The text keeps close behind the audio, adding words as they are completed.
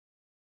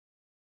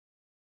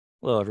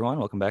Hello, everyone.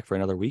 Welcome back for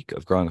another week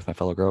of Growing with My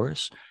Fellow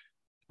Growers.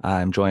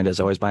 I'm joined, as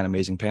always, by an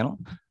amazing panel.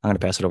 I'm going to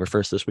pass it over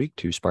first this week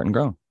to Spartan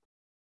Grown.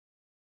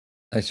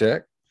 Thanks,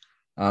 Jack.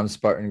 I'm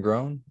Spartan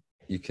Grown.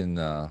 You can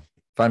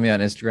find me on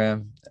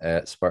Instagram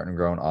at Spartan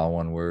Grown, all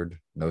one word,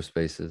 no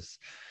spaces.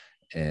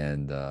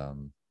 And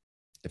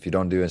if you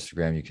don't do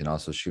Instagram, you can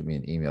also shoot me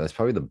an email. That's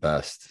probably the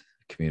best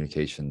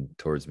communication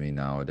towards me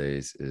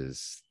nowadays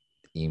is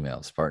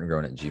email,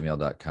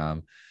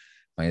 spartangrown@gmail.com.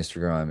 My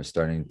Instagram is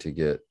starting to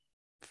get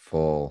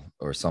full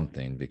or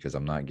something because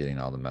I'm not getting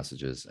all the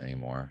messages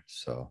anymore.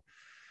 So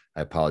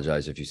I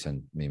apologize if you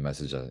send me a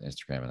message on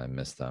Instagram and I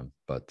miss them.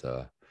 But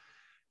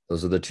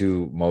those are the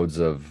two modes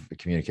of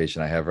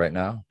communication I have right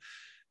now.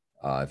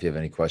 If you have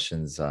any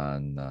questions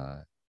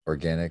on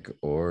organic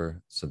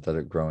or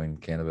synthetic growing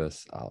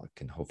cannabis, I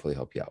can hopefully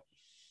help you out.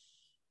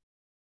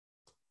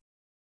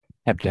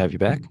 Happy to have you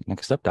back.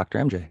 Next up, Dr.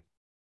 MJ.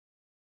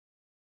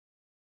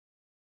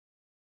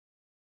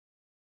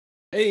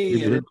 You're Hey,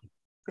 good.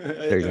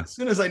 There you go. as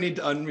soon as I need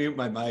to unmute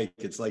my mic,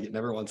 it's like it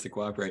never wants to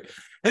cooperate.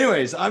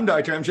 Anyways, I'm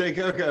Dr. MJ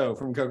Coco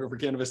from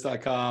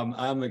cocoforcannabis.com.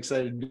 I'm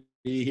excited to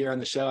be here on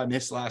the show. I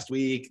missed last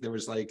week. There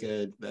was like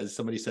as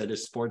somebody said, a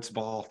sports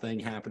ball thing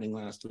happening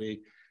last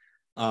week.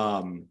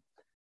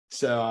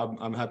 So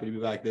I'm happy to be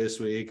back this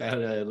week. I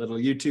had a little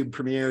YouTube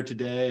premiere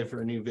today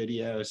for a new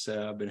video.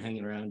 So I've been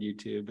hanging around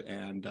YouTube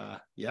and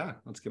yeah,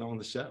 let's get on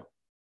with the show.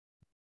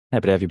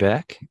 Happy to have you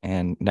back.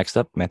 And next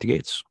up, Matthew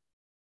Gates.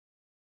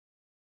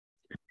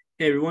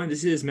 Hey everyone,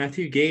 this is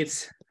Matthew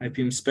Gates,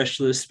 IPM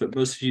specialist, but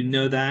most of you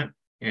know that,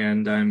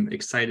 and I'm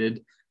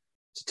excited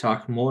to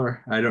talk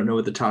more. I don't know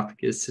what the topic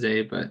is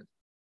today, but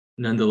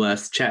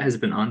nonetheless, chat has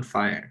been on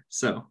fire,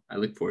 so I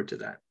look forward to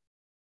that.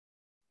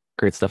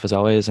 Great stuff as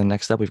always. And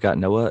next up, we've got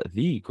Noah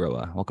the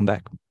Grower. Welcome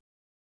back.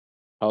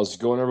 How's it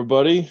going,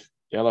 everybody?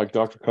 Yeah, like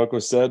Dr. Coco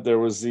said, there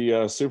was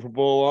the Super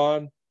Bowl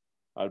on.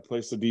 I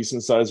placed a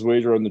decent sized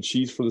wager on the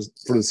Chiefs for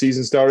the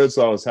season started,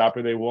 so I was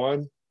happy they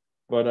won.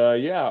 But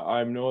yeah,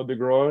 I'm Noah the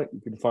Grower.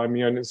 You can find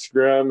me on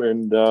Instagram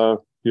and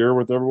here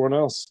with everyone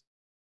else.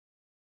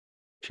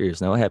 Cheers,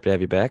 Noah. Happy to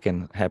have you back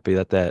and happy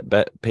that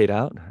bet paid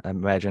out. I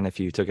imagine if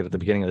you took it at the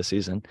beginning of the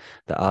season,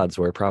 the odds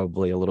were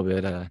probably a little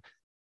bit,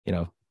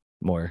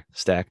 more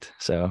stacked.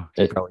 So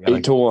you probably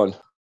got 8-1.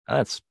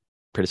 That's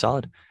pretty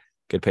solid.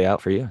 Good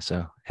payout for you.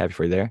 So happy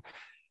for you there.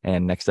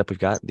 And next up, we've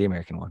got the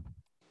American one.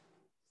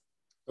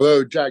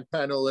 Hello, Jack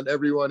Panel and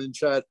everyone in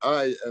chat.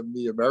 I am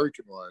the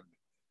American one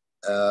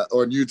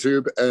on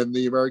YouTube and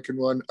the American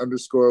one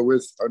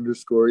 _with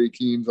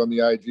 _Ekeens on the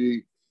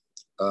IG.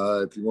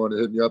 If you want to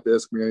hit me up,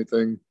 ask me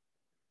anything.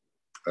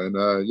 And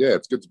yeah,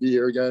 it's good to be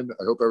here again.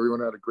 I hope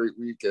everyone had a great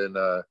week and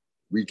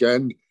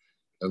weekend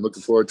and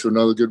looking forward to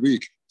another good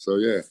week. So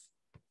yeah.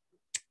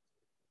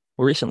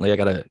 Well, recently I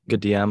got a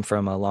good DM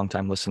from a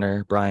longtime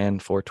listener, Brian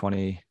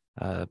 420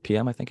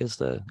 PM, I think is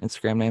the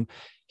Instagram name.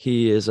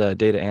 He is a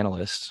data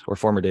analyst or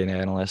former data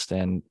analyst,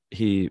 and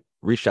he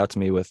reached out to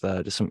me with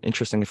just some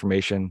interesting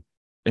information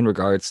in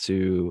regards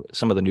to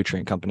some of the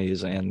nutrient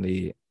companies and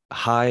the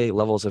high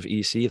levels of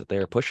EC that they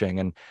are pushing.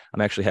 And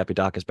I'm actually happy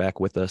Doc is back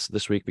with us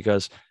this week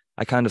because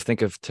I kind of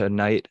think of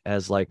tonight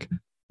as like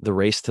the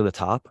race to the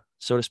top,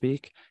 so to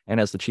speak. And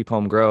as the cheap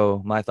home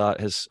grow, my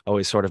thought has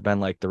always sort of been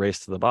like the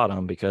race to the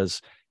bottom,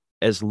 because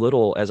as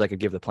little as I could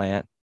give the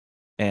plant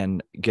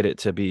and get it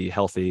to be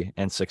healthy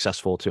and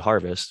successful to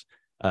harvest,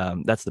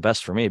 that's the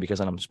best for me because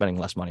then I'm spending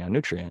less money on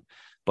nutrient.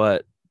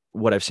 But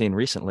what I've seen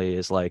recently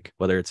is like,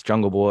 whether it's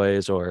Jungle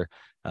Boys or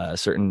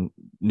certain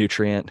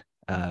nutrient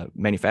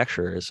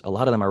manufacturers, a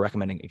lot of them are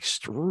recommending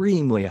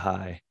extremely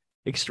high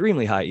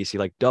EC,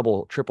 like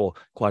double, triple,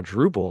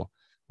 quadruple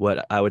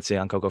what I would say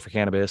on Coco for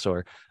Cannabis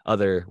or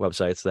other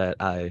websites that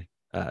I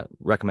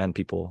recommend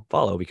people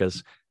follow,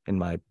 because in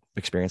my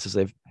experiences,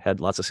 they've had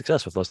lots of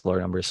success with those lower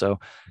numbers. So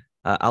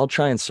I'll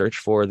try and search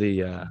for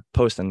the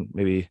post and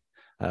maybe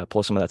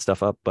pull some of that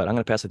stuff up, but I'm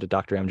going to pass it to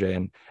Dr. MJ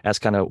and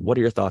ask kind of what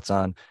are your thoughts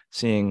on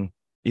seeing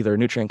either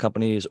nutrient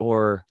companies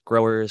or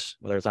growers,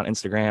 whether it's on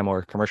Instagram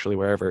or commercially,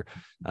 wherever,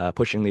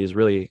 pushing these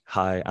really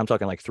high, I'm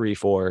talking like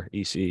 3-4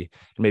 EC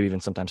and maybe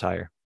even sometimes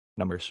higher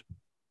numbers.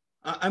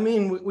 I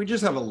mean, we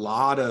just have a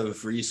lot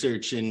of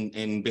research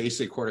in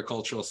basic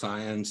horticultural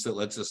science that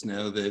lets us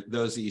know that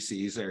those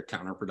ECs are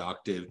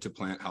counterproductive to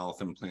plant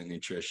health and plant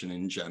nutrition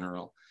in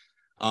general.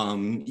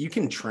 You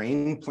can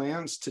train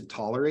plants to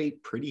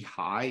tolerate pretty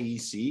high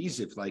ECs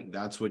if like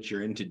that's what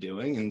you're into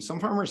doing. And some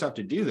farmers have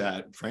to do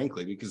that,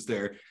 frankly, because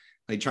they're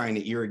like trying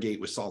to irrigate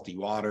with salty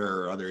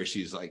water or other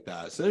issues like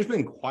that. So there's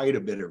been quite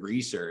a bit of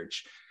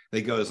research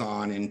that goes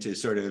on into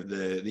sort of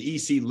the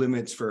EC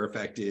limits for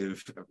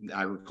effective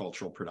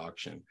agricultural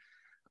production.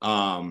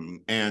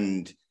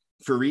 And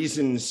for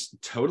reasons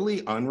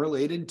totally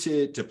unrelated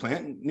to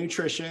plant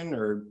nutrition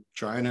or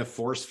trying to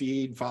force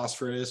feed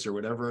phosphorus or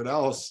whatever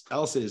else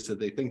is that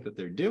they think that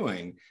they're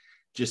doing,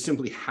 just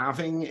simply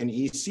having an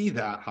EC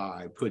that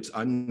high puts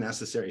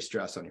unnecessary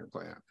stress on your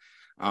plant.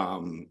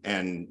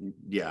 And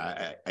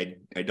yeah,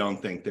 I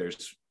don't think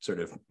there's sort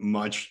of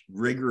much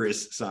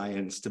rigorous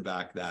science to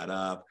back that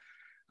up.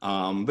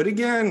 But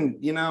again,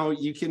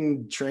 you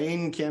can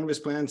train cannabis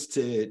plants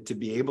to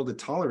be able to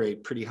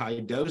tolerate pretty high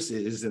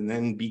doses and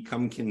then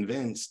become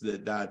convinced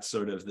that that's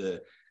sort of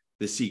the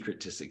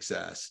secret to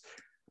success.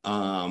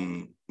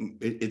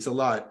 It's a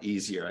lot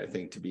easier, I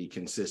think, to be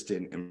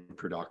consistent and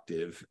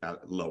productive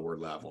at lower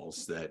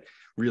levels that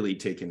really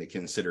take into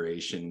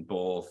consideration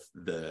both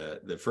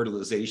the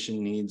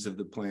fertilization needs of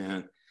the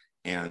plant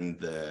and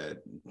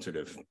the sort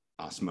of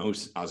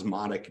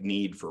osmotic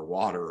need for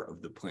water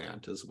of the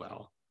plant as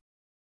well.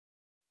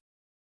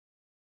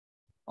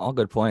 All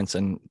good points.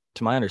 And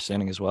to my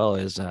understanding as well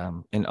is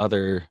in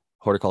other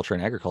horticulture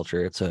and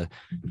agriculture, it's a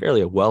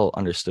fairly well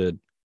understood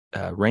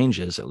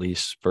ranges, at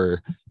least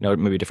for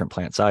maybe different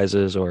plant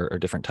sizes or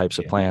different types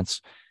of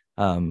plants.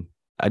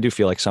 I do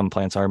feel like some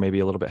plants are maybe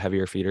a little bit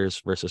heavier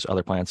feeders versus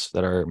other plants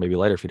that are maybe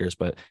lighter feeders,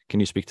 but can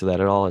you speak to that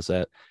at all? Is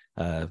that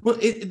well,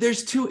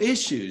 there's two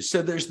issues.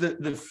 So there's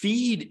the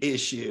feed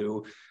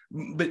issue,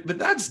 but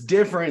that's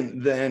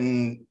different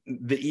than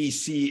the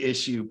EC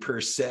issue per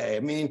se. I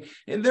mean,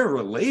 and they're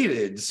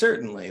related,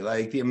 certainly.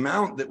 Like the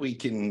amount that we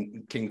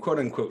can quote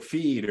unquote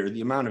feed, or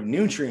the amount of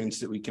nutrients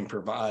that we can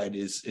provide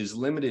is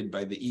limited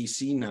by the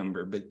EC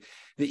number. But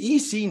the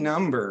EC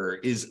number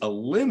is a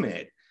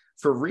limit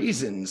for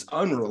reasons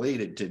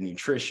unrelated to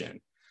nutrition.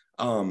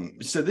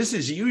 So this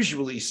is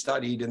usually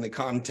studied in the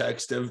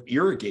context of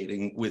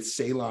irrigating with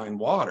saline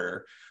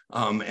water,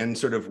 and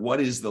sort of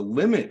what is the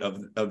limit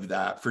of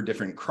that for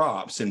different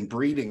crops and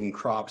breeding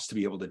crops to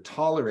be able to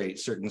tolerate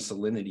certain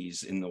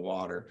salinities in the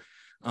water,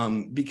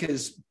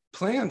 because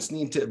plants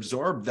need to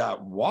absorb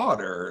that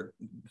water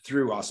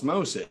through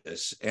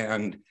osmosis.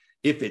 And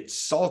if it's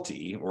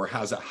salty or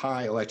has a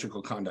high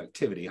electrical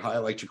conductivity,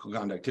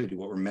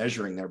 what we're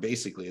measuring there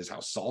basically is how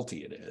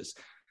salty it is.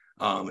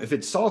 If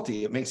it's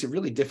salty, it makes it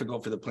really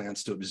difficult for the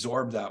plants to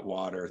absorb that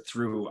water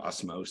through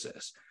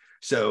osmosis.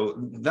 So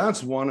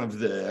that's one of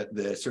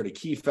the sort of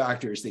key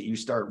factors that you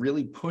start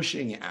really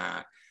pushing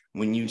at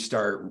when you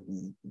start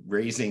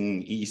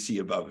raising EC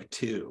above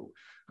 2.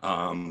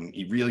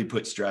 You really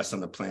put stress on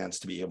the plants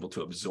to be able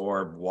to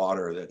absorb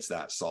water that's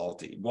that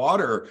salty.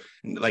 Water,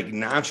 like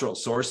natural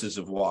sources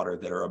of water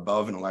that are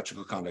above an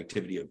electrical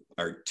conductivity of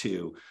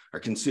 2, are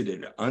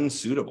considered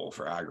unsuitable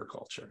for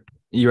agriculture.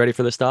 You ready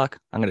for this, Doc?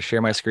 I'm going to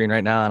share my screen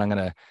right now, and I'm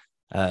going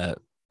to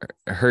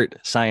hurt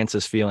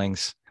science's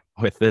feelings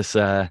with this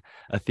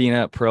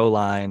Athena Pro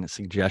line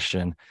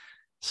suggestion.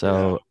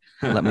 So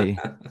let me,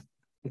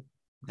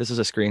 this is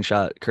a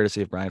screenshot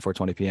courtesy of Brian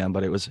 420 PM,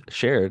 but it was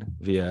shared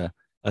via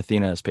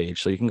Athena's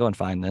page. So you can go and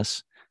find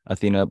this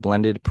Athena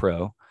Blended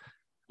Pro.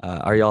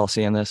 Are y'all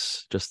seeing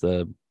this? Just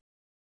the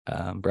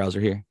browser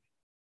here?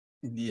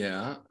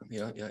 Yeah.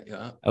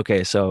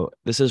 Okay. So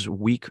this is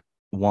week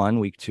 1,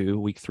 week 2,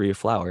 week 3 of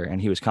flower.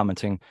 And he was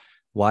commenting,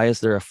 why is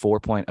there a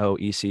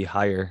 4.0 EC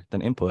higher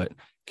than input?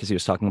 Because he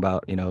was talking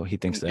about, he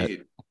thinks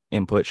that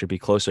input should be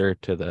closer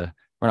to the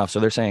runoff. So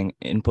they're saying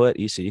input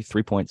EC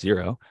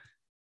 3.0,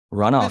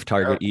 runoff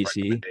target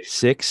EC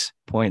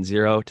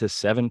 6.0 to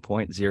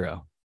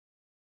 7.0.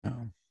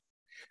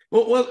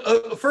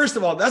 Well, first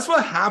of all, that's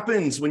what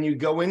happens when you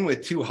go in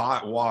with too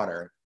hot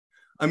water.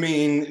 I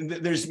mean,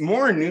 there's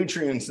more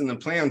nutrients than the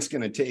plant's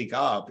going to take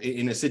up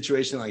in a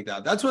situation like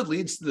that. That's what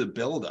leads to the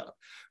buildup.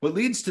 What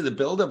leads to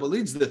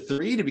the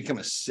 3 to become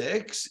a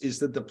 6 is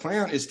that the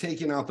plant is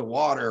taking out the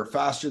water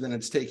faster than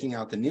it's taking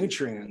out the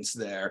nutrients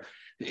there.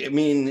 I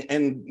mean,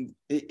 and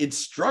it's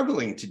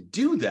struggling to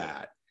do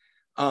that.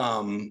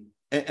 And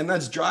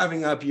that's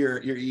driving up your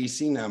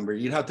EC number.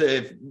 You'd have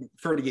to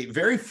fertigate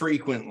very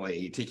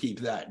frequently to keep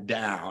that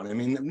down. I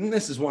mean,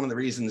 this is one of the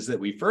reasons that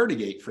we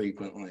fertigate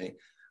frequently,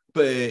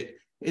 but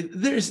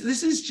this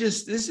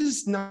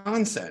is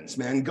nonsense,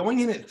 man.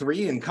 Going in at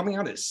 3 and coming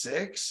out at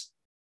 6,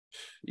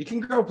 you can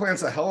grow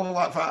plants a hell of a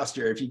lot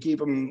faster if you keep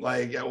them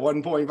like at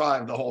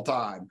 1.5 the whole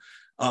time.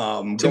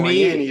 Going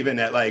in even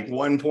at like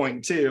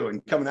 1.2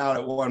 and coming out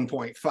at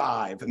 1.5.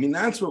 I mean,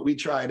 that's what we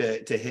try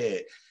to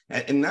hit.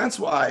 And that's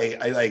why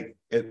I like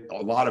it,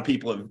 a lot of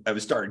people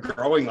have started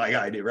growing like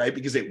I do, right?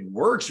 Because it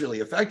works really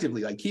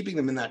effectively, like keeping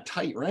them in that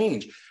tight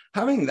range.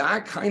 Having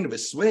that kind of a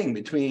swing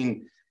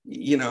between,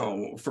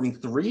 from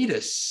 3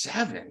 to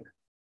 7.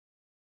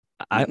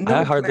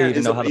 I hardly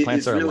even know how the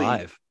plants are really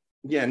alive.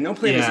 Yeah, no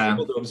plant is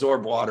able to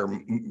absorb water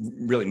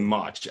really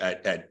much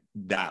at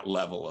that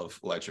level of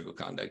electrical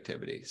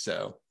conductivity.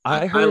 So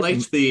I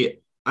liked the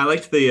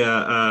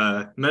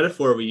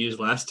metaphor we used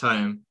last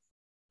time,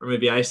 or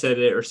maybe I said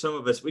it, or some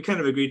of us, we kind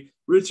of agreed.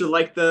 Roots are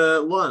like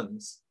the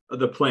lungs of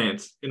the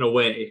plant in a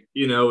way,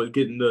 with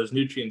getting those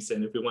nutrients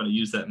in, if we want to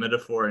use that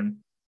metaphor. And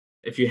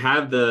if you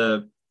have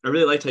I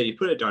really liked how you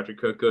put it, Dr.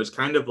 Coco. It's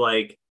kind of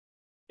like,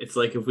 it's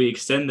like if we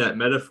extend that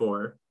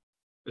metaphor,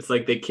 it's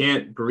like they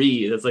can't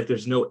breathe. It's like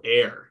there's no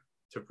air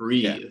to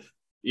breathe.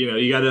 Yeah.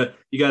 You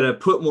gotta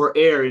put more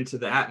air into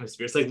the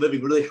atmosphere. It's like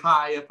living really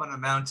high up on a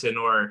mountain,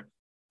 or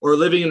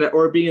living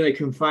or being in a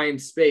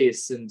confined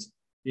space, and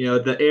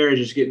the air is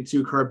just getting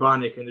too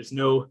carbonic and there's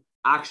no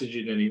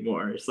oxygen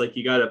anymore. It's like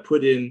you gotta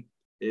put in.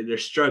 They're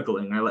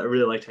struggling. I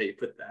really liked how you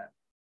put that.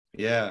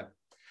 Yeah.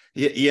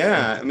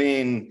 I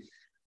mean,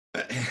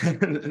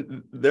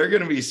 they're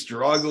going to be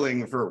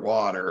struggling for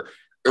water.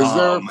 Is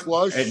there a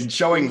flush and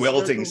showing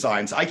wilting schedule?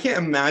 signs? I can't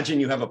imagine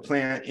you have a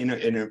plant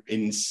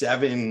in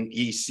 7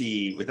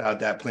 EC without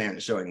that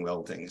plant showing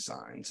wilting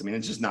signs. I mean,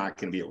 it's just not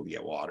going to be able to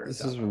get water.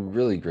 This is a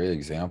really great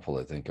example,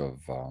 I think,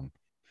 of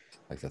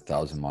like the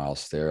 1,000-mile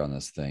stare on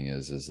this thing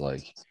is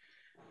like,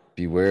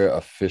 beware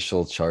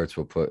official charts.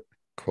 Will put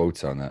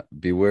quotes on that.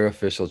 Beware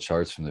official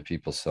charts from the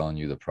people selling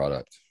you the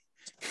product.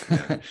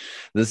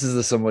 This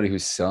is somebody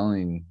who's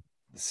selling.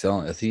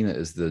 Athena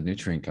is the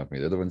nutrient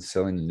company. They're the ones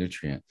selling the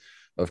nutrient.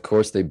 Of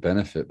course, they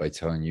benefit by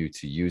telling you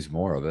to use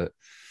more of it.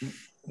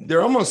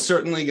 They're almost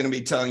certainly going to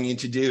be telling you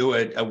to do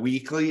a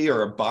weekly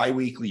or a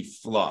bi-weekly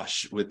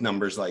flush with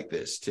numbers like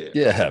this too.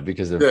 Yeah,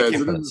 because they're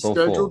is it in the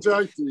schedule,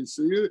 Jack? Do you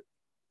see it?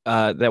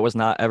 That was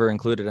not ever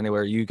included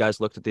anywhere. You guys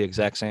looked at the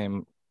exact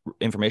same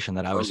information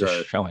that I was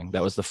just showing.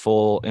 That was the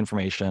full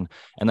information.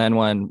 And then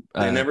when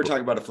they never talk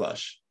about a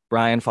flush.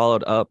 Brian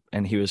followed up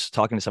and he was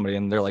talking to somebody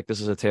and they're like, this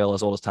is a tale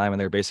as old as time.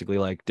 And they're basically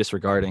like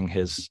disregarding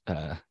his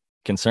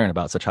concern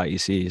about such high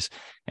ECs.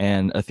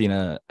 And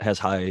Athena has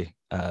high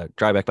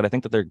dryback, but I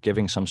think that they're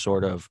giving some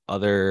sort of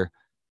other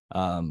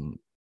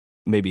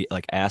maybe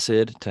like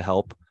acid to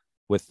help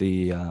with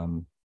the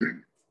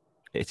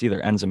it's either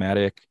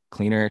enzymatic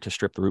cleaner to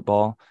strip the root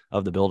ball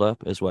of the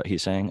buildup is what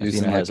he's saying.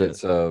 Athena has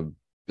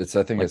it's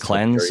I think like it's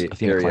cleanse,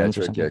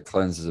 periatric, yeah,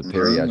 cleanse is a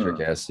periatric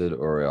acid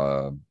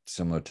or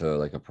similar to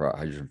like a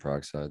hydrogen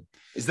peroxide.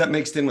 Is that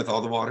mixed in with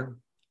all the water?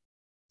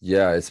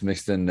 Yeah, it's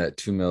mixed in at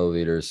 2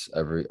 milliliters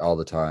all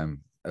the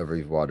time,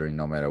 every watering,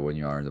 no matter when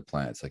you are in the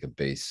plant. It's like a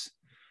base,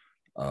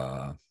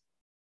 like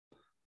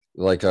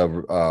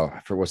for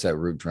what's that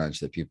root drench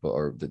that people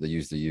or that they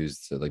used to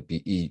use to like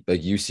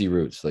like UC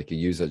roots, like you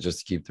use it just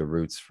to keep the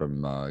roots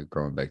from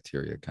growing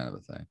bacteria, kind of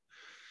a thing.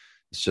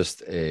 It's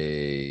just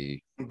a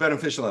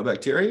beneficial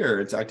bacteria, or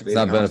it's activating.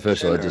 It's not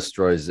beneficial. It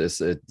destroys. It's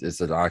an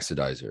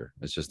oxidizer.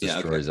 It just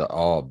destroys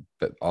all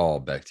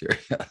bacteria.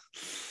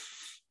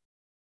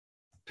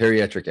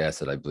 Periatric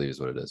acid, I believe, is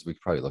what it is. We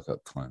could probably look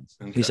up cleanse.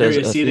 Okay. He says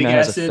Athena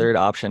has a third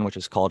option, which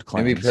is called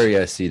cleanse. Maybe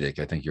periacidic.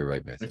 I think you're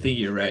right, Matthew. I think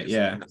you're right.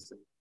 Yeah.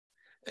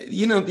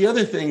 You know, the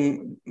other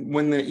thing,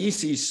 when the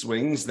EC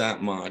swings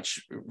that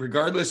much,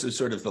 regardless of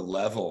sort of the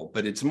level,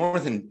 but it's more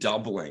than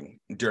doubling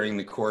during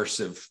the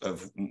course of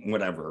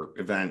whatever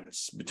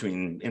events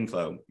between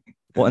inflow.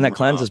 Well, and that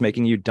cleanse is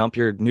making you dump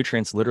your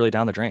nutrients literally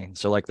down the drain.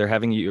 So like they're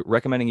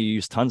recommending you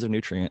use tons of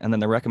nutrient, and then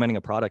they're recommending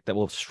a product that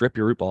will strip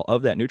your root ball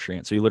of that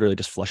nutrient. So you literally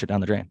just flush it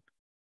down the drain.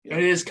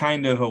 It is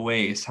kind of a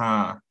waste,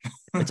 huh?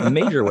 It's a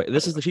major waste.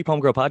 This is the Cheap Home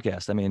Grow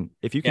podcast. I mean,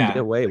 if you can get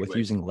away with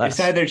using less. It's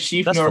neither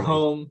cheap nor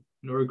home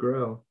nor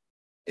grow.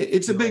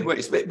 It's a big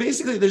waste.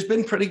 Basically, there's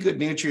been pretty good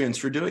nutrients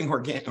for doing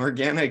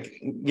organic,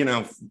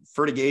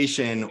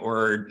 fertigation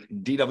or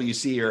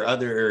DWC or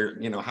other,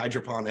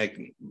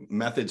 hydroponic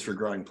methods for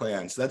growing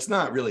plants. That's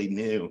not really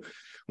new.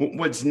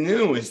 What's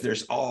new is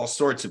there's all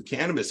sorts of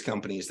cannabis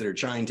companies that are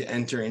trying to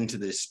enter into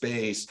this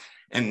space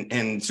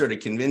and sort of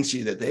convince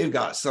you that they've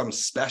got some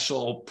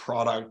special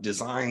product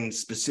designed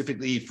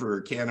specifically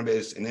for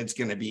cannabis, and it's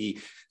going to be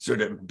sort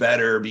of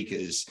better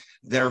because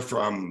they're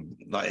from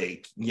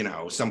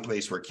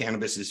someplace where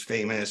cannabis is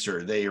famous,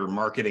 or they are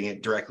marketing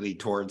it directly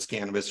towards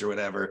cannabis or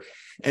whatever.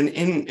 And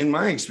in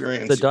my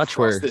experience, the Dutch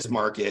across this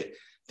market,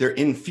 they're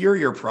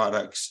inferior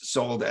products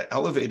sold at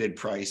elevated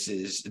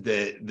prices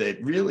that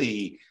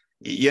really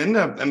you end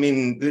up,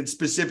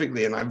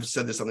 specifically, and I've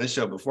said this on this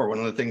show before, one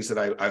of the things that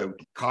I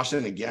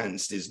caution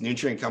against is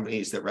nutrient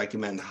companies that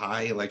recommend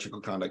high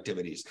electrical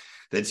conductivities.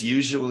 That's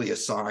usually a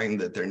sign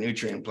that their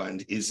nutrient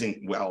blend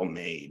isn't well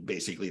made.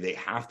 Basically, they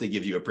have to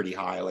give you a pretty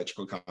high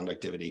electrical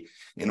conductivity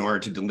in order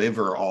to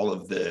deliver all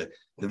of the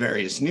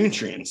various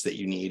nutrients that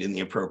you need in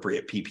the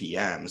appropriate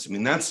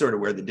ppms. That's sort of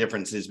where the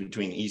difference is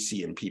between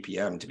EC and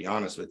ppm, to be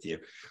honest with you.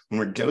 When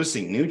we're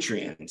dosing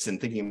nutrients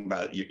and thinking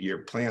about your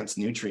plant's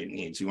nutrient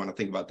needs, you want to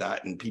think about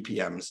that in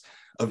ppms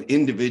of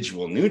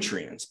individual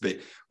nutrients. But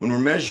when we're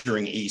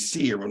measuring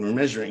EC, or when we're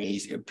measuring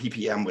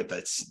ppm with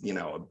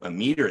a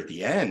meter at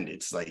the end,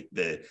 it's like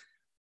the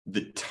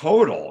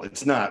total.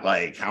 It's not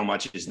like how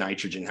much is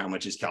nitrogen, how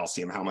much is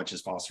calcium, how much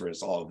is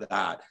phosphorus, all of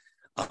that.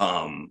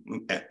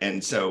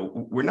 And so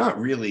we're not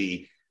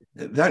really,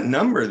 that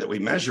number that we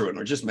measure when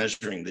we're just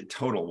measuring the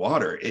total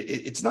water,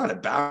 it's not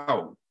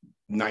about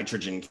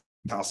nitrogen,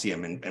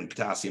 calcium, and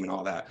potassium and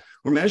all that.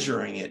 We're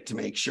measuring it to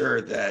make sure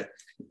that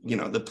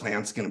the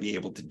plant's going to be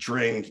able to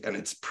drink, and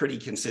it's pretty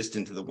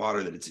consistent to the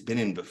water that it's been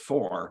in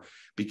before,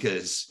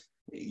 because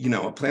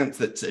a plant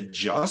that's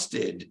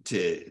adjusted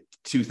to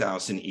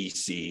 2000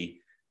 EC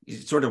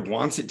sort of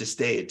wants it to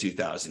stay at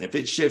 2000. If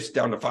it shifts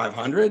down to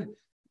 500,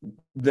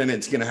 then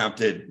it's going to have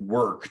to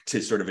work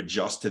to sort of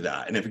adjust to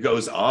that. And if it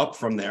goes up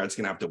from there, it's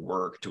going to have to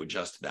work to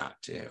adjust to that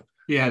too.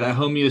 Yeah, that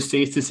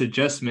homeostasis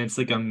adjustment's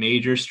like a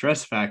major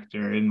stress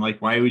factor. And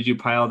like, why would you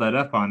pile that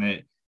up on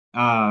it?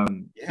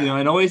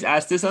 And always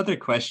ask this other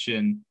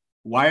question: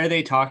 why are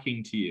they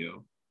talking to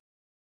you?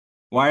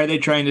 Why are they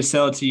trying to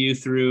sell it to you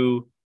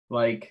through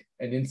like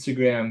an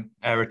Instagram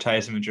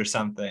advertisement or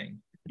something?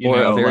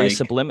 or a very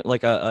subliminal,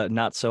 like a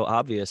not so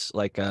obvious,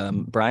 like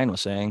Brian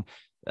was saying,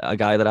 a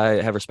guy that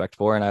I have respect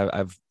for, and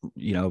I've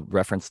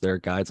referenced their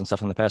guides and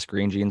stuff in the past.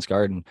 Green Jeans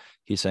Garden,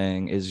 he's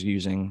saying, is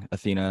using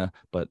Athena,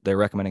 but they're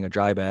recommending a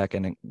dry back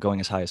and going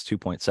as high as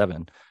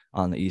 2.7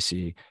 on the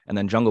EC. And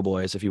then Jungle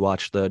Boys, if you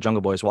watch the Jungle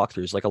Boys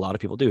walkthroughs, like a lot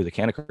of people do, the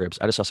Canna Cribs.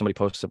 I just saw somebody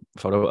post a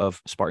photo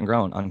of Spartan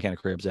Grown on Canna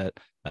Cribs at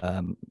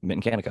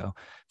Mitten Canico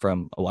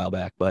from a while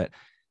back, but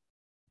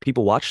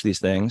people watch these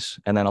things,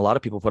 and then a lot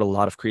of people put a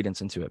lot of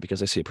credence into it because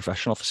they see a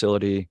professional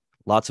facility,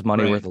 lots of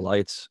money worth of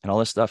lights and all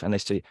this stuff, and they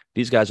say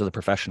these guys are the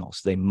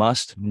professionals, they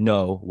must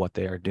know what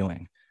they are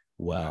doing.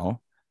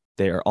 Well,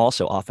 they are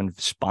also often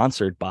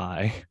sponsored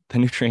by the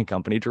nutrient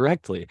company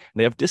directly.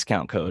 They have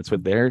discount codes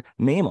with their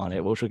name on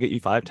it, which will get you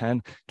 5,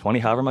 10, 20,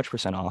 however much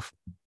 % off.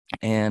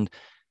 And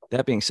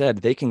that being said,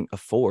 they can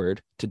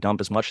afford to dump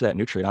as much of that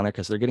nutrient on there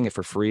because they're getting it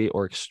for free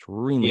or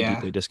extremely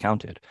deeply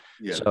discounted.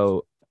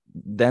 So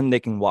then they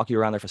can walk you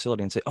around their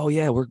facility and say, oh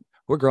yeah, we're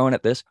growing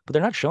at this, but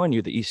they're not showing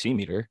you the EC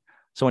meter.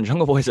 So when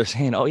Jungle Boys are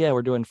saying, oh yeah,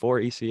 we're doing 4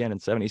 EC in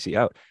and 7 EC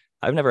out,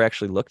 I've never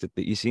actually looked at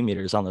the EC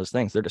meters on those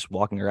things. They're just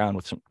walking around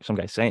with some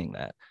guy saying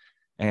that.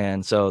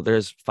 And so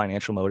there's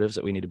financial motives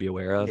that we need to be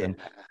aware of. And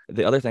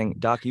the other thing,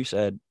 Doc, you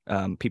said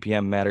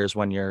ppm matters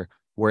when you're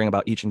worrying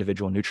about each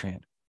individual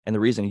nutrient. And the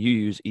reason you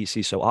use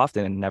EC so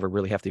often and never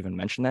really have to even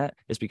mention that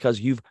is because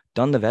you've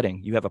done the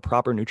vetting. You have a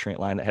proper nutrient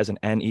line that has an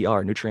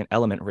NER, nutrient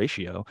element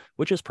ratio,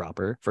 which is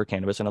proper for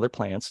cannabis and other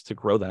plants to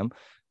grow them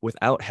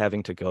without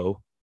having to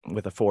go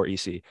with a 4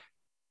 EC.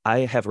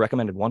 I have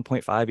recommended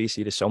 1.5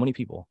 EC to so many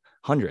people,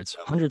 hundreds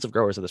of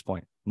growers at this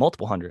point,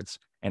 multiple hundreds.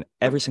 And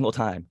every single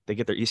time they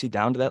get their EC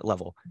down to that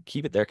level,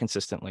 keep it there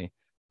consistently,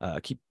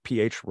 keep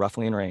pH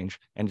roughly in range,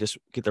 and just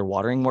get their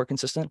watering more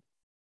consistent.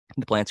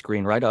 The plants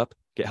green right up,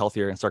 get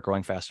healthier, and start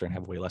growing faster and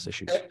have way less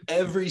issues.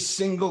 Every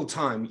single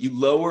time you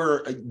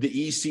lower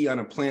the EC on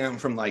a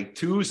plant from like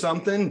 2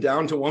 something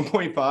down to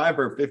 1.5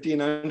 or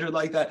 1500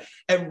 like that,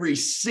 every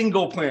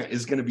single plant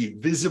is going to be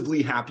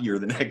visibly happier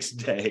the next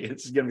day.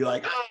 It's going to be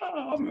like,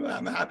 oh,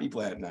 I'm a happy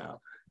plant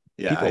now.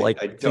 Yeah, people I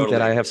totally think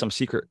that I have some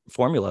secret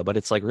formula, but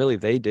it's like, really,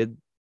 they did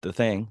the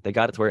thing. They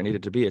got it to where it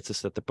needed to be. It's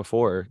just that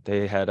before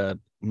they had a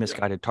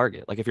misguided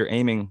target. Like if you're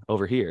aiming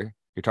over here,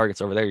 your target's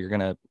over there, you're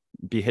going to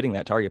be hitting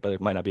that target, but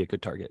it might not be a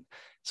good target.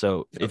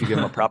 So if you give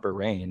them a proper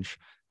range,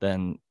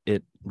 then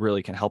it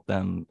really can help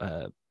them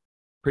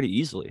pretty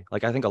easily.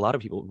 Like I think a lot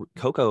of people,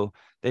 cocoa,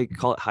 they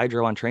call it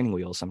hydro on training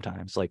wheels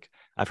sometimes. Like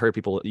I've heard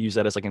people use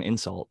that as like an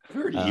insult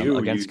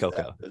against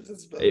cocoa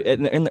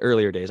in the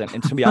earlier days.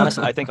 And to be honest,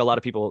 I think a lot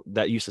of people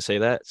that used to say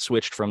that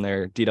switched from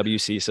their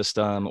DWC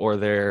system or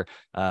their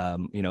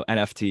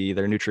NFT,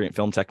 their nutrient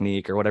film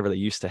technique or whatever they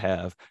used to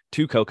have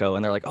to cocoa.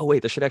 And they're like, oh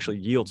wait, this shit actually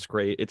yields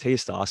great. It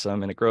tastes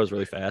awesome and it grows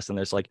really fast. And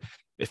there's like,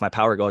 if my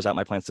power goes out,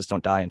 my plants just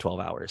don't die in 12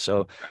 hours.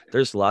 So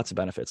there's lots of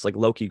benefits. Like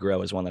Loki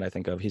Grow is one that I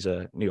think of. He's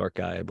a New York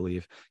guy, I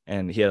believe.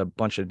 And he had a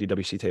bunch of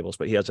DWC tables,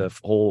 but he has a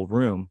whole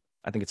room.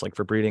 I think it's like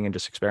for breeding and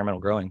just experimental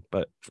growing,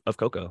 but of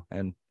cocoa,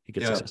 and he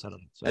gets success out of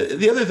it. So.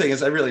 The other thing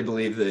is I really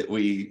believe that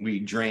we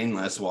drain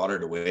less water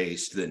to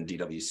waste than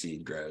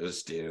DWC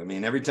grows do. I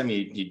mean, every time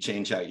you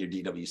change out your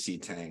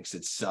DWC tanks,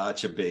 it's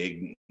such a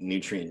big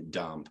nutrient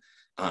dump.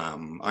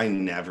 I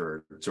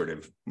never sort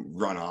of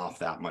run off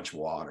that much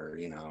water,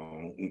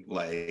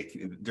 like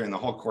during the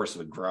whole course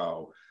of a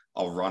grow,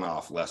 I'll run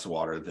off less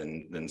water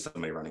than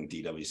somebody running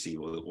DWC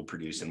will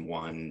produce in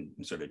one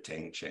sort of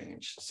tank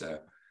change. So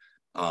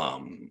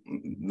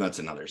that's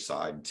another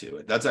side to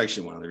it. That's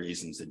actually one of the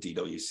reasons that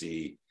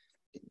DWC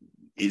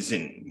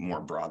isn't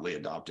more broadly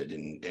adopted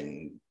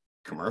in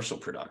commercial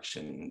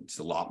production. It's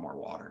a lot more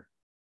water.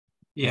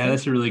 Yeah,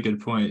 that's a really good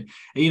point.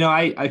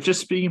 I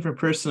just speaking from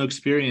personal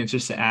experience,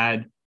 just to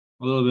add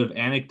a little bit of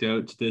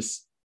anecdote to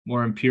this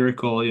more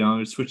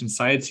empirical, switching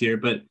sides here,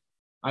 but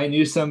I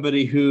knew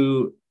somebody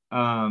who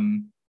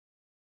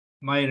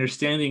my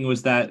understanding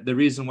was that the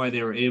reason why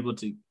they were able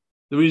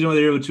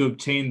to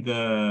obtain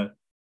the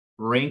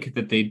rank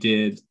that they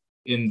did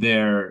in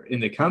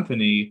the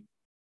company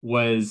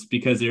was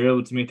because they were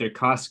able to make their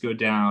costs go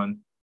down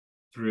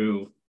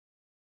through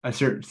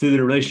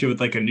their relationship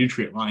with like a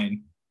nutrient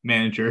line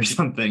manager or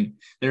something.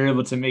 They were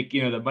able to make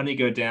the money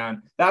go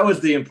down. That was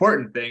the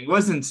important thing. It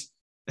wasn't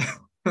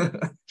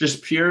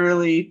just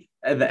purely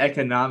the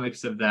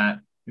economics of that.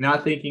 You're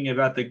not thinking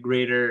about the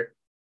greater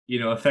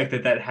effect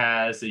that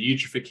has, the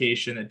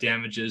eutrophication that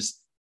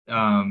damages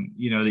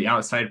the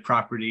outside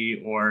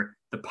property or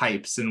the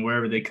pipes and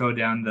wherever they go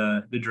down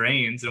the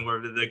drains and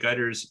wherever the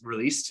gutters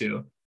release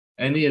to.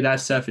 Any of that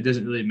stuff, it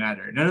doesn't really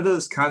matter. None of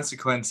those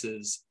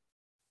consequences,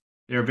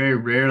 they're very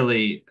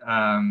rarely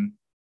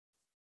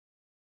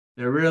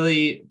they're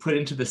really put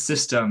into the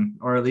system,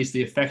 or at least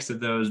the effects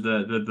of those,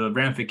 the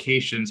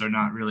ramifications are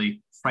not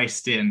really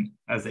priced in,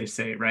 as they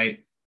say, right?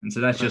 And so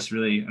that's just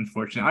really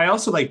unfortunate. I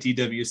also like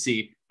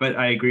DWC, but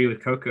I agree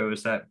with Coco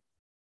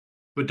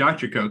with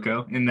Dr.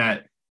 Coco in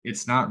that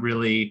it's not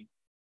really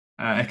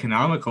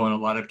economical in a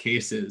lot of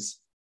cases.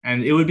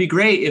 And it would be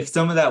great if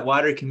some of that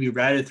water can be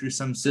routed through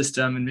some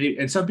system,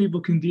 and some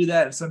people can do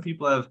that. Some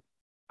people have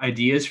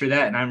ideas for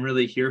that, and I'm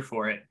really here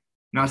for it.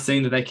 Not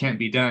saying that can't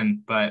be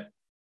done, but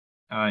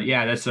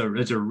yeah, that's a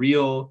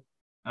real,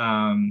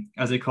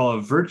 as they call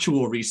a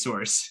virtual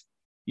resource.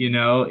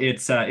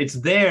 It's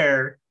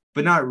there,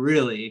 but not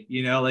really.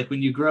 Like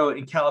when you grow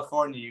in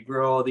California, you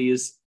grow all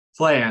these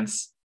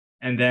plants,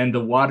 and then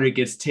the water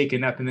gets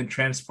taken up and then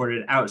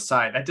transported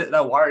outside.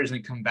 That water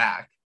doesn't come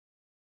back,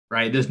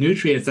 right? There's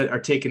nutrients that are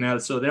taken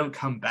out, so they don't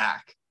come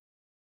back.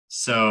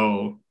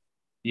 So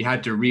you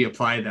had to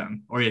reapply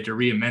them, or you had to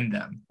reamend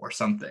them, or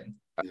something.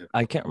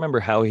 I can't remember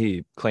how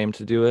he claimed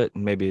to do it.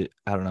 Maybe,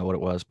 I don't know what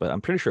it was, but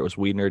I'm pretty sure it was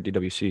Weedner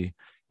DWC.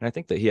 And I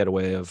think that he had a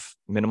way of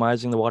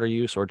minimizing the water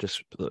use, or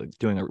just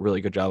doing a really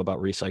good job about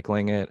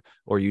recycling it,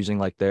 or using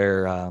like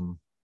their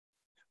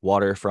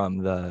water from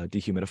the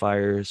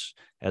dehumidifiers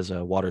as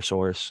a water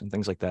source and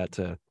things like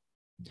that,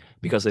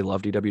 because they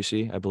love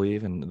DWC, I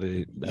believe. And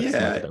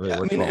that really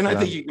works well. And I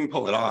think you can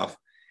pull it off.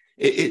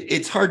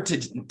 It's hard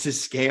to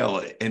scale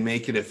it and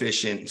make it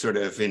efficient sort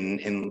of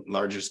in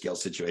larger scale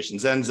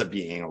situations. It ends up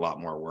being a lot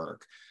more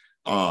work.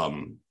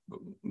 And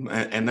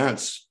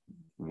that's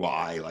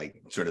why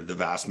like sort of the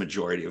vast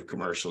majority of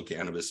commercial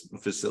cannabis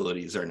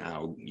facilities are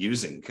now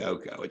using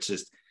coco. It's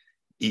just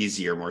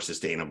easier, more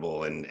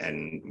sustainable,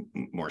 and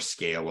more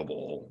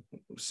scalable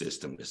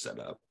system to set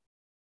up.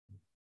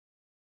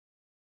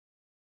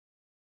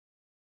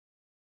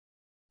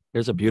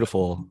 There's a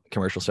beautiful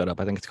commercial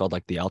setup. I think it's called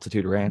like the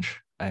Altitude Ranch,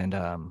 and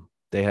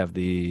they have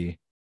the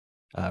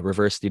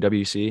reverse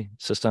DWC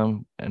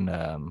system, and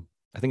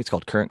I think it's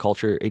called Current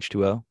Culture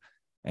H2O.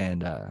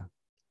 And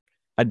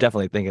I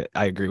definitely think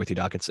I agree with you,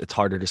 Doc. It's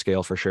harder to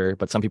scale for sure,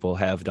 but some people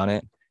have done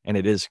it, and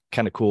it is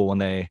kind of cool when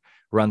they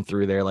run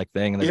through their like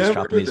thing and they're just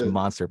chopping these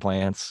monster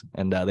plants,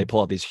 and they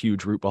pull out these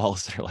huge root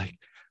balls that are like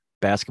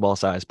basketball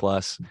size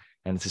plus.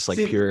 And it's just like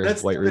pure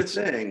white roots.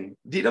 That's the thing.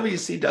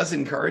 DWC does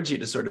encourage you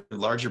to sort of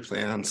larger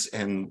plants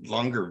and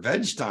longer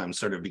veg time,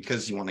 sort of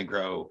because you want to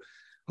grow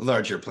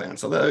larger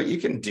plants. Although you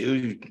can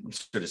do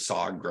sort of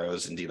sod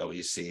grows in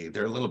DWC,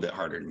 they're a little bit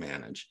harder to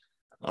manage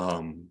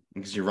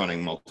because you're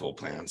running multiple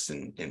plants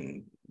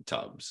in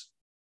tubs.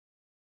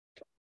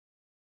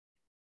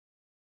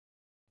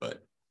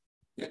 But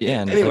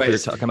yeah, and anyways, like we were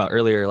talking about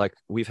earlier, like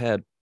we've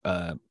had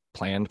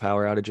planned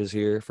power outages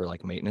here for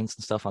like maintenance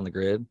and stuff on the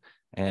grid.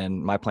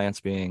 And my plants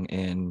being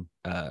in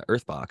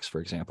earth box, for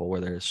example, where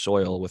there's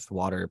soil with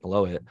water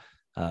below it,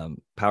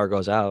 power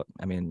goes out.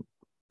 I mean,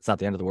 it's not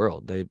the end of the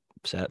world. They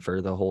sat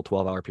for the whole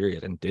 12-hour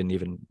period and didn't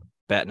even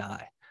bat an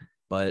eye.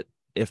 But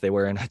if they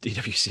were in a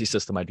DWC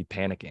system, I'd be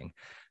panicking.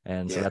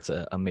 And so that's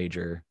a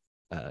major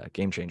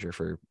game changer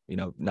for,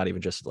 not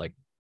even just like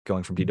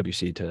going from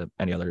DWC to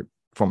any other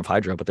form of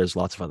hydro, but there's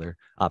lots of other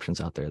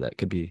options out there that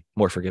could be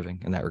more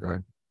forgiving in that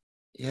regard.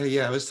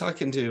 Yeah. I was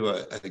talking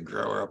to a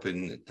grower up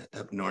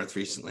north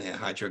recently, a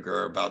hydro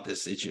grower, about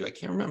this issue. I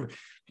can't remember.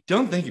 I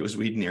don't think it was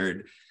Weed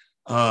Nerd,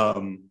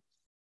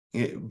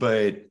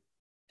 but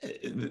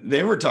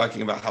they were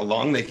talking about how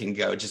long they can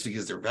go just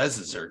because their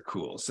reses are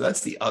cool. So that's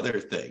the other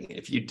thing.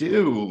 If you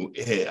do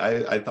hit,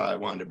 I thought I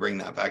wanted to bring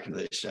that back into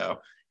the show.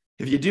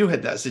 If you do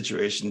hit that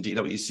situation,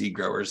 DWC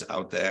growers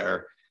out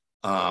there,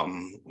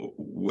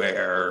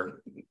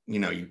 where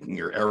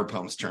your air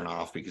pumps turn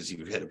off because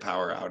you've hit a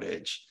power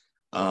outage.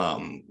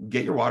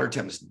 Get your water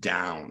temps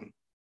down.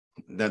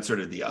 That's sort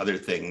of the other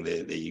thing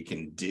that you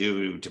can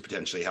do to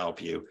potentially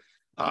help you.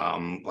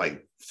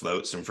 Like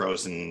float some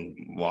frozen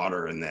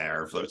water in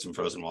there, float some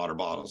frozen water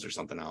bottles or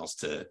something else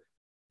to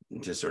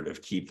sort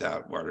of keep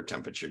that water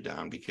temperature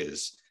down,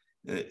 because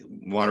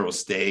water will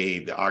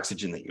stay, the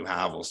oxygen that you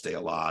have will stay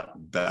a lot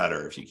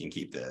better if you can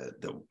keep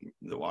the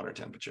water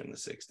temperature in the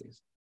 60s.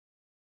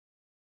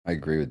 I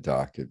agree with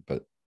Doc,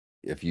 but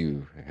if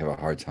you have a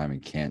hard time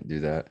and can't do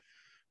that,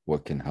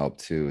 what can help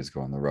too is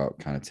go on the route,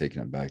 kind of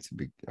taking it back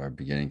to our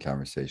beginning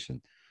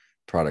conversation.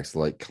 Products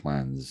like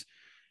Cleanse,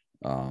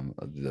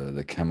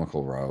 the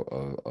chemical route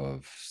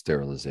of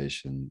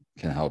sterilization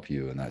can help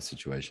you in that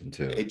situation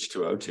too.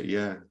 H2O2,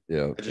 yeah.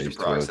 Yeah,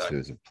 H2O2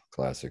 is a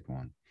classic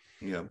one.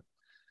 Yeah.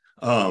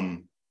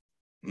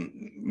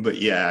 But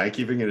yeah,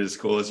 keeping it as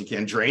cool as you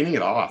can, draining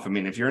it off. I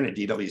mean, if you're in a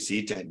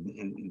DWC, to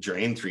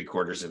drain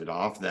 3/4 of it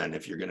off, then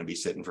if you're going to be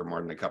sitting for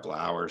more than a couple of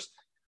hours,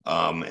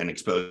 and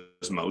expose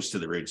most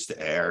of the roots to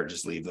air,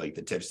 just leave like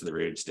the tips of the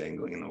roots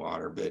dangling in the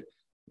water. But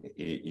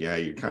yeah,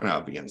 you're kind of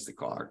up against the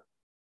clock.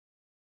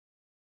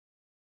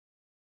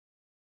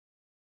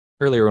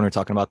 Earlier when we were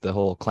talking about the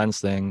whole Cleanse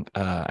thing,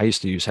 I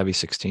used to use Heavy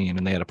 16,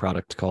 and they had a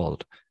product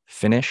called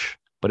Finish,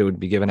 but it would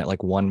be given at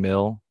like 1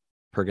 mil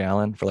per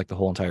gallon for like the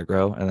whole entire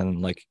grow. And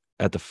then like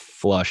at the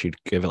flush, you'd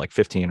give it like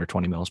 15 or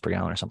 20 mils per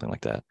gallon or something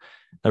like that.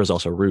 There was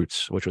also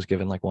Roots, which was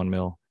given like 1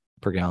 mil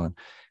per gallon.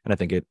 And I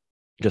think it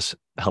just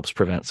helps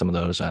prevent some of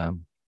those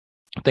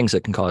things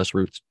that can cause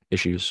root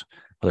issues,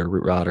 whether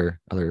root rot or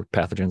other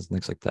pathogens and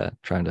things like that.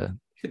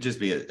 Could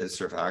just be a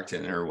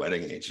surfactant or a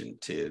wetting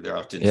agent too. They're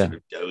often sort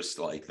of dosed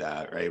like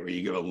that, right? Where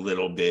you give a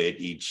little bit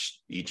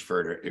each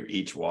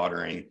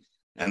watering,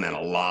 and then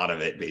a lot of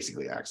it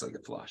basically acts like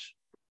a flush.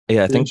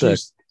 Yeah, I think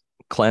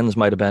Cleanse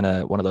might have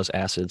been one of those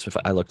acids. If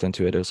I looked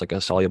into it, it was like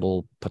a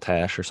soluble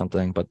potash or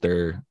something, but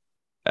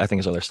I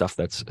think there's other stuff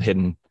that's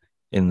hidden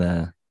in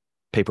the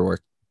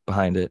paperwork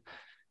behind it.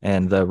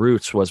 And the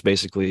Roots was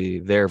basically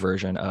their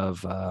version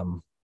of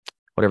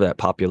whatever that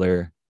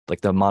popular,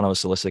 like the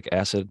monosilicic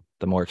acid,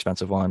 the more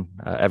expensive one.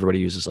 Everybody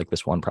uses like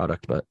this one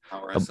product, but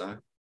Power SI.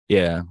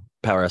 yeah,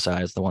 Power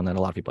SI is the one that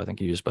a lot of people I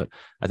think use. But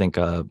I think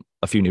a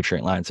few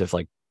nutrient lines have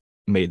like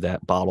made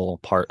that bottle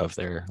part of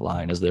their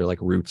line as their like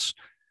Roots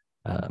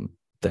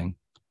thing.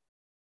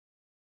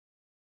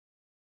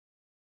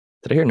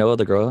 Did I hear Noah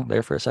the Grower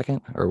there for a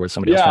second, or was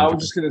somebody else? Yeah, I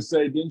was just gonna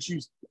say, didn't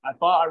you? I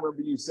thought I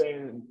remember you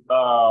saying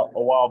a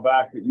while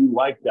back that you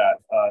liked that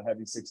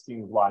Heavy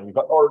 16 line, you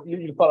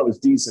thought it was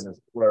decent. Is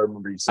what I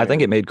remember you saying. I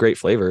think it made great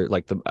flavor.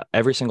 Like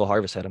every single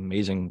harvest had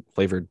amazing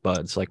flavored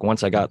buds. Like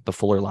once I got the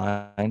fuller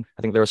line,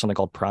 I think there was something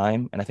called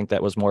Prime, and I think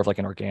that was more of like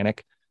an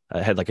organic.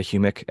 It had like a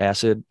humic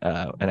acid,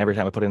 and every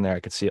time I put it in there, I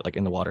could see it like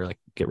in the water, like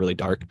get really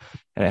dark,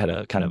 and it had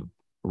a kind of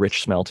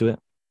rich smell to it.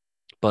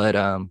 But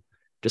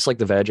just like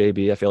the Veg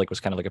AB, I feel like was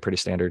kind of like a pretty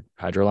standard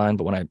hydro line.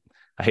 But when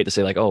I hate to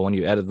say like, oh, when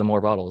you added the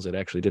more bottles, it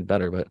actually did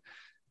better. But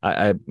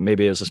I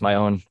maybe it was just my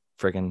own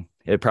freaking.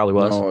 It probably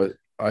was. No,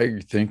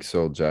 I think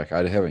so, Jack.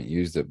 I haven't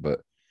used it,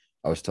 but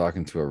I was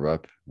talking to a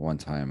rep one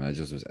time and I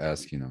just was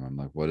asking him, I'm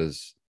like, what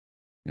is,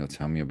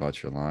 tell me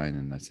about your line.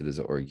 And I said, is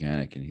it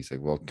organic? And he's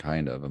like, well,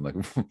 kind of. I'm like,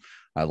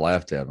 I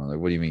laughed at him. I'm like,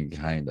 what do you mean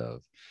kind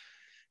of?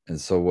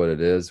 And so what it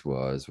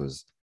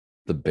was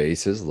the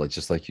bases, like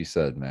just like you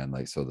said, man,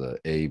 like so the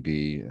A,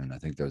 B, and I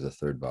think there's a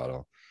third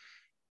bottle.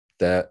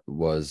 That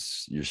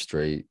was your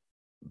straight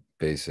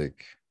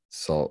basic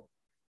salt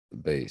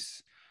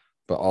base.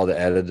 But all the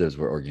additives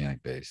were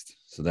organic based.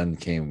 So then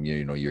came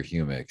your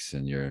humics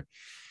and your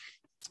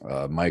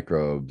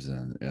microbes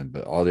and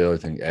but all the other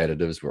things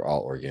additives were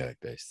all organic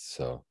based.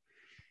 So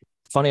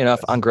funny enough,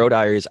 on Grow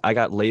Diaries, I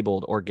got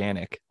labeled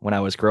organic when I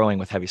was growing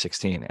with Heavy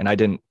 16, and I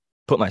didn't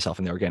put myself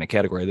in the organic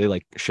category. They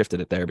like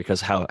shifted it there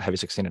because how Heavy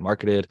 16 had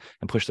marketed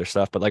and pushed their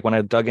stuff. But like when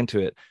I dug into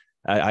it,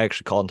 I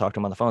actually called and talked to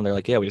them on the phone. They're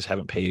like, yeah, we just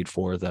haven't paid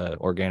for the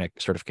organic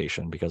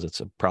certification because it's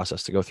a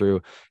process to go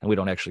through, and we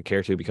don't actually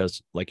care to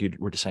because, like you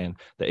were just saying,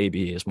 the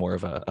AB is more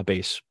of a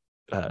base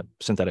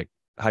synthetic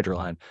hydro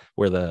line,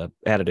 where the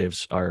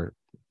additives are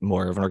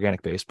more of an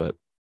organic base, but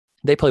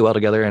they play well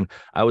together. And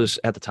I was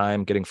at the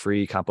time getting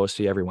free compost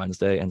tea every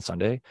Wednesday and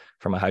Sunday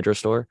from a hydro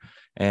store,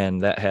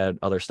 and that had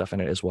other stuff in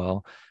it as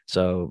well.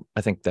 So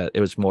I think that it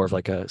was more of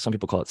like some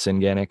people call it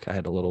synganic. I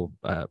had a little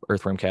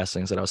earthworm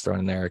castings that I was throwing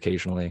in there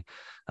occasionally.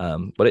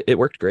 But it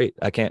worked great.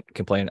 I can't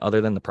complain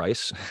other than the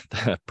price,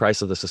 the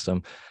price of the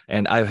system.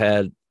 And I've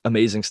had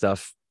amazing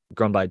stuff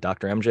grown by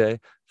Dr. MJ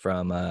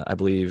from, I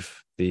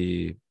believe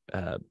the,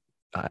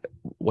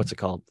 what's it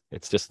called?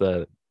 It's just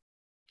the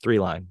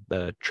 3-line,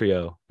 the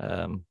trio,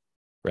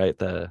 right?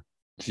 The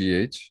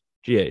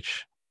GH.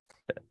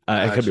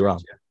 I could be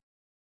wrong. Yeah.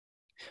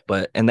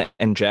 But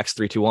and Jack's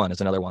 321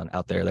 is another one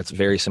out there that's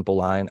very simple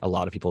line. A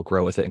lot of people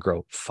grow with it and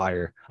grow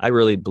fire. I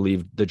really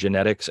believe the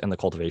genetics and the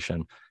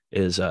cultivation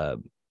is a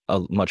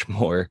much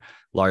more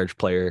large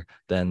player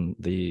than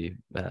the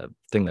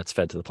thing that's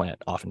fed to the plant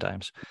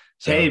oftentimes.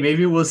 So, hey,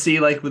 maybe we'll see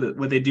like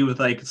what they do with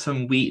like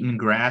some wheat and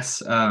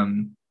grass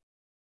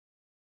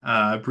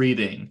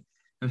breeding,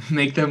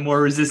 make them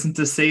more resistant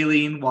to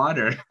saline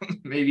water.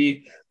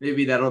 maybe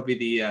that'll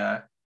be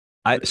the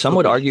some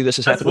would argue this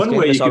has happened with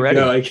cannabis already.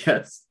 Go, I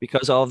guess,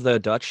 because all of the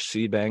Dutch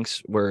seed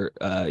banks were,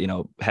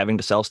 having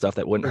to sell stuff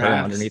that wouldn't hurt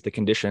them underneath the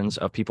conditions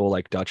of people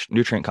like Dutch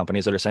nutrient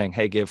companies that are saying,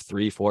 "Hey, give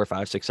 3, 4,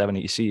 5, 6, 7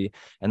 EC,"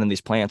 and then these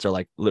plants are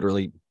like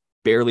literally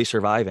barely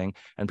surviving,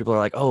 and people are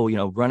like, "Oh,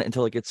 run it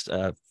until it gets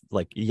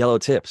like yellow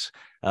tips,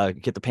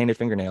 get the painted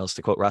fingernails."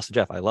 To quote Rasta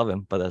Jeff, I love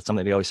him, but that's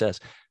something he always says: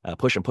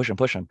 "Push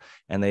them,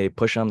 and they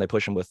push them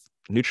with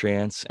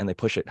nutrients, and they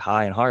push it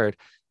high and hard."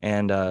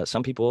 And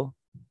some people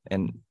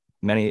and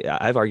many,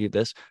 I've argued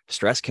this,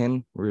 stress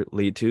can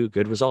lead to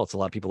good results. A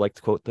lot of people like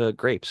to quote the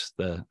grapes.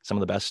 Some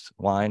of the best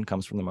wine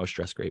comes from the most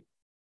stressed grape.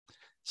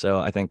 So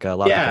I think a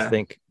lot of people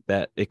think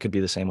that it could be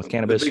the same with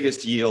cannabis. The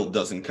biggest yield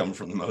doesn't come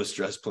from the most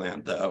stressed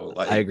plant, though.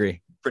 I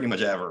agree. Pretty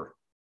much ever.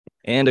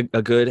 And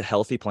a good,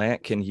 healthy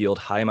plant can yield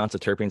high amounts of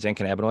terpenes and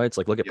cannabinoids.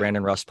 Like look at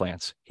Brandon Rust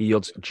plants. He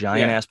yields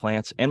giant ass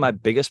plants. And my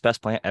biggest,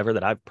 best plant ever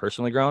that I've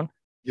personally grown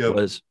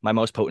was my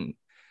most potent.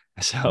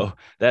 So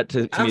that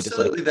to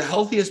absolutely me, the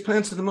healthiest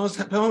plants are the most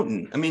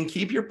potent. I mean,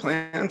 keep your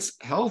plants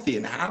healthy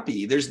and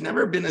happy. There's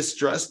never been a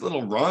stressed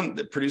little runt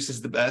that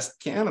produces the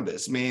best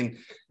cannabis. I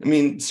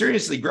mean,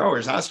 seriously,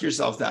 growers, ask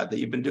yourself that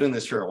you've been doing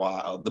this for a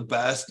while. The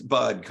best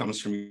bud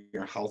comes from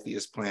your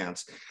healthiest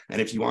plants.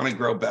 And if you want to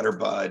grow better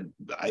bud,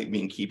 I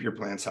mean, keep your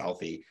plants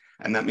healthy.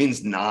 And that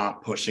means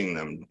not pushing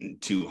them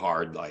too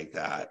hard like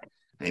that.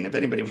 I mean, if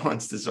anybody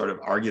wants to sort of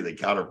argue the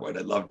counterpoint,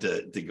 I'd love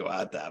to go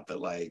at that. But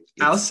like,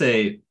 I'll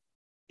say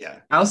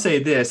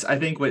this. I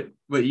think what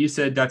you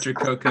said, Dr.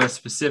 Coco,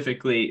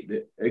 specifically,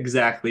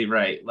 exactly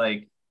right.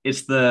 Like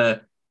it's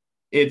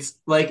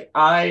like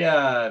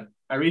I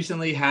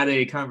recently had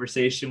a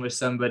conversation with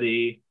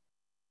somebody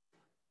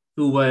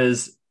who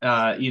was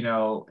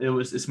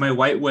it's my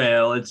white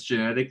whale, it's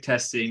genetic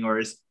testing, or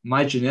is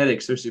my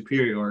genetics are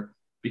superior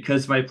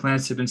because my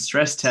plants have been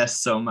stress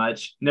tested so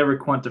much, never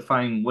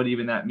quantifying what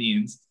even that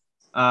means.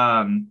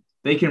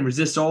 They can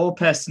resist all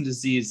pests and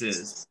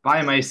diseases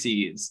by my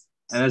seeds.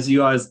 And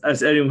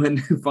as anyone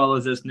who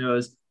follows us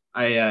knows,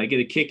 I get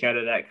a kick out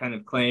of that kind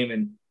of claim,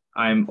 and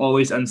I'm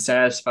always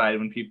unsatisfied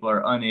when people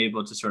are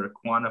unable to sort of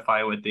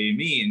quantify what they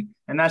mean.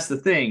 And that's the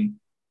thing.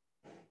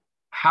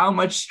 How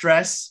much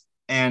stress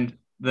and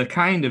the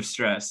kind of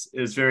stress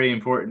is very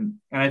important.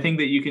 And I think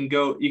that you can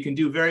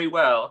do very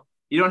well.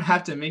 You don't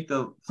have to make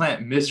the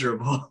plant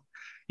miserable.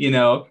 You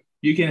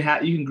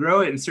can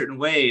grow it in certain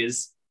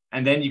ways,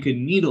 and then you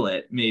can needle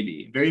it,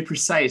 maybe very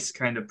precise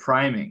kind of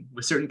priming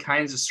with certain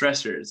kinds of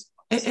stressors.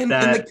 And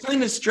the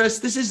kind of stress,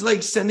 this is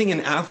like sending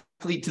an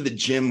athlete to the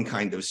gym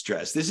kind of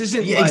stress. This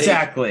isn't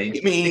exactly.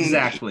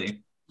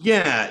 Exactly.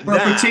 Yeah. For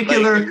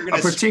a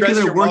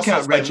particular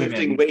workout regimen.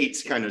 Lifting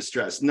weights kind of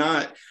stress,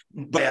 not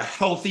by a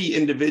healthy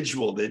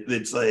individual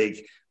that's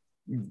like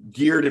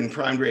geared and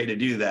primed ready to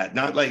do that,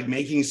 not like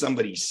making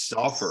somebody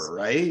suffer,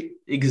 right?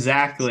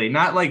 Exactly.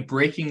 Not like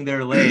breaking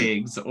their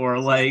legs or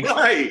like,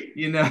 right.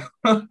 Yeah.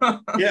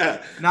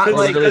 Not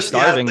like really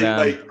starving them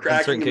like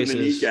cracking in certain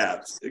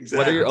cases. Exactly.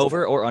 Whether you're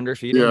over or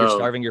underfeeding, you're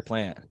starving your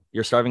plant.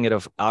 You're starving it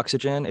of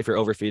oxygen if you're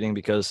overfeeding,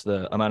 because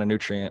the amount of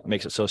nutrient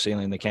makes it so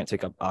saline they can't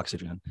take up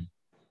oxygen.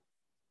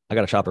 I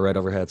got a chopper right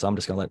overhead, so I'm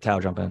just gonna let Tao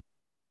jump in.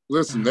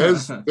 Listen,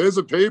 there's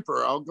a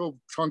paper. I'll go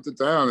hunt it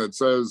down. It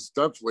says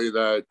definitely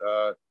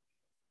that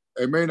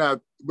it may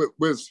not,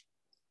 with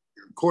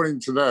according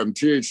to them,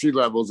 THC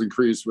levels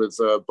increase with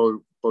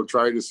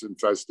botrytis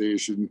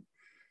infestation.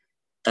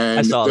 And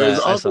I saw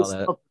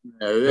that.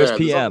 It was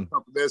PM.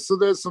 So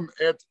there's some.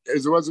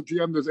 Was it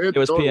PM? There's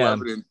anecdotal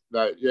evidence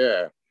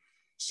that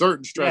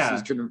certain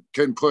stresses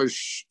can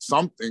push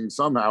something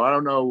somehow. I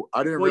don't know.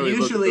 I didn't really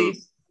usually.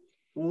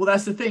 Well,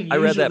 that's the thing. Usually,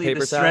 I read that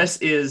paper.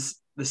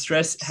 The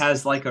stress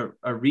has like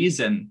a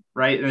reason,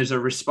 right? And there's a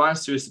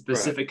response to a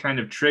specific kind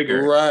of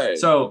trigger. Right.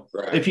 So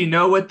if you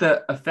know what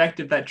the effect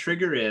of that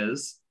trigger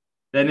is,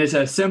 then it's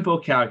a simple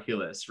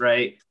calculus,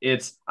 right?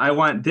 It's, I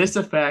want this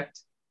effect,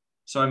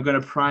 so I'm going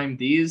to prime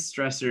these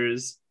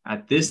stressors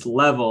at this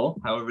level,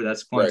 however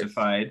that's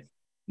quantified.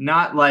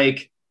 Not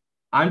like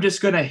I'm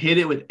just going to hit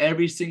it with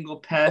every single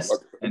pest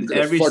and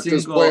every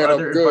single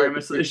other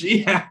environmental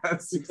issue.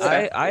 Yes,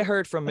 exactly. I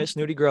heard from Miss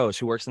Nudie Grows,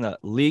 who works in the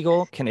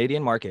legal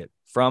Canadian market,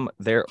 from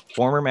their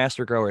former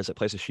master growers at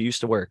places she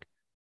used to work.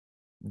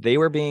 They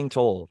were being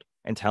told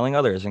and telling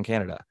others in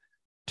Canada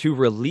to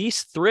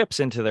release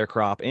thrips into their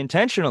crop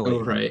intentionally.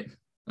 Oh, right.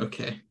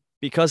 Okay.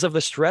 Because of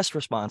the stress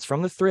response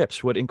from the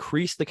thrips would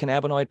increase the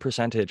cannabinoid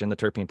percentage and the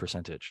terpene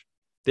percentage.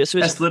 That's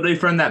literally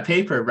from that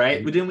paper,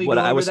 right? Didn't we? What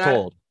I was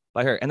told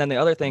by her. And then the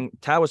other thing,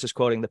 Tao was just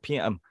quoting the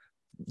PM.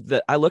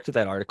 I looked at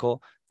that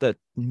article, the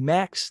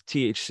max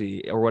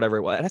THC or whatever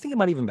it was, and I think it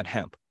might even been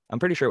hemp. I'm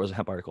pretty sure it was a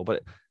hemp article,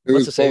 but it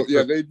was both,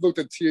 they looked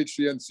at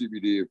THC and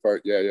CBD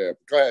apart. Yeah.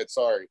 Go ahead.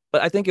 Sorry.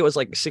 But I think it was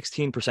like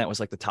 16%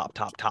 was like the top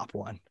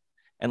one.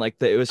 And like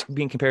it was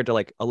being compared to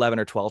like 11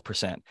 or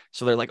 12%.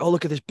 So they're like, oh,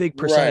 look at this big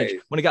percentage.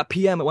 Right. When it got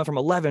PM, it went from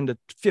 11 to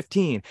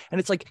 15. And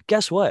it's like,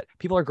 guess what?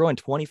 People are growing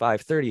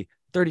 25, 30,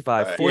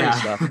 35, 40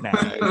 stuff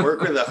now.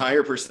 Work with a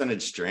higher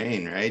percentage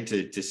strain, right?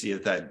 To see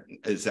if that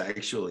is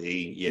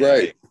actually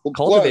right. Well,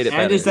 cultivate it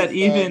better. And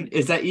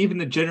is that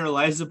even a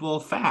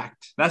generalizable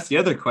fact? That's the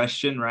other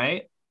question,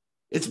 right?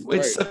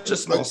 It's such a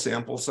small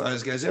sample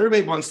size, guys.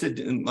 Everybody wants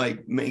to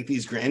like make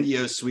these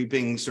grandiose,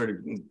 sweeping sort of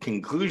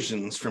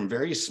conclusions from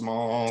very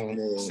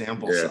small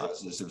sample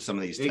sizes of some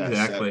of these tests.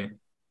 Exactly. So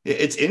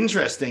it's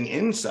interesting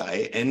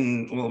insight,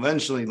 and we'll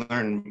eventually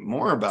learn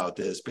more about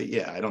this. But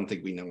I don't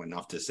think we know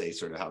enough to say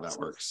sort of how that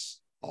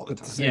works all the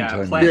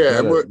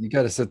time. You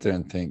got to sit there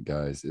and think,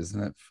 guys.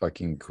 Isn't it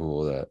fucking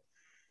cool that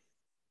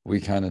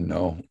we kind of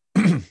know?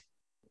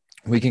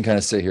 We can kind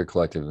of sit here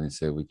collectively and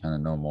say we kind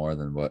of know more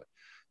than what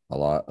a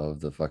lot of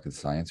the fucking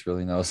science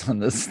really knows on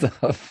this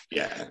stuff.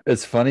 Yeah.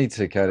 It's funny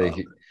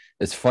to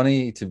it's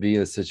funny to be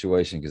in a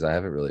situation, because I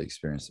haven't really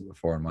experienced it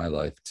before in my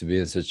life, to be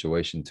in a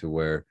situation to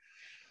where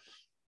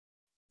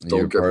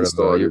you're part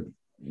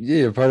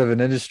of an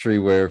industry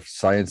where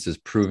science is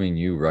proving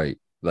you right.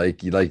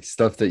 Like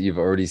stuff that you've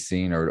already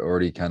seen or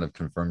already kind of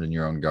confirmed in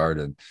your own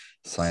garden,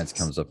 science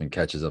comes up and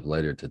catches up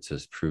later to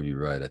just prove you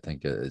right. I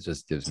think it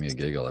just gives me a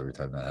giggle every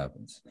time that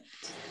happens.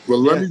 Well,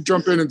 let me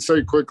jump in and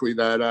say quickly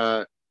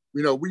that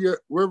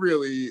we're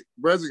really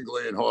resin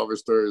gland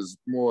harvesters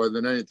more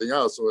than anything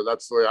else. So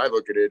that's the way I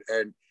look at it.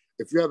 And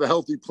if you have a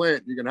healthy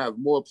plant, you can have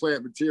more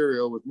plant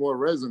material with more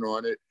resin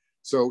on it.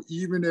 So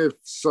even if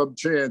some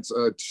chance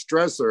a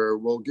stressor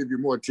will give you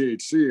more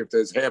THC, if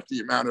there's half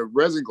the amount of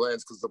resin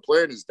glands because the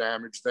plant is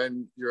damaged,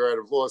 then you're at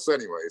a loss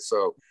anyway.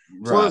 So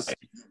plus,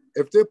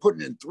 if they're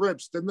putting in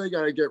thrips, then they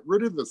got to get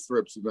rid of the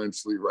thrips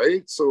eventually,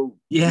 right? So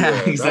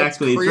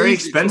exactly. It's very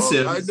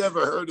expensive. I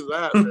never heard of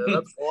that, man.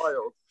 That's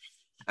wild.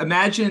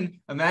 Imagine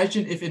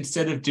if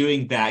instead of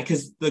doing that,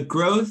 because the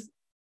growth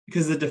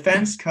because the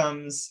defense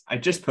comes, I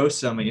just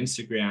posted on my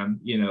Instagram,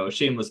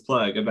 shameless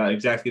plug about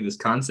exactly this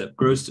concept,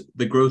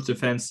 the growth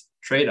defense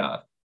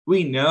trade-off.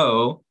 We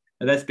know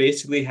that that's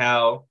basically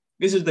how,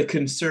 this is the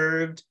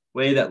conserved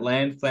way that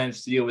land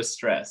plants deal with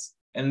stress.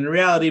 And in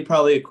reality,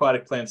 probably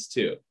aquatic plants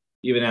too,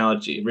 even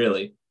algae,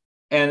 really.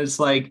 And it's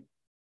like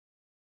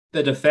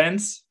the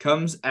defense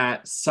comes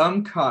at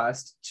some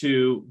cost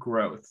to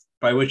growth,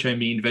 by which I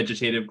mean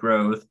vegetative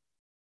growth,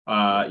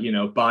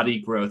 body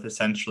growth,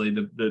 essentially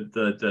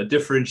the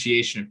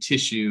differentiation of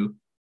tissue,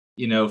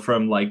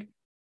 from like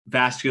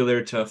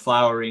vascular to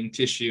flowering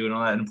tissue and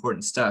all that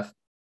important stuff.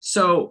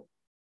 So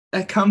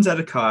that comes at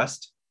a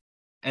cost,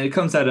 and it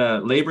comes at a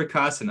labor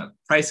cost and a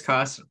price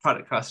cost and a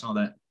product cost and all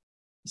that.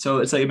 So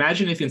it's like,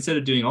 imagine if instead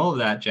of doing all of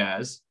that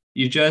jazz,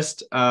 you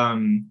just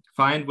find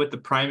what the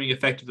priming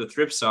effect of the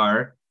thrips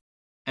are,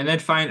 and then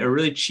find a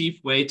really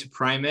cheap way to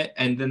prime it,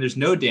 and then there's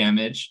no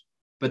damage,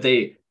 but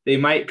they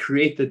might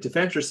create the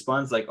defense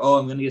response like, oh,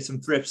 I'm going to get some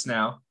thrips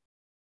now.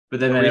 But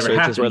then that never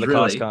happens, is where the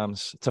really. cost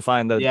comes to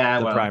find the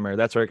primer.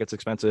 That's where it gets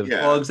expensive.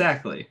 Yeah. Well,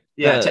 exactly.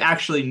 Yeah, to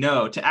actually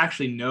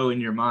know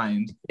in your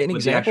mind an what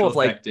example of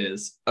like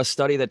is. A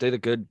study that did a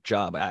good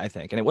job, I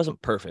think, and it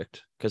wasn't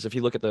perfect, because if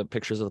you look at the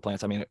pictures of the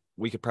plants, I mean,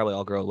 we could probably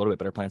all grow a little bit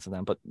better plants than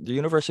them, but the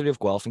University of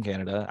Guelph in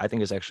Canada, I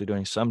think, is actually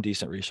doing some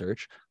decent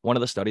research. One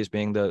of the studies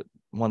being the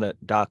one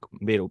that Doc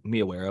made me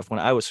aware of when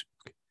I was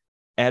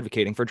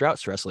advocating for drought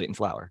stress latent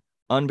flower.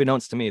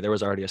 Unbeknownst to me, there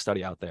was already a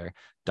study out there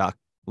Doc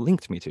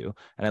linked me to,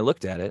 and I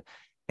looked at it,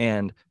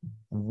 and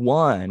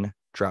one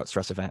drought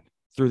stress event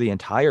through the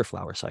entire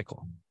flower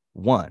cycle,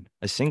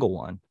 a single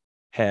one,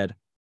 had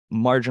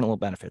marginal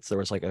benefits. There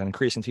was like an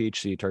increase in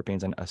THC,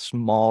 terpenes, and a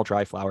small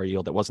dry flower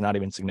yield that was not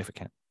even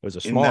significant. It was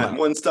a small in that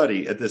one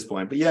study at this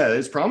point. But yeah,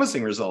 there's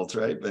promising results,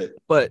 right?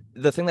 But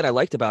the thing that I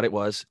liked about it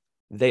was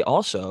they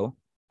also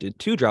did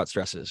 2 drought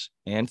stresses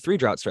and 3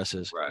 drought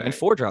stresses and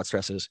 4 drought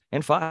stresses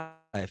and 5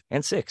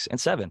 and 6 and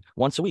 7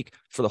 once a week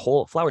for the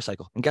whole flower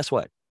cycle. And guess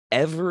what?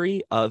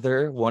 Every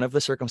other one of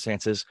the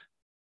circumstances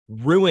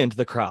ruined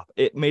the crop.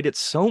 It made it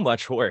so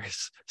much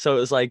worse. So it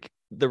was like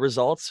the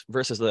results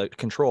versus the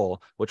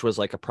control, which was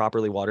like a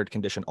properly watered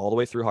condition all the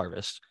way through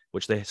harvest,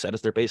 which they set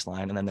as their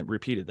baseline, and then they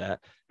repeated that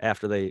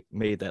after they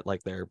made that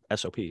like their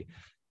SOP,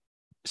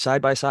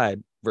 side by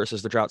side,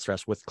 versus the drought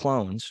stress with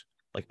clones,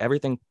 like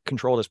everything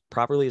controlled as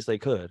properly as they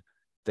could.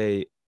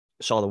 They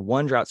saw the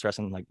one drought stress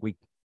in like week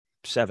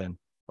 7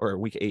 or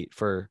week 8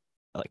 for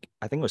like,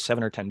 I think it was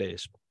 7 or 10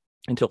 days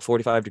until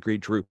 45-degree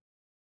droop.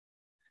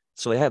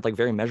 So they had like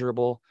very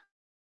measurable,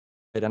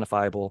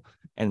 identifiable,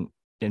 and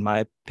in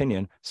my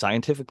opinion,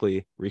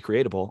 scientifically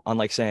recreatable,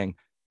 unlike saying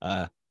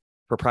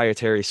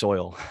proprietary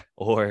soil,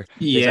 or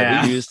we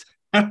used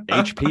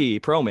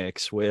HP Pro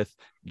Mix with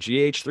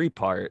GH3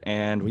 part,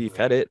 and we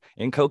fed it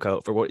in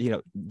cocoa for what,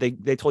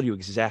 they told you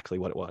exactly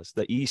what it was.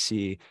 The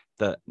EC,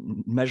 the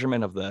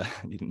measurement of the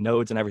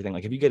nodes and everything.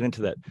 Like if you get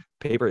into that,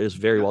 paper is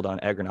very well done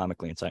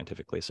agronomically and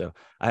scientifically. So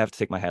I have to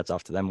take my hats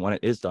off to them when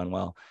it is done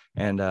well.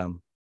 And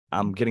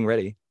I'm getting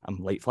ready. I'm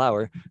late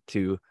flower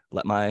to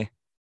let my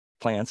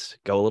plants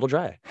go a little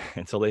dry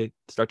until they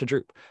start to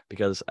droop,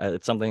 because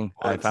it's something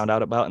I found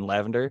out about in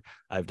lavender.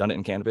 I've done it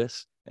in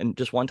cannabis, and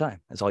just one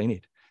time. That's all you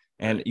need.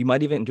 And you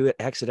might even do it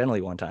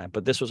accidentally one time.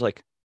 But this was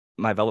like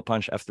my Velvet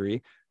Punch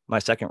F3, my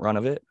second run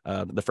of it.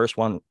 The first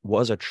one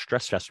was a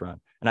stress test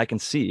run, and I can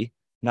see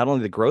not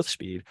only the growth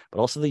speed, but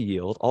also the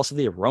yield, also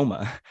the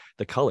aroma,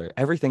 the color,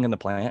 everything in the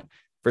plant,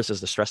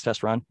 versus the stress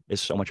test run is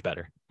so much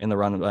better. In the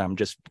run, I'm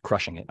just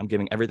crushing it. I'm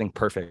giving everything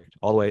perfect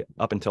all the way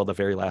up until the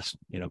very last,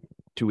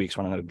 2 weeks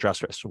when I'm going to drought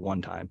stress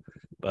one time.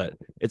 But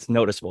it's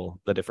noticeable,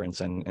 the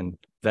difference in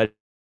veg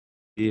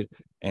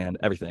and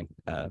everything.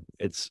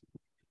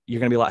 You're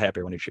going to be a lot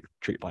happier when you treat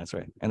your plants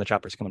right. And the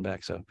chopper's coming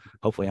back. So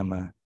hopefully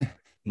I'm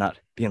not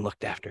being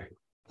looked after.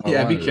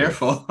 Yeah, be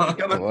careful.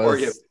 Coming for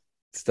you.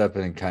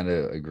 Stepping and kind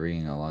of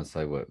agreeing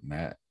alongside what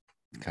Matt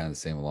kind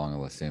of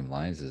along the same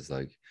lines is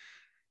like,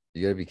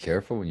 you got to be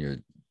careful when you're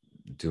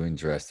doing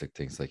drastic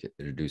things like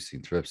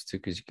introducing thrips too,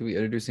 because you could be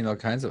introducing all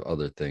kinds of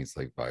other things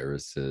like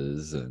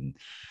viruses and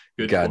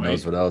God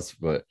knows what else.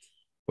 But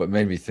what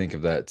made me think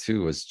of that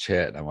too was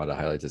chat. And I want to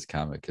highlight this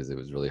comment because it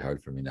was really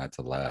hard for me not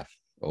to laugh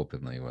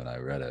openly when I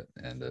read it.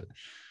 And it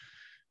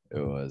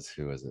was,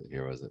 who was it?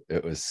 Here was it?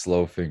 It was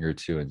Slowfinger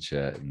 2 in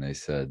chat. And they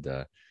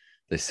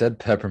said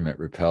peppermint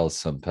repels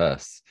some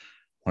pests.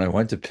 When I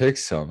went to pick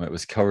some, it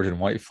was covered in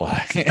white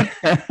fly.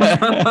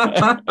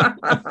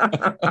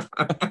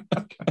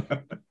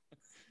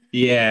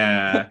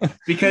 Yeah,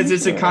 because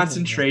it's a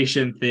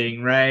concentration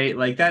thing, right?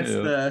 Like that's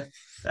the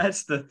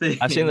thing.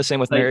 I've seen the same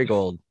with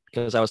marigold,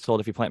 because I was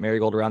told if you plant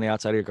marigold around the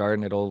outside of your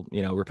garden, it'll,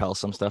 repel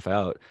some stuff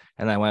out.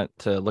 And I went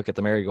to look at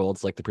the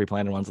marigolds, like the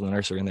pre-planted ones in the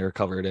nursery, and they were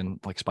covered in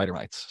like spider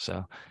mites.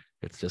 So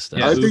it's just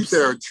I think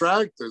they're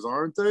attractors,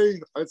 aren't they?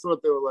 I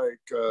thought they were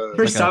like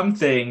for some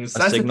things.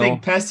 That's signal. the thing.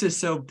 Pest is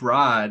so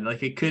broad.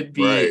 Like it could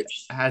be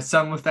has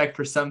some effect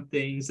for some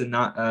things and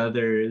not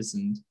others,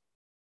 and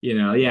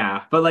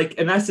but like,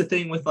 and that's the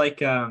thing with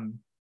like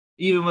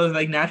even with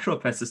like natural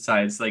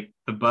pesticides, like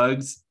the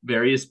bugs,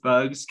 various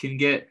bugs can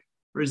get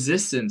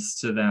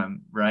resistance to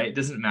them, right? It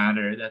doesn't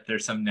matter that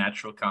there's some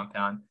natural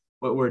compound.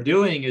 What we're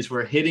doing is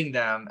we're hitting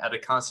them at a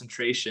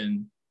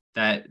concentration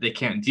that they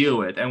can't deal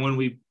with. And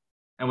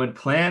when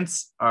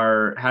plants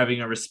are having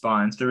a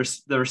response,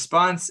 the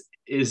response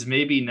is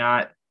maybe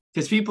not,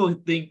 because people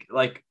think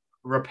like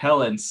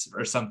repellents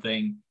or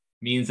something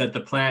means that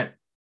the plant,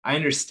 I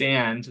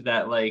understand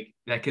that like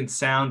that can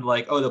sound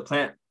like, oh,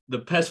 the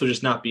pest will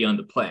just not be on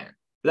the plant.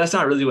 But that's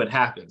not really what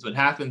happens. What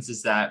happens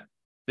is that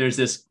there's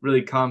this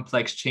really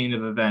complex chain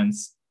of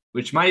events,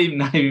 which might even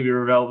not even be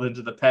relevant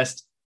to the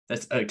pest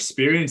that's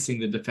experiencing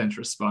the defense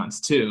response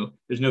too.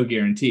 There's no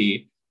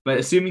guarantee. But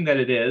assuming that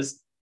it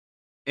is,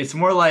 it's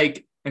more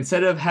like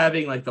instead of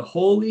having like the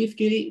whole leaf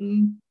get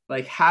eaten,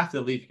 like half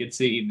the leaf gets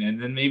eaten,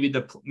 and then maybe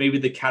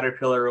the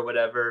caterpillar or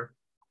whatever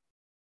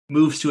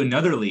moves to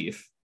another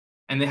leaf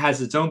and it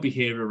has its own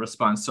behavior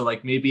response. So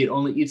like maybe it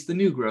only eats the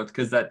new growth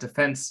because that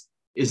defense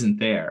isn't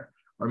there,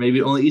 or maybe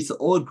it only eats the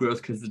old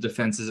growth because the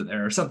defense isn't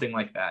there, or something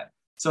like that.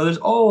 So there's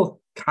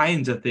all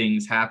kinds of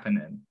things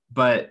happening,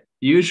 but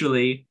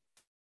usually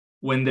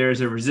when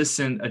there's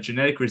a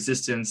genetic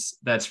resistance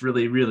that's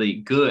really, really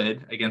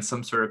good against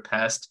some sort of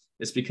pest,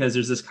 it's because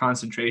there's this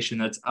concentration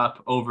that's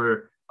up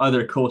over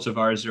other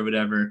cultivars or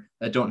whatever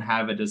that don't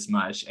have it as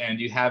much. And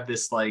you have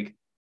this like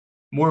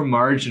more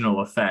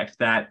marginal effect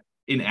that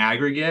in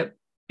aggregate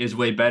is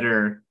way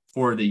better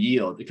for the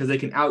yield because they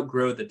can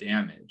outgrow the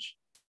damage.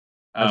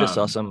 I just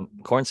saw some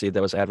corn seed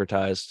that was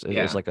advertised. It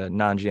Yeah. was like a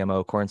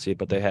non-GMO corn seed,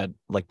 but they had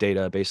like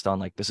data based on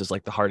like, this is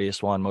like the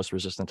hardiest one, most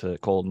resistant to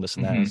cold and this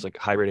and that. Mhm. It's like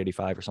hybrid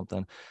 85 or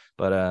something.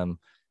 But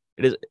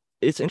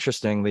it's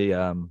interesting,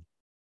 the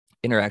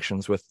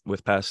interactions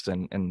with pests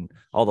and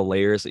all the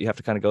layers that you have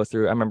to kind of go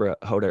through. I remember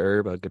Hoda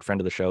Herb, a good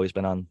friend of the show, he's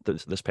been on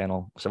this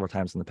panel several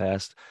times in the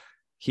past.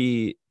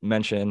 He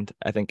mentioned,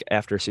 I think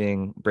after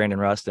seeing Brandon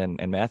Rust and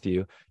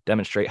Matthew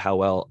demonstrate how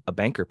well a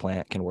banker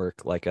plant can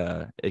work, like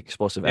a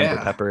explosive ember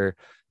Yeah. pepper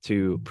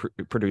to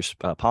produce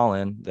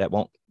pollen that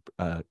won't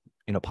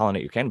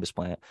pollinate your cannabis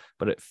plant,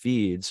 but it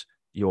feeds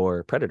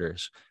your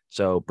predators.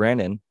 So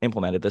Brandon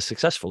implemented this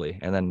successfully,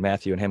 and then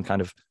Matthew and him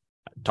kind of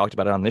talked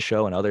about it on this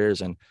show and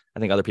others, and I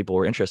think other people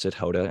were interested,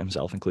 Hoda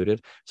himself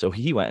included. So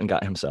he went and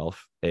got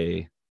himself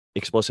a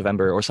explosive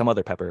ember or some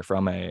other pepper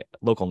from a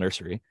local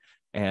nursery,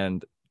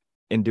 and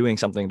in doing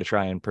something to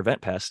try and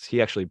prevent pests,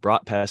 he actually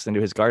brought pests into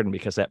his garden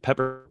because that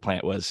pepper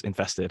plant was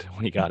infested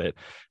when he got it.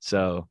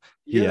 So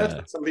that's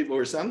what some people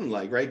were sounding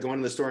like, right? Going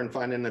to the store and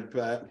finding a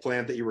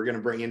plant that you were going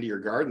to bring into your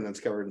garden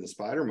that's covered in the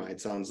spider mite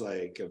sounds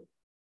like a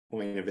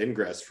point of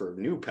ingress for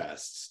new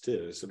pests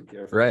too. So be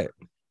careful. Right.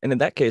 And in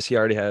that case, he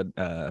already had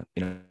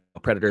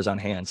predators on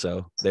hand,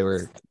 so they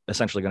were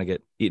essentially going to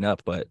get eaten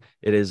up. But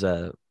it is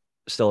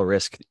still a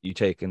risk you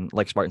take, and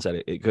like Spartan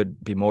said, it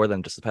could be more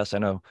than just the pest. I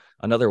know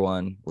another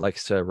one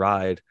likes to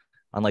ride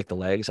on like the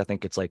legs. I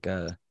think it's like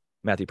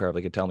Matthew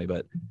probably could tell me,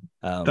 but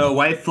the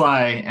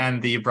whitefly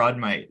and the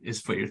broadmite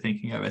is what you're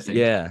thinking of, I think.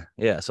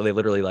 Yeah. So they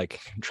literally like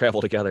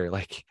travel together,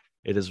 like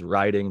it is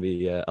riding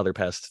the other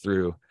pest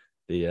through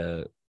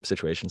the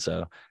situation.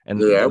 So, and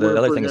the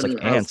other thing is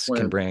like ants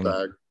can bring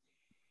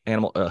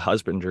animal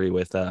husbandry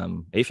with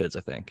aphids.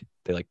 I think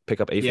they like pick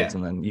up aphids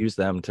and then use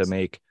them to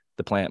make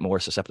the plant more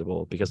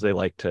susceptible because they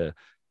like to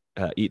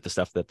eat the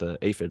stuff that the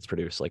aphids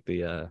produce, like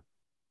the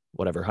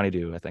whatever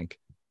honeydew, I think.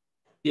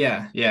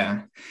 Yeah.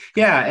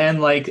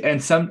 And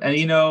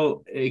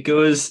it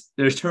goes,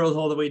 there's turtles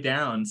all the way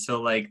down.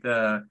 So like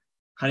the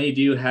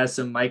honeydew has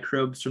some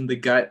microbes from the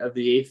gut of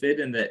the aphid,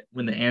 and that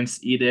when the ants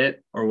eat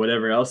it or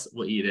whatever else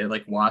will eat it,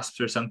 like wasps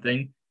or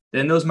something,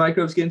 then those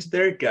microbes get into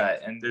their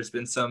gut, and there's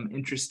been some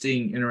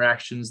interesting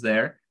interactions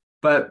there.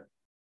 But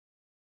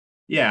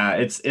yeah,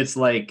 it's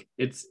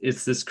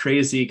this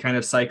crazy kind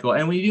of cycle.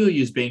 And when you do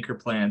use banker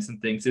plants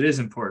and things, it is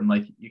important.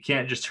 Like you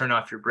can't just turn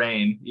off your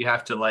brain. You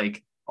have to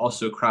like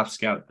also crop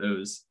scout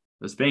those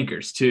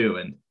bankers too.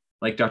 And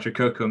like Dr.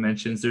 Coco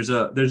mentions, there's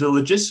a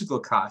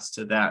logistical cost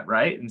to that,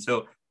 right? And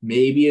so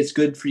maybe it's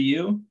good for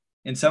you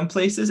in some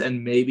places,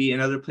 and maybe in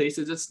other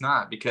places it's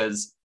not,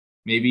 because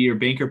maybe your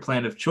banker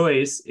plant of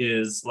choice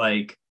is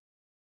like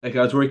I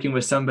was working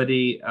with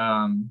somebody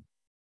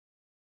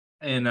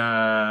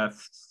in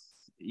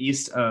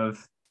east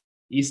of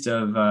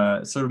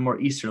sort of more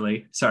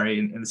easterly,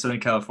 in Southern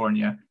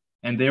California.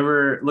 And they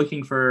were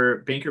looking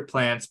for banker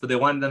plants, but they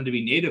wanted them to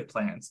be native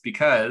plants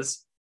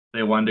because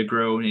they wanted to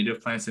grow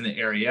native plants in the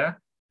area,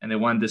 and they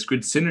wanted this good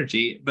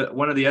synergy. But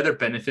one of the other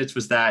benefits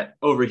was that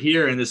over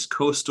here in this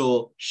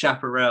coastal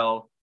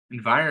chaparral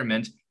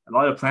environment, a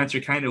lot of plants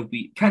are kind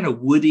of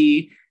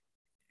woody,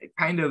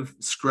 kind of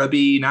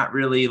scrubby, not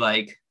really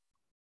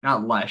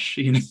not lush,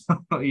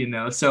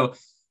 So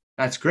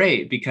that's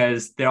great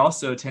because they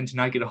also tend to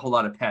not get a whole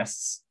lot of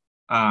pests.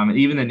 And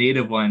even the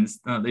native ones,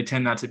 they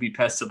tend not to be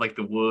pested like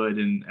the wood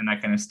and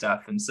that kind of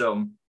stuff. And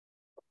so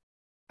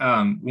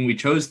when we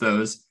chose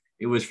those,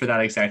 it was for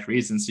that exact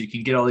reason. So you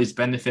can get all these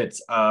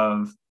benefits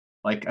of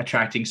like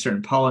attracting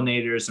certain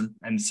pollinators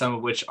and some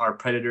of which are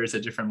predators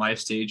at different life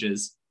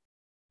stages.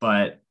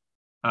 But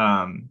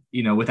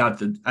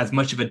without as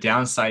much of a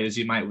downside as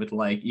you might with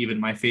like even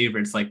my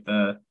favorites, like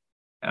the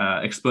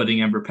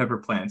exploding ember pepper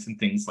plants and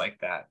things like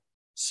that.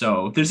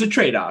 So there's a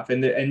trade-off,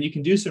 and you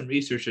can do some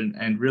research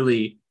and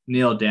really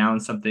nail down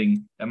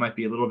something that might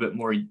be a little bit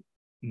more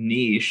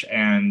niche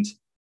and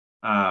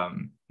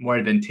more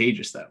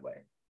advantageous that way.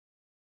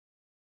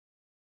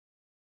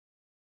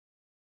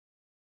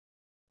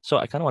 So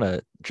I kind of want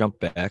to jump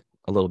back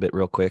a little bit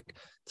real quick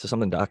to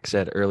something Doc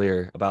said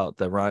earlier about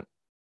the runt.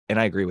 And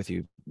I agree with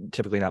you,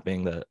 typically not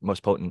being the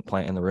most potent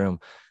plant in the room.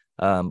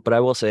 But I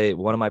will say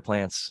one of my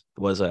plants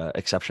was an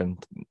exception,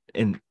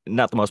 in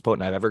not the most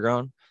potent I've ever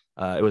grown.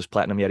 It was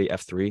Platinum Yeti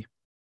F3.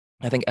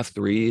 I think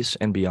F3s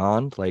and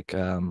beyond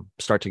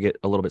start to get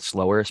a little bit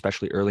slower,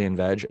 especially early in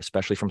veg,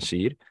 especially from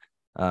seed.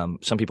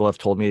 Some people have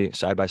told me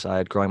side by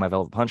side growing my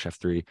Velvet Punch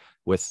F3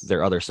 with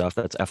their other stuff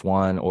that's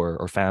F1 or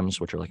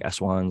Fems, which are like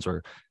S1s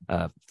or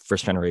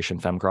first generation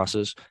Fem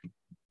crosses.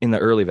 In the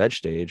early veg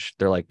stage,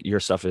 they're like, your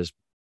stuff is,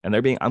 and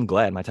I'm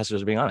glad my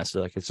testers are being honest.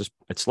 They're like, it's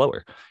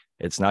slower.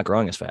 It's not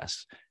growing as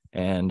fast.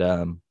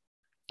 And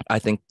I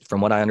think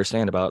from what I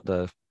understand about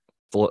the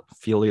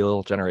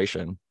filial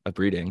generation of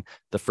breeding,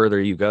 the further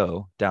you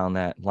go down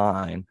that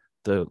line,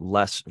 the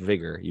less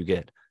vigor you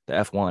get. The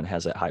F1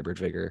 has that hybrid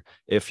vigor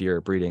if you're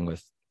breeding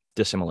with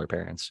dissimilar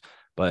parents.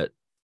 But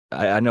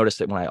I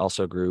noticed it when I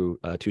also grew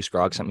two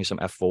Scrog sent me some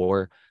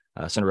F4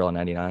 Cinderella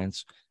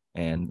 99s,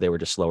 and they were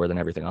just slower than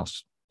everything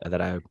else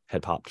that I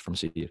had popped from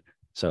seed.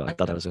 So I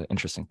thought that was an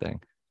interesting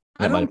thing.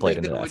 I don't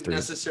think it would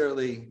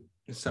necessarily,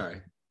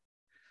 sorry.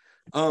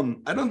 I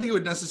don't think it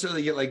would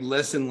necessarily get like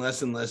less and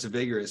less and less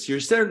vigorous.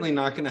 You're certainly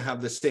not going to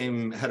have the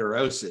same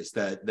heterosis,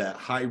 that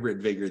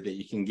hybrid vigor that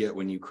you can get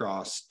when you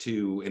cross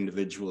two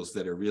individuals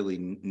that are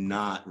really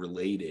not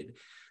related.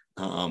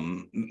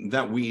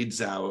 That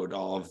weeds out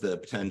all of the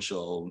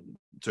potential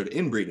sort of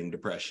inbreeding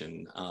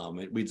depression.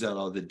 It weeds out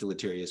all the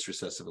deleterious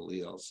recessive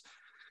alleles.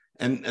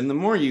 And the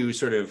more you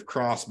sort of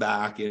cross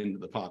back into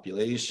the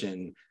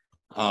population,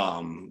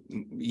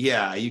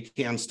 you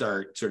can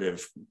start sort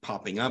of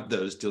popping up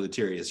those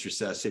deleterious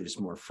recessives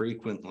more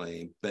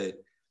frequently, but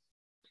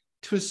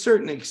to a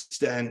certain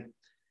extent,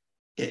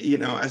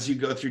 as you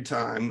go through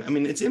time, I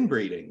mean, it's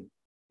inbreeding.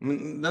 I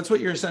mean, that's what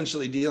you're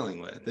essentially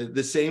dealing with,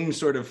 the same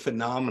sort of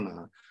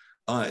phenomena.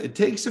 It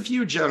takes a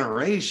few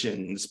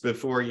generations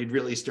before you'd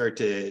really start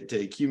to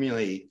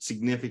accumulate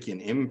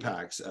significant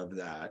impacts of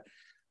that.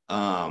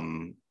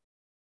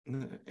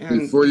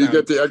 Before you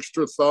get the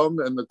extra thumb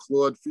and the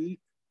clawed feet.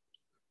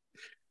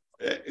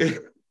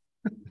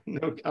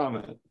 No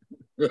comment.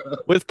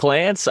 With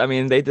plants, I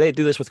mean, they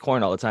do this with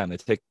corn all the time. They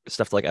take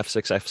stuff like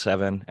F6,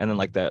 F7, and then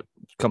like that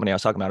company I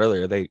was talking about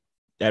earlier, they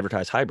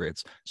advertise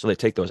hybrids. So they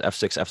take those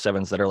F6,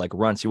 F7s that are like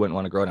runts you wouldn't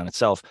want to grow down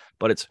itself,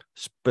 but it's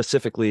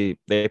specifically,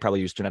 they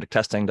probably use genetic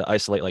testing to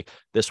isolate, like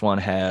this one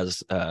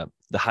has the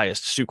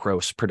highest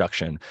sucrose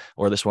production,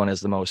 or this one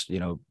is the most,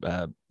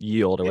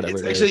 yield or whatever.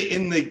 It's actually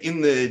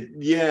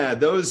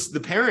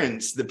the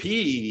parents, the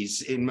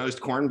P's in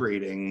most corn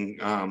breeding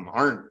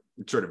aren't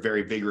sort of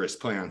very vigorous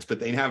plants, but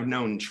they have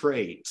known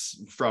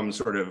traits from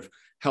sort of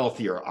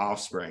healthier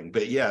offspring.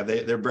 But yeah,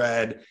 they're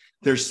bred,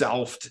 they're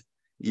selfed.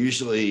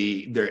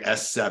 Usually they're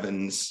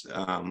S7s,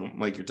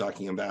 like you're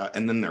talking about,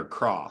 and then they're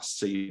crossed.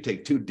 So you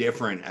take two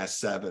different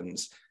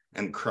S7s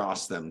and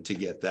cross them to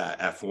get that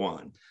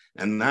F1.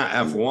 And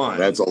that F1...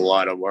 That's a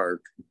lot of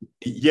work.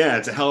 Yeah,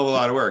 it's a hell of a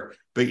lot of work.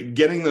 But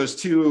getting those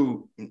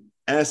two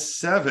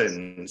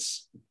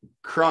S7s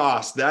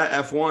crossed,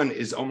 that F1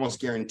 is almost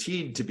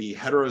guaranteed to be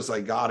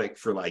heterozygotic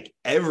for like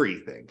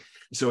everything.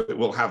 So it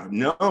will have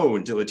no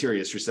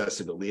deleterious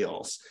recessive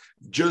alleles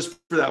just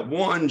for that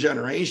one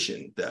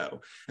generation,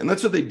 though. And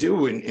that's what they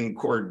do in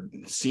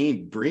corn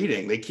seed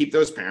breeding. They keep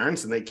those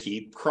parents and they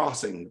keep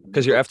crossing.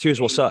 Because your F2s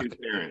will suck.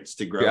 Parents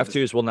to grow. Your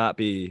F2s will not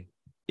be,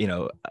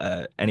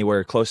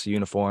 anywhere close to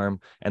uniform,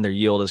 and their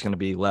yield is going to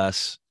be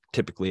less.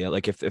 Typically,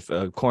 like if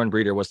a corn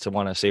breeder was to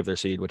want to save their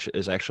seed, which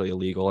is actually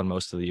illegal in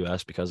most of the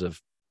U.S. because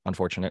of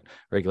unfortunate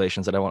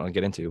regulations that I won't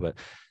get into, but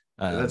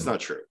that's not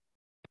true.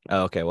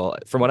 Okay, well,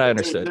 from what I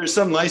understood, there's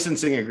some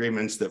licensing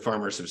agreements that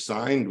farmers have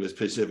signed with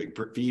specific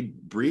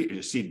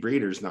seed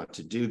breeders not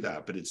to do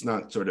that, but it's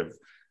not sort of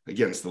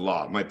against the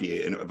law. It might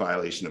be a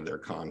violation of their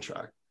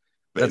contract.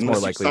 But that's more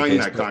likely. Sign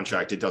that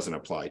contract, it doesn't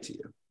apply to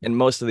you. And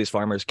most of these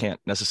farmers can't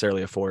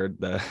necessarily afford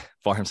the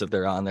farms that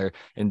they're on. They're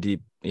in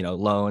deep,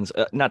 loans.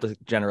 Not to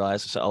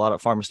generalize, so a lot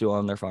of farmers do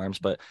own their farms,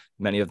 but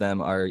many of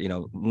them are,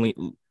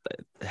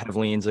 have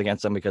liens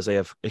against them because they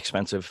have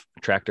expensive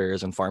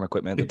tractors and farm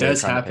equipment that they're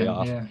trying to pay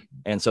off. Yeah.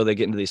 And so they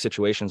get into these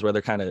situations where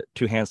they're kind of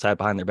two hands tied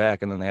behind their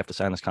back, and then they have to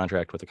sign this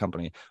contract with the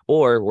company.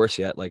 Or worse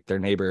yet, like their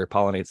neighbor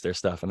pollinates their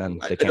stuff, and then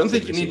they can't. I don't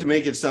think you need to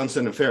make it sound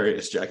so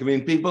nefarious, Jack. I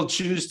mean, people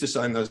choose to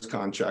sign those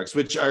contracts,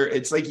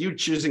 it's like you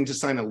choosing to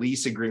sign a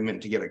lease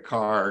agreement to get a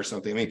car or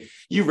something. I mean,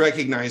 you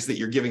recognize that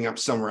you're giving up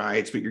some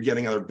rights, but you're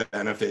getting other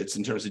benefits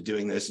in terms of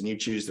doing this, and you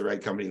choose the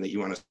right company that you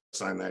want to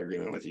sign that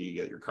agreement with. You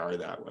get your car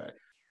that way.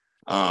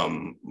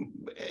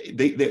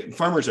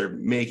 Farmers are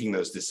making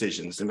those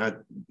decisions.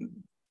 They're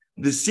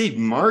the seed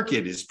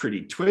market is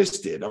pretty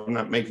twisted. I'm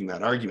not making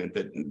that argument,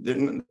 but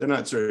they're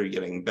not sort of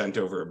getting bent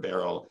over a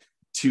barrel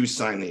to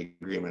sign the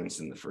agreements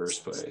in the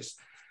first place.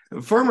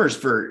 Farmers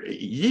for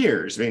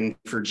years, I mean,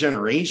 for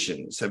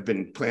generations, have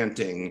been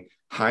planting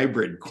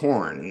hybrid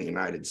corn in the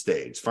United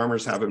States.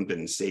 Farmers haven't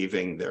been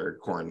saving their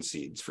corn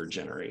seeds for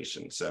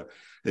generations. So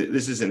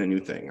this isn't a new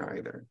thing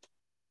either.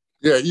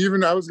 Yeah,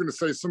 even I was going to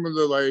say some of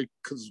the, like,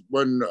 because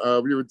when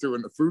we were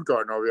doing the food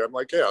garden over here, I'm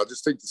like, yeah, I'll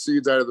just take the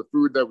seeds out of the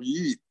food that we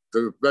eat,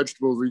 the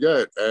vegetables we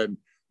get. And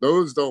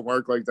those don't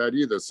work like that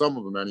either. Some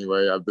of them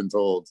anyway, I've been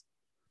told.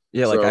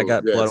 Yeah, like I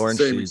got blood orange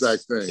same seeds.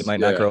 exact thing. It might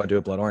not grow into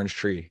a blood orange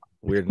tree.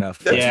 Weird enough.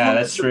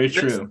 That's very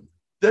true.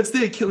 That's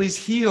the Achilles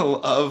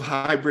heel of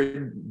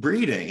hybrid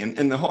breeding.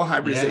 And the whole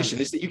hybridization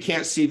is that you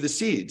can't seed the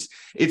seeds.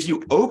 If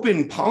you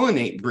open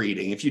pollinate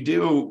breeding, if you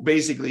do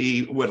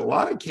basically what a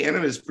lot of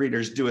cannabis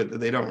breeders do it that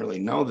they don't really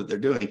know that they're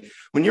doing,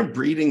 when you're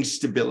breeding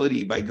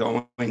stability by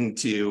going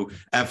to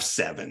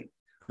F7,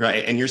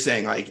 right? And you're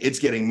saying like, it's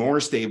getting more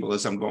stable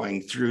as I'm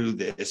going through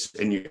this,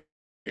 and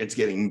it's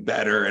getting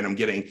better, and I'm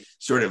getting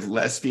sort of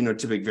less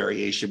phenotypic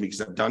variation because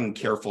I've done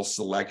careful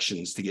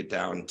selections to get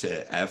down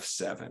to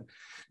F7.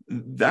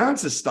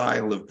 That's a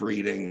style of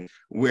breeding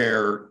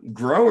where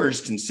growers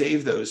can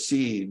save those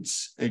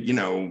seeds,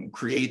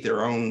 create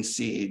their own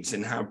seeds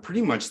and have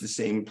pretty much the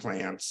same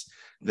plants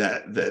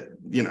that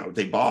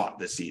they bought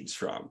the seeds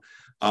from.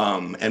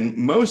 And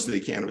most of the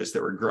cannabis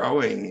that we're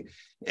growing,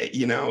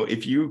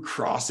 if you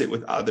cross it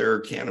with other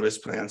cannabis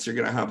plants, you're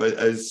going to have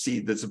a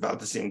seed that's about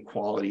the same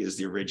quality as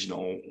the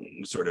original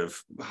sort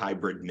of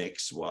hybrid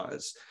mix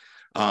was.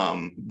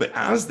 But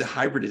as the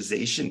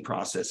hybridization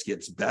process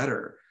gets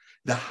better,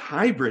 the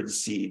hybrid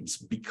seeds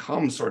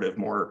become sort of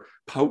more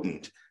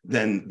potent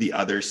than the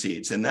other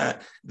seeds. And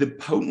that the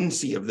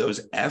potency of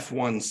those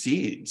F1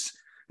 seeds,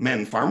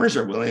 man, farmers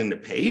are willing to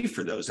pay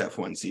for those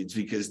F1 seeds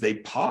because they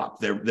pop.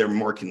 They're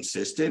more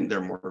consistent,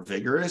 they're more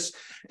vigorous,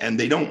 and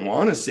they don't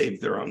want to save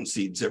their own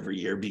seeds every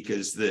year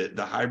because the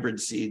hybrid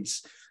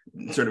seeds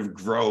sort of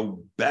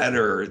grow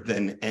better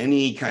than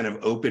any kind of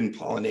open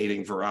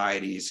pollinating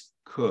varieties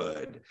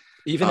could.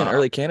 Even in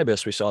early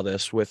cannabis, we saw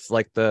this with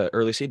like the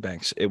early seed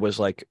banks. It was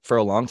like for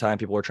a long time,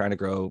 people were trying to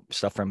grow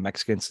stuff from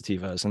Mexican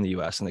sativas in the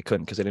US and they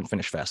couldn't because they didn't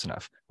finish fast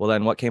enough. Well,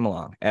 then what came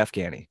along?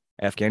 Afghani.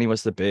 Afghani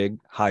was the big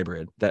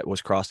hybrid that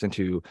was crossed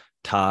into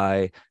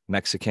Thai,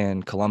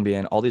 Mexican,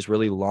 Colombian, all these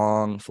really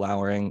long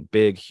flowering,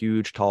 big,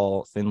 huge,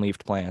 tall,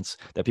 thin-leafed plants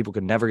that people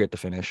could never get to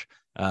finish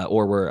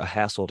or were a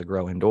hassle to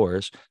grow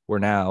indoors, were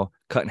now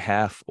cut in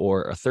half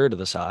or a third of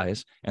the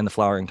size, and the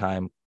flowering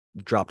time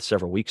dropped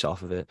several weeks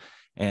off of it.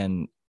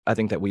 And I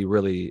think that we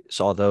really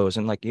saw those.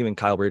 And like even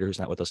Kyle Breeder, who's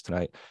not with us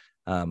tonight,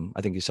 I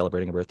think he's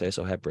celebrating a birthday,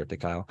 so happy birthday,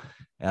 Kyle.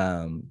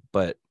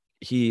 But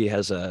he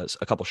has a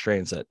couple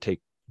strains that take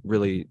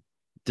really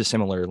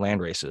dissimilar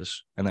land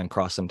races and then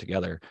cross them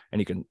together. And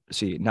you can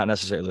see not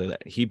necessarily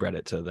that he bred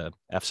it to the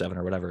F7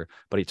 or whatever,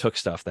 but he took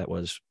stuff that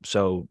was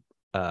so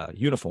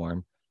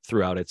uniform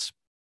throughout its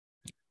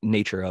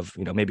nature of,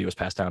 maybe it was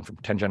passed down from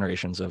 10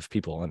 generations of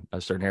people in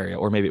a certain area,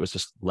 or maybe it was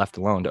just left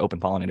alone to open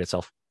pollinate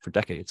itself for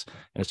decades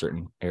in a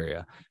certain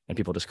area and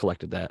people just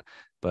collected that.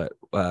 But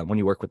when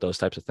you work with those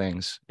types of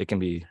things, it can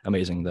be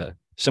amazing. The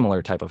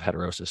similar type of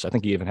heterosis, I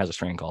think he even has a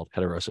strain called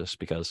heterosis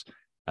because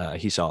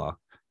he saw,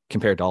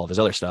 compared to all of his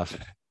other stuff,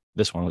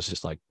 this one was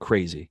just like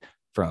crazy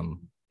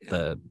from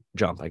the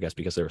jump, I guess,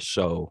 because they're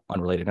so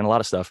unrelated. And a lot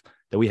of stuff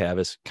that we have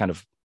is kind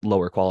of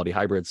lower quality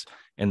hybrids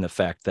in the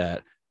fact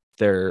that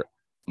they're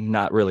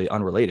not really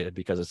unrelated,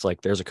 because it's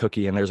like there's a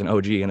cookie and there's an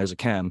OG and there's a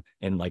chem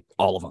in like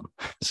all of them.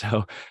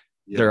 So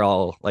they're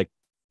all like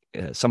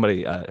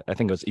somebody, I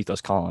think it was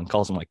Ethos Colin,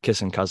 calls them like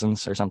kissing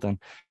cousins or something.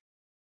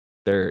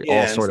 They're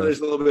all sort of.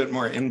 There's a little bit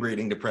more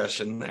inbreeding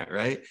depression there,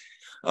 right?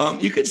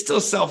 You could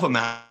still self them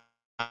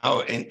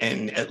out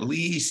and at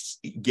least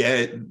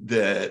get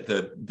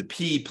the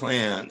pea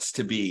plants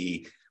to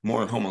be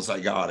more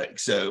homozygotic.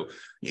 So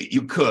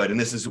you could, and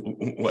this is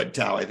what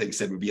Tao I think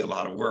said would be a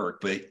lot of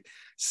work, but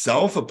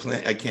self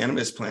a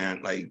cannabis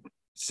plant like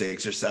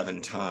 6 or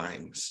 7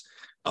 times.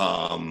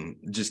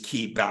 Just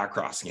keep back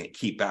crossing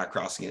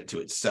it to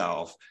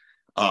itself.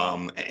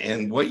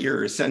 And what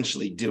you're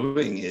essentially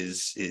doing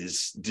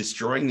is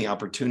destroying the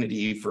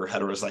opportunity for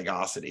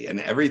heterozygosity, and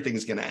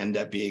everything's going to end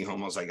up being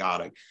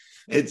homozygotic.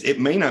 It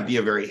may not be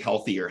a very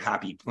healthy or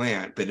happy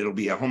plant, but it'll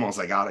be a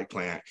homozygotic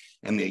plant.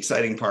 And the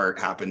exciting part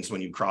happens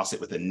when you cross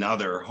it with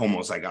another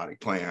homozygotic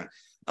plant.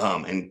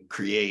 And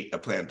create a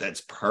plant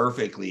that's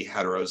perfectly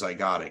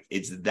heterozygotic.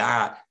 It's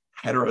that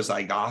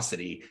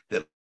heterozygosity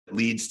that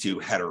leads to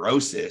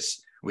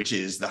heterosis, which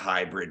is the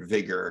hybrid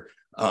vigor.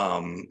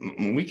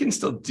 We can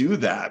still do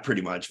that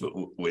pretty much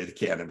with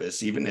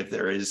cannabis, even if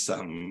there is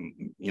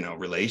some,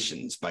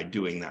 relations by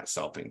doing that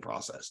selfing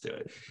process to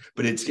it.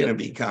 But it's going to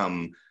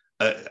become,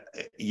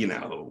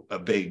 a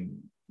big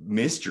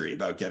mystery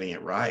about getting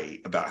it right,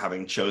 about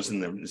having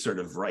chosen the sort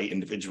of right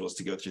individuals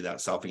to go through that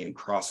selfing and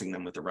crossing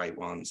them with the right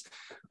ones.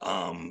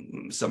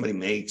 Somebody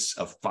makes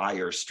a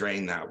fire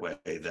strain that way,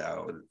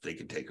 though, they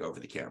could take over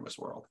the cannabis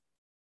world.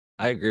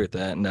 I agree with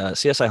that. And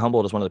CSI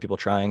Humboldt is one of the people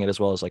trying it, as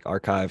well as like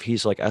Archive.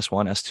 He's like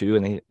S1, S2,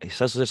 and he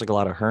says there's like a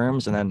lot of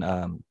herms and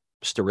then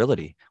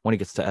sterility when he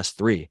gets to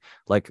S3,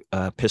 like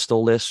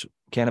pistolless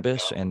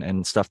cannabis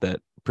and stuff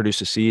that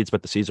produces seeds,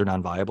 but the seeds are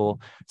non-viable.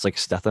 It's like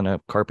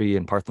Stethanocarpy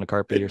and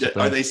Parthenocarpy or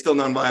something. Are they still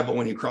non-viable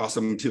when you cross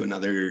them to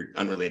another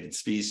unrelated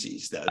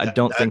species? I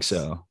don't think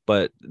so,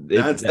 but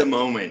that's the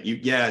moment.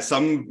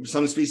 Some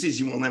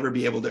species you will never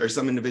be able to, or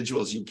some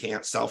individuals you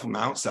can't self them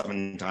out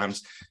 7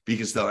 times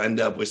because they'll end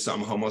up with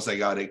some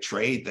homozygotic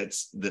trait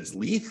that's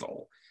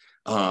lethal.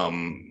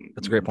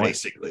 That's a great point.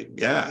 Basically,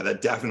 yeah,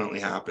 that definitely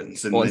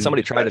happens. And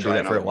somebody tried to do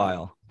that for a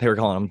while. They were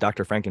calling him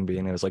Dr. Frankenbee,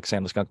 and it was like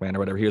Sam the Skunk Man or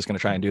whatever. He was going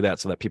to try and do that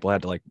so that people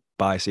had to like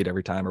buy seed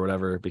every time or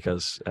whatever,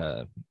 because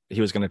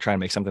he was going to try and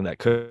make something that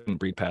couldn't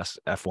breed past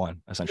F1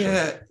 essentially.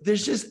 Yeah,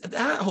 there's just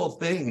that whole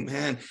thing,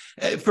 man.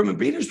 From a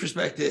breeder's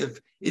perspective,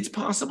 it's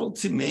possible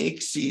to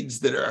make seeds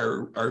that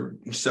are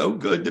so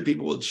good that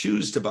people will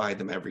choose to buy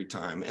them every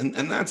time,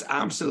 and that's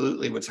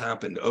absolutely what's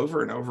happened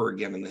over and over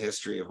again in the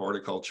history of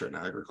horticulture and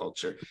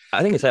agriculture.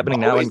 I think it's happening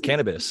now in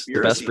cannabis.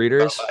 The best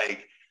breeders,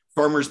 like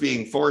farmers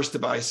being forced to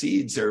buy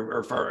seeds,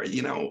 or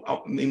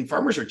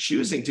farmers are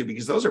choosing to,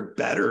 because those are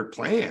better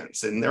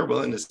plants, and they're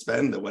willing to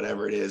spend the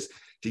whatever it is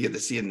to get the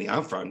seed in the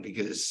upfront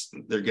because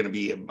they're going to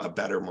be a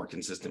better, more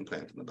consistent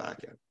plant in the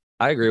back end.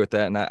 I agree with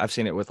that, and I've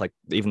seen it with like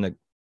even the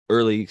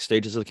early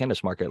stages of the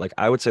cannabis market. Like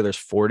I would say there's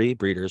 40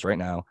 breeders right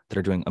now that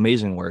are doing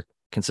amazing work,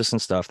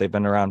 consistent stuff. They've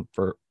been around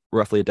for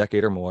roughly a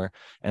decade or more,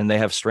 and they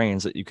have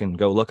strains that you can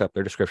go look up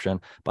their description,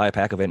 buy a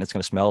pack of it, and it's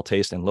going to smell,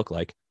 taste, and look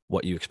like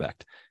what you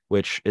expect,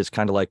 which is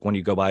kind of like when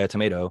you go buy a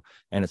tomato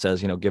and it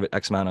says, give it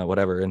X amount of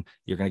whatever, and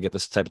you're going to get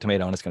this type of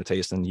tomato, and it's going to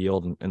taste and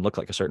yield and look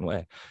like a certain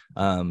way.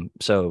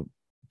 So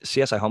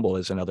CSI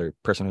Humboldt is another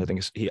person who I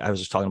think I was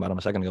just talking about him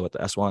a second ago with the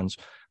S1s,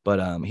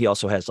 but he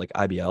also has like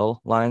IBL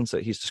lines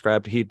that he's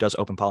described. He does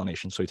open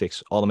pollination. So he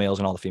takes all the males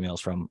and all the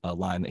females from a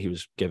line that he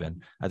was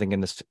given. I think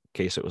in this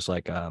case, it was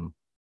like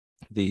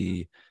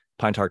the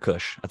Pine Tar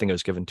Kush. I think it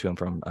was given to him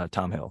from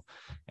Tom Hill.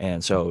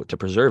 And so to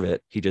preserve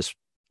it, he just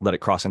let it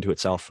cross into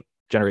itself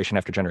generation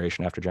after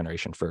generation after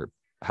generation for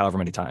however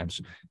many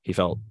times he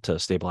felt to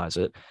stabilize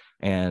it.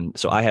 And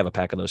so I have a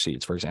pack of those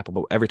seeds, for example,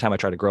 but every time I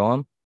try to grow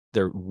them,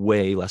 they're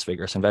way less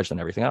vigorous in veg than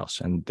everything else,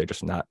 and they're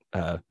just not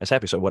as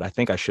happy. So what I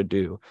think I should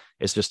do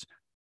is just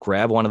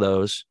grab one of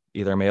those,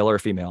 either a male or a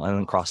female, and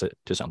then cross it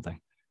to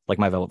something like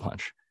my Velvet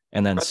Punch,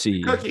 and then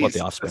see what the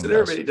offspring does.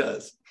 Everybody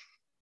does.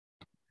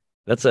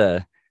 That's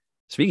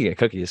speaking of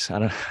cookies, I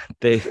don't.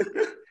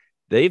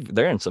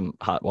 They're in some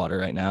hot water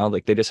right now.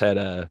 Like they just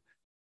had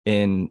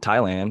in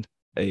Thailand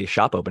a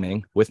shop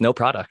opening with no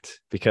product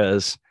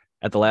because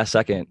at the last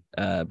second,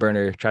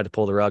 Berner tried to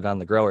pull the rug on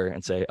the grower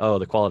and say, "Oh,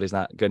 the quality's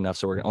not good enough,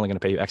 so we're only going to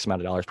pay you X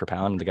amount of dollars per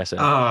pound." And the guy said,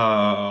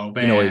 "Oh,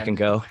 man, you know where you can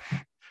go."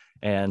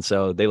 And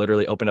so they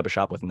literally opened up a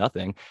shop with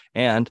nothing.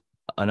 And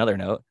another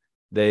note,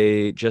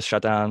 they just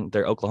shut down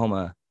their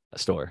Oklahoma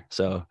store.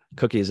 So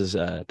Cookies is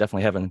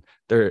definitely having.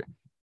 They're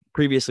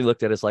previously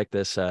looked at as like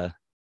this,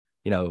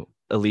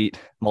 elite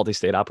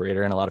multi-state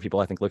operator, and a lot of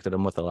people I think looked at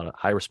them with a lot of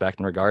high respect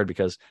and regard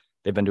because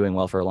they've been doing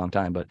well for a long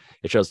time. But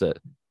it shows that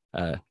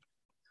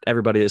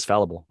everybody is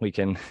fallible. We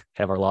can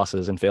have our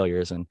losses and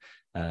failures, and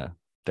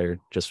they're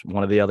just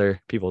one of the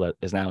other people that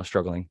is now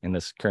struggling in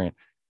this current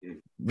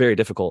very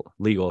difficult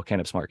legal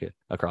cannabis market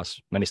across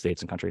many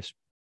states and countries.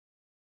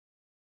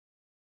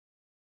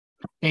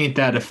 Ain't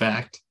that a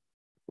fact?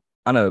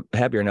 On a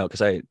happier note,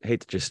 because I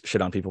hate to just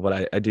shit on people,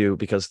 but I do,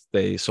 because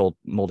they sold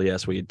moldy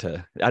ass weed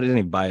I didn't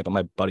even buy it, but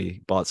my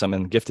buddy bought some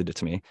and gifted it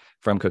to me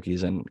from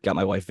Cookies and got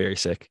my wife very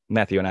sick.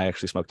 Matthew and I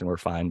actually smoked and we're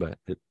fine, but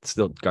it's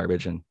still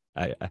garbage. And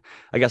I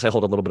guess I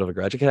hold a little bit of a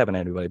grudge. It could happen to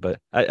anybody, but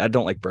I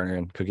don't like Berner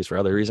and Cookies for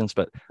other reasons.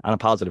 But on a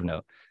positive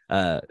note,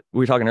 we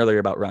were talking earlier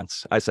about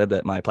runts. I said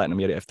that my Platinum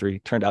Yeti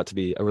F3 turned out to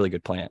be a really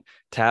good plant.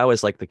 Tao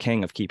is like the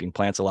king of keeping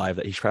plants alive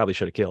that he probably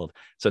should have killed.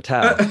 So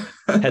Tao,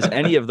 has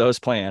any of those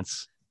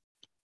plants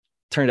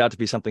turned out to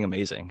be something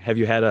amazing? Have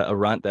you had a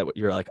runt that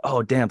you're like,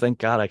 oh damn, thank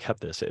God I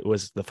kept this, it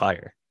was the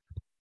fire?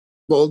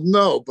 Well,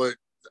 no, but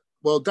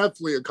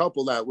definitely a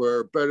couple that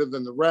were better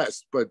than the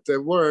rest, but they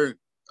weren't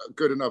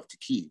good enough to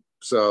keep.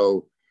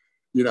 So,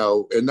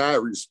 in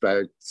that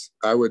respect,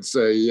 I would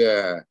say,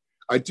 yeah,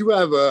 I do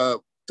have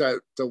the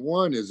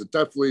one is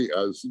definitely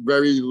a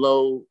very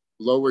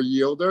lower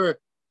yielder,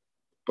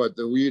 but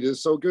the weed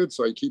is so good,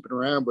 so I keep it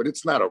around. But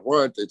it's not a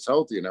runt; it's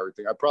healthy and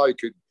everything. I probably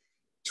could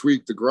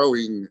tweak the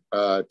growing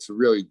to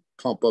really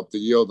pump up the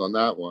yield on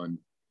that one.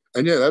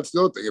 And yeah, that's the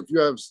other thing. If you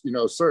have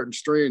certain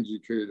strains, you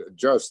could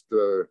adjust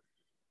the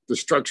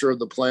structure of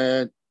the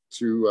plant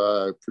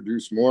to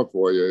produce more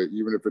for you,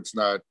 even if it's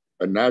not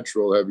a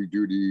natural heavy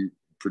duty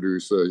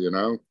producer,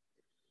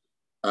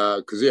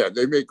 because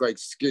they make like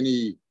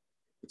skinny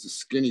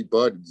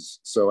buds,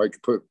 so I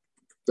could put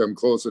them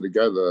closer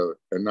together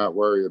and not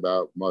worry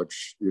about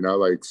much,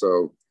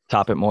 so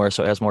top it more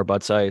so it has more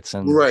bud sites,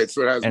 and right,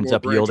 so it has ends more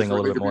up yielding a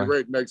little bit more.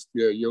 Right next,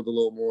 yield a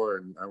little more,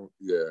 and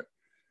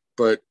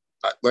but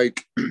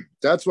like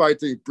that's why I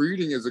think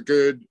breeding is a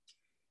good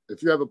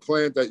if you have a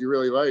plant that you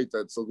really like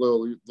that's a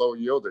little low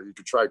yielder, you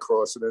could try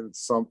crossing it into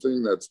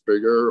something that's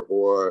bigger,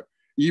 or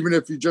even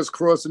if you just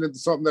cross it into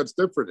something that's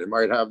different, it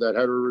might have that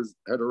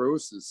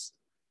heterosis.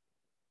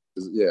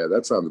 Yeah,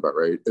 that sounds about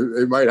right.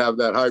 It might have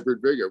that hybrid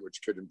vigor,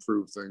 which could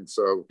improve things.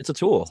 So it's a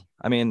tool.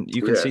 I mean,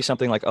 you can see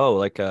something like,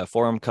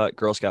 Forum Cut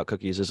Girl Scout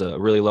cookies is a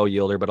really low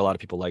yielder, but a lot of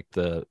people like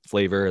the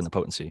flavor and the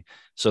potency.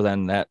 So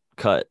then that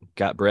cut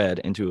got bred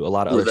into a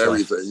lot of other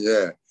everything. stuff.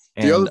 Yeah.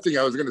 And the other thing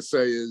I was going to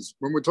say is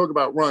when we talk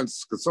about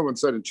runts, because someone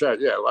said in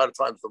chat, a lot of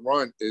times the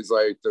runt is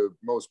like the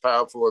most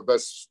powerful or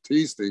best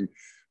tasting,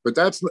 but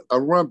that's a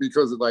runt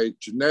because of like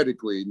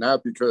genetically,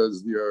 not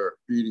because you're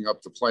beating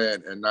up the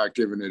plant and not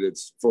giving it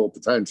its full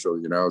potential,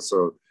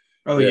 So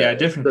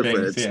different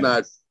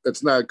things.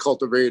 It's not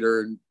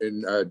cultivator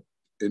and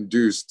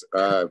induced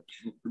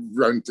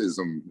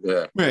runtism.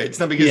 Yeah. Right. It's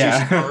not because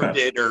you starved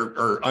it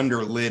or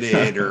underlit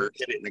it or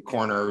hit it in the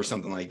corner or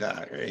something like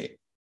that, right?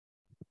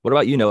 What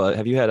about you, Noah?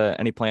 Have you had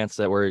any plants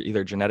that were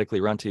either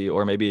genetically runty,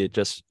 or maybe it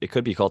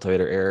could be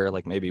cultivator error?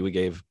 Like maybe we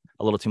gave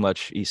a little too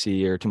much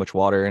EC or too much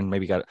water and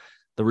maybe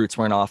the roots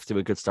weren't off to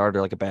a good start,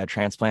 or like a bad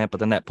transplant, but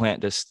then that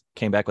plant just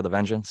came back with a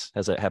vengeance.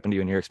 Has it happened to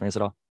you in your experience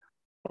at all?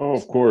 Oh,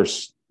 of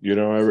course.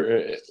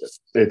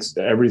 It's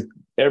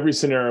every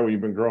scenario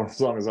you've been growing as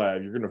long as I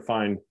have, you're going to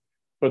find,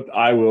 but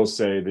I will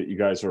say that you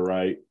guys are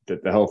right,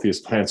 that the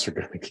healthiest plants are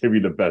going to give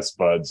you the best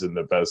buds and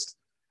the best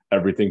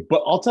everything.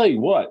 But I'll tell you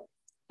what,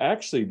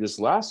 actually, this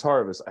last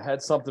harvest, I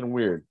had something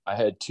weird. I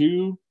had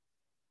 2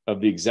 of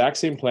the exact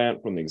same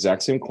plant from the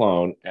exact same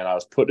clone, and I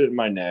was putting it in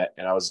my net,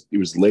 and it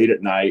was late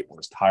at night. I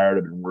was tired.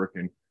 I'd been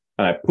working,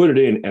 and I put it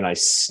in, and I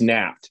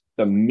snapped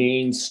the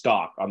main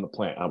stalk on the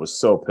plant. I was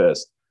so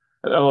pissed.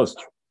 And I was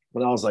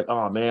like,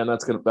 oh man,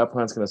 that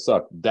plant's gonna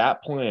suck.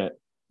 That plant,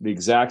 the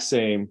exact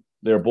same.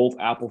 They're both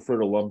apple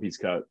fruit or lumpies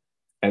cut,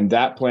 and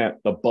that plant,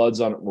 the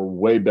buds on it were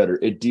way better.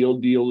 It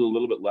yielded a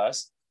little bit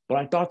less. But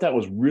I thought that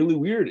was really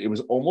weird. It was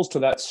almost to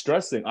that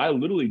stress thing. I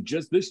literally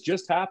this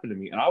just happened to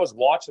me, and I was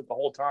watching it the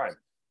whole time.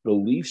 The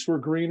leaves were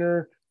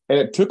greener, and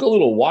it took a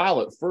little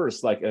while at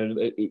first, and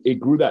it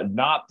grew that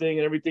knot thing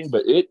and everything.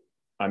 But it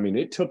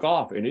took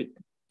off, and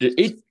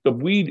the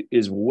weed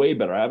is way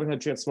better. I haven't had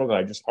a chance to smoke it.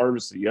 I just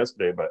harvested it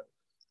yesterday, but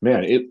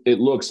man, it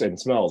looks and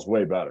smells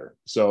way better.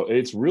 So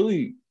it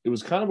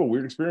was kind of a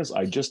weird experience.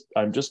 I'm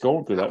just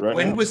going through that right now.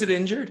 When was it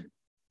injured?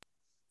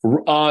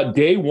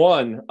 Day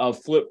 1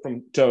 of flip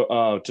to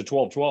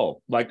 12-12.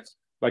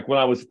 Like when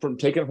I was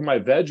taking it from my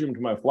veg room to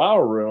my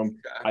flower room,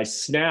 I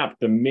snapped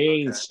the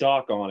main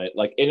stalk on it.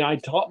 And I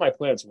taught my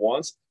plants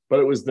once, but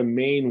it was the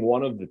main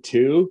one of the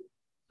 2,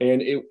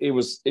 and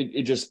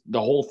it just the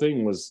whole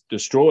thing was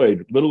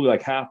destroyed, literally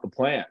like half the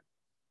plant.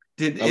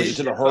 Did I was just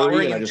in a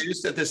hurry, and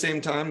induced at the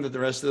same time that the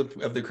rest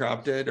of the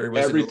crop did, or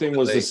was everything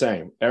was the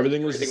same?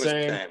 Everything was the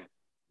same.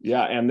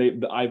 Yeah,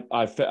 and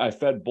I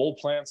fed bull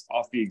plants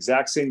off the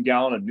exact same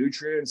gallon of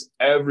nutrients.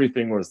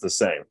 Everything was the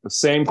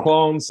same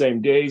clone,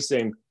 same day,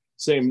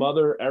 same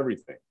mother,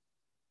 everything.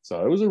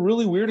 So it was a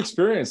really weird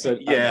experience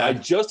that I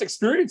just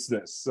experienced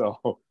this.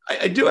 So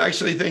I do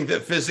actually think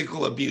that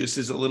physical abuse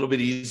is a little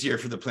bit easier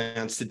for the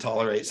plants to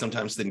tolerate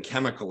sometimes than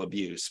chemical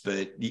abuse,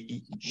 but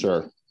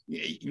sure.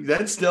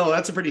 That's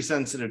a pretty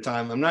sensitive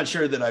time. I'm not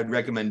sure that I'd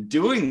recommend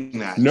doing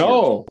that.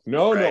 No.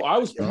 I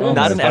was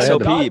not an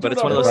SOP, but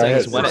it's one of those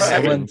things when it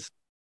happens.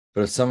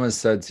 But if someone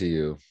said to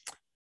you,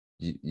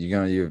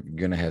 you're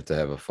gonna have to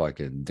have a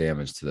fucking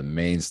damage to the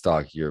main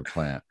stalk of your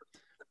plant,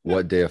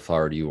 what day of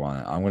flower do you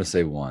want it? I'm gonna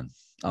say 1.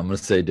 I'm gonna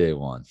say day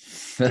 1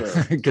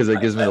 because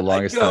it gives me the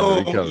longest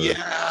time to recover.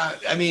 Yeah,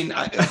 I mean,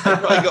 I'd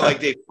probably go like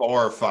day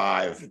 4 or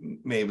 5,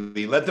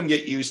 maybe. Let them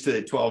get used to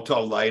the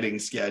 12-12 lighting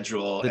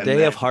schedule. The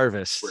day of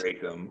harvest.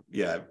 Break them,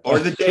 or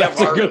the day of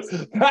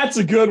harvest. That's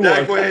a good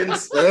Jack one.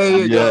 Wins.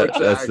 Yeah,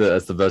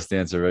 that's the best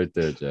answer right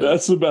there, Jack.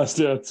 That's the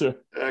best answer.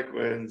 Jack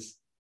wins.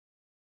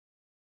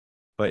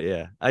 But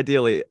yeah,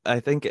 ideally, I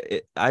think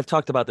I've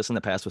talked about this in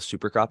the past with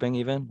super cropping.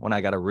 Even when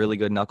I got a really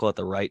good knuckle at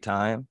the right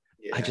time,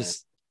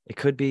 it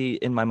could be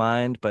in my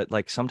mind, but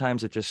like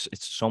sometimes it's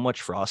so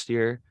much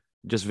frostier,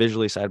 just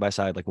visually side by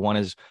side. Like one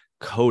is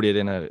coated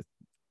in a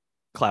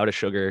cloud of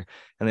sugar,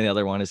 and then the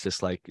other one is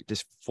just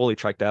fully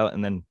tricked out,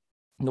 and then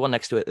the one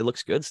next to it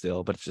looks good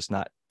still, but it's just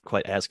not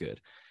quite as good.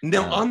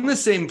 Now, on the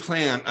same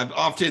plant, I've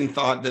often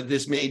thought that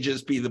this may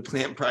just be the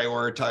plant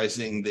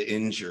prioritizing the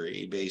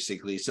injury,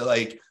 basically. So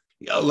like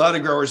a lot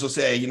of growers will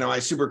say, I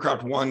super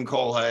cropped one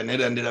cola and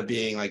it ended up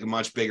being like a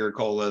much bigger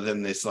cola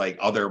than this like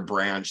other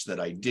branch that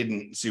I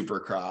didn't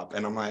super crop.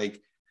 And I'm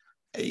like,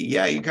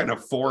 yeah, you kind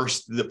of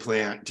forced the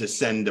plant to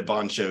send a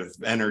bunch of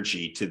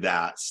energy to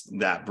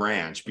that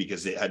branch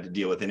because it had to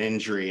deal with an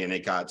injury, and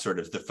it got sort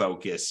of the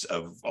focus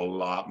of a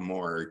lot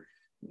more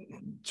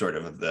sort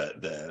of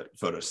the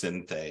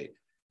photosynthate.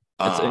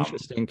 It's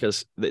interesting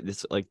because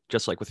it's like,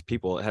 just like with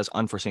people, it has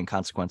unforeseen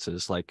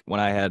consequences. Like when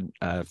I had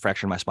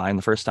fractured my spine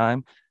the first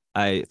time,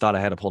 I thought I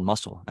had a pulled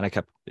muscle, and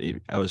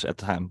I was at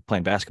the time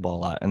playing basketball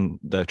a lot, and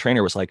the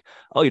trainer was like,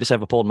 "Oh, you just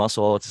have a pulled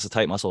muscle. It's just a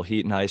tight muscle,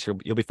 heat and ice.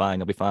 You'll be fine.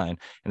 You'll be fine."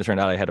 And it turned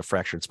out I had a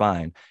fractured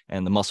spine,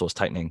 and the muscle was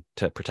tightening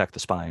to protect the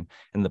spine.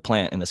 And the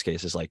plant in this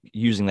case is like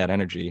using that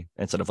energy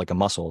instead of like a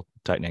muscle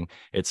tightening.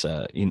 It's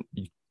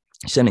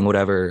sending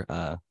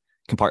whatever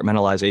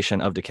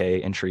compartmentalization of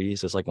decay in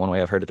trees is like one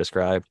way I've heard it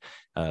described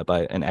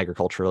by an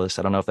agriculturalist.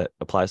 I don't know if that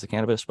applies to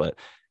cannabis, but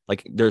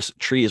like there's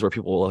trees where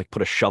people will like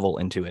put a shovel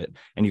into it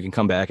and you can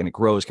come back and it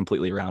grows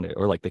completely around it,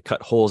 or like they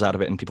cut holes out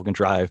of it and people can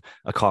drive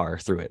a car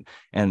through it.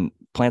 And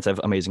plants have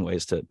amazing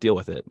ways to deal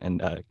with it and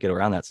get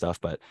around that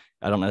stuff. But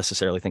I don't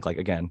necessarily think, like,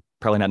 again,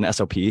 probably not an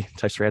SOP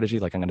type strategy,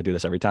 like I'm going to do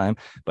this every time.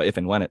 But if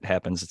and when it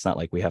happens, it's not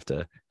like we have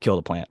to kill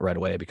the plant right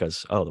away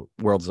because, oh,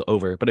 the world's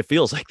over. But it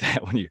feels like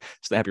that when you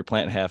snap your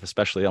plant in half,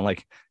 especially on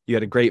like you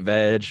had a great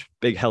veg,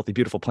 big, healthy,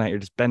 beautiful plant. You're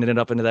just bending it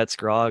up into that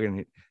scrog,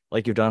 and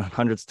like you've done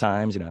hundreds of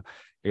times,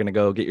 you're gonna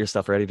go get your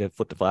stuff ready to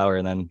flip the flower,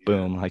 and then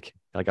boom, like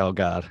oh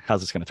god,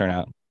 how's this gonna turn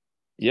out?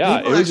 Yeah,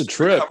 People it was a actually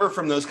trip. recover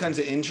from those kinds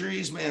of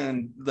injuries,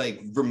 man,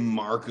 like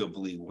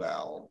remarkably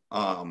well.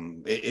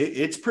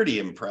 It's pretty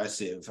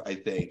impressive, I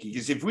think,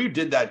 because if we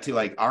did that to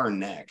like our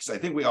necks, I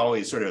think we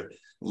always sort of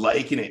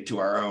liken it to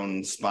our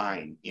own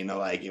spine.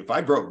 Like if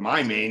I broke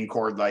my main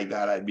cord like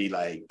that, I'd be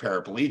like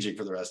paraplegic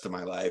for the rest of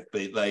my life.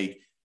 But like,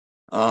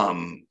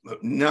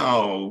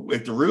 no,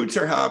 if the roots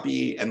are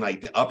happy and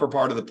like the upper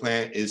part of the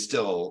plant is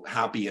still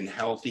happy and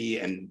healthy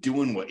and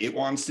doing what it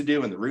wants to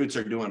do, and the roots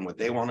are doing what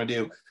they want to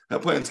do,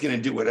 that plant's going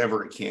to do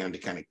whatever it can to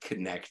kind of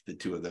connect the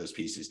two of those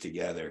pieces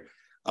together.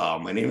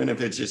 And even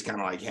if it's just kind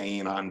of like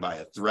hanging on by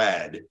a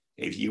thread,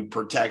 if you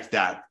protect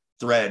that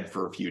thread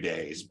for a few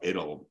days,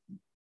 it'll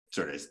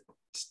sort of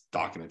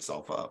stocking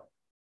itself up.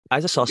 I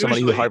just saw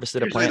somebody who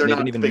harvested a plant and they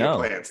didn't even know.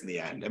 Plants in the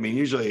end. I mean,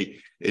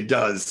 usually it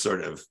does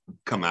sort of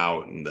come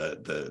out in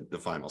the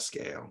final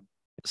scale.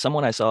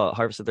 Someone I saw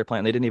harvested their plant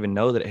and they didn't even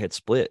know that it had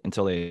split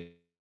until they,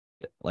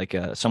 like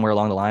somewhere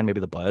along the line,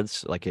 maybe the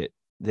buds, like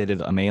they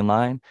did a main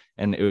line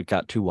and it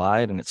got too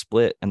wide and it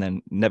split, and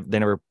then they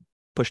never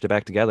pushed it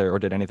back together or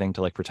did anything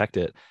to like protect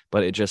it.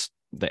 But it just,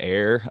 the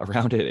air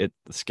around it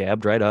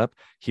scabbed right up,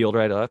 healed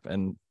right up,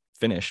 and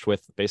finished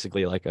with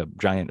basically like a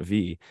giant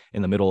V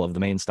in the middle of the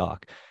main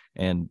stalk.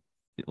 And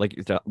like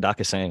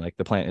Doc is saying, like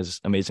the plant is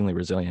amazingly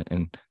resilient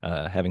and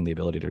having the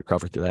ability to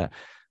recover through that.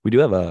 We do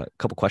have a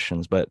couple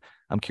questions, but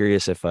I'm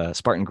curious if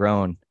Spartan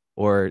Grown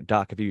or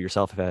Doc, if you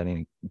yourself have had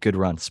any good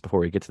runs before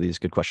we get to these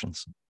good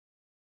questions.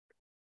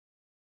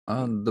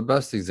 The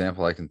best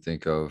example I can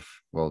think of,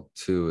 well,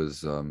 two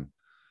is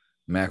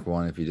Mac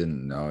 1. If you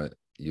didn't know it,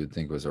 you'd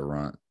think was a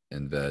runt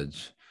in veg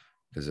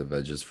because the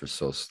veg is for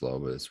so slow,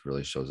 but it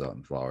really shows out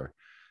in flower.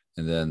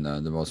 And then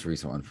the most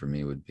recent one for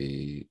me would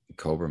be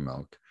Cobra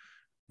Milk.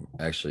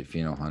 Actually,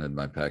 pheno hunted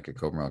my pack of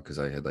Cobra Milk because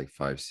I had like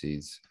 5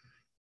 seeds.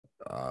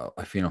 I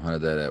pheno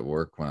hunted that at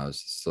work when I was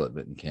still at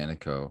Mitten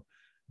Canico,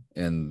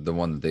 and the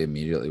one that they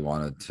immediately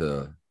wanted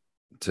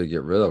to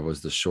get rid of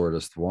was the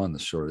shortest one, the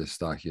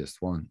shortest, stockiest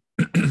one,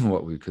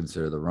 what we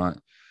consider the runt.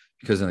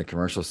 Because in a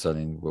commercial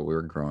setting, what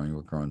we're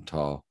growing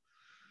tall,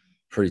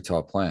 pretty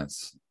tall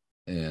plants,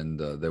 and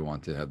they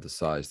want to have the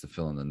size to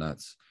fill in the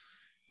nuts.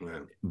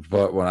 Yeah.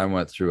 But when I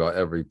went through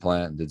every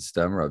plant and did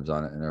stem rubs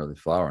on it in early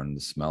flower and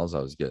the smells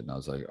I was getting, I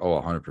was like,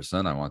 oh,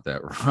 100%, I want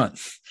that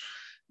runt.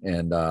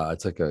 And I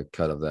took a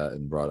cut of that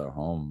and brought it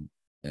home.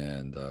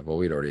 And well,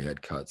 we'd already had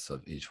cuts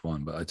of each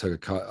one, but I took a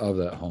cut of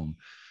that home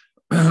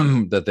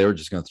that they were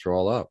just going to throw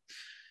all up.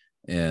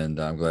 And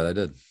I'm glad I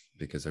did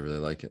because I really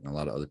like it. And a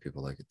lot of other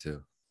people like it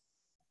too.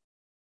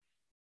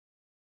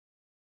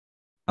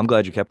 I'm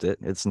glad you kept it.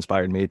 It's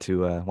inspired me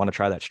to want to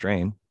try that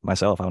strain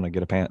myself. I want to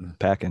get a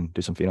pack and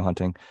do some pheno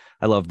hunting.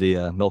 I love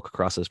the milk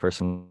crosses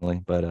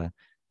personally, but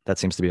that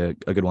seems to be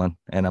a good one.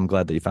 And I'm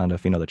glad that you found a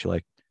pheno that you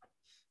like.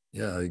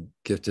 Yeah, I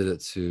gifted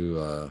it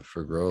to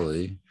for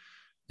Growly,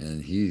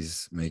 and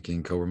he's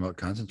making Cobra Milk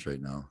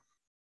concentrate now.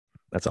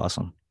 That's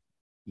awesome.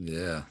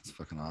 Yeah, it's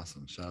fucking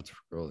awesome. Shout out to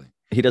Growly.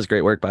 He does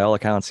great work by all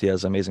accounts. He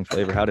has amazing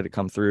flavor. How did it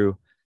come through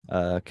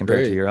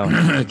compared to your own?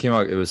 It came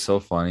out, it was so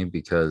funny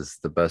because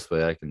the best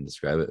way I can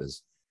describe it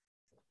is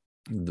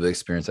the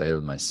experience I had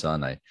with my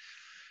son. I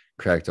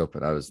cracked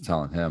open, I was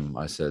telling him,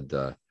 I said,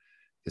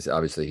 because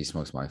obviously he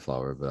smokes my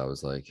flower, but I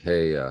was like,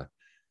 hey,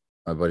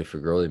 my buddy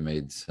Fagroli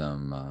made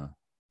some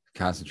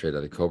concentrate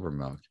out of Cobra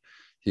Milk.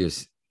 He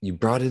was, you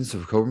brought in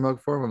some Cobra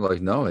Milk for him? I'm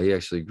like, no, he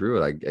actually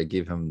grew it. I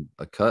gave him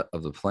a cut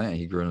of the plant.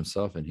 He grew it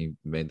himself and he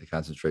made the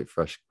concentrate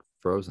fresh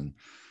frozen.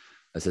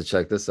 I said,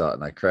 check this out.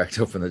 And I cracked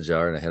open the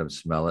jar and I had him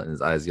smell it and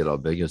his eyes get all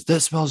big. He goes,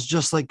 this smells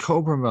just like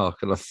Cobra Milk.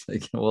 And I was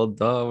like, well,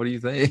 duh, what do you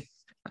think?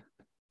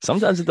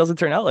 Sometimes it doesn't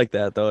turn out like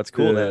that, though. It's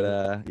cool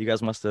that you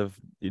guys must have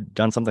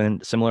done something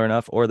similar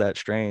enough, or that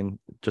strain,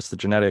 just the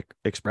genetic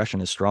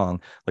expression is strong.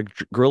 Like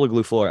Gorilla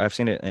Glue Floor, I've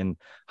seen it in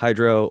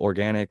hydro,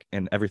 organic,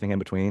 and everything in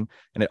between,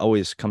 and it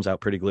always comes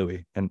out pretty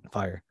gluey and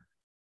fire.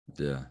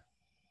 Yeah.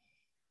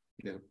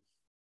 Yeah.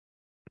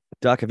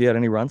 Doc, have you had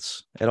any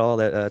runts at all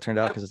that turned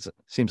out? Because it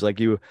seems like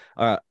you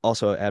are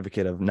also an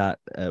advocate of not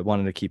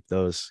wanting to keep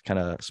those kind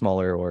of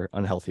smaller or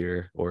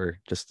unhealthier or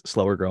just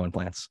slower growing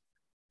plants.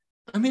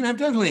 I mean, I've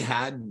definitely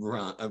had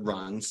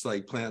runs,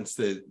 like plants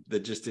that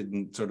just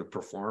didn't sort of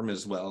perform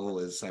as well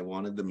as I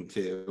wanted them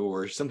to,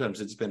 or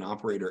sometimes it's been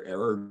operator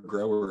error,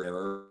 grower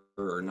error,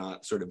 or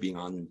not sort of being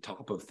on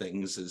top of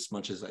things as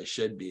much as I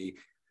should be,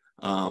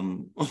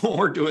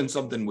 or doing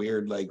something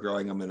weird like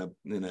growing them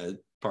in a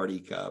party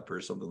cup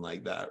or something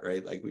like that,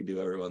 right? Like we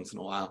do every once in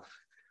a while.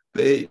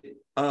 But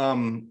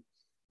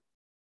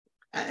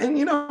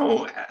and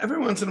every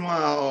once in a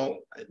while,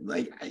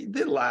 like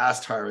the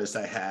last harvest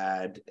I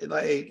had,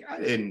 like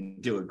I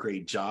didn't do a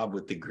great job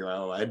with the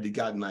grow. I'd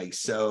gotten like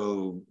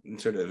so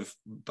sort of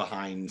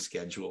behind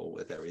schedule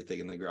with everything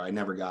in the grow. I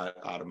never got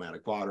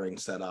automatic watering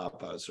set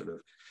up.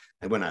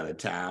 I went out of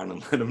town and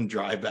let them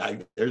dry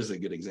bag. There's a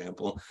good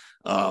example,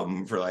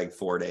 for like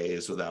 4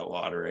 days without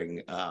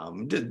watering.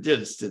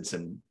 Did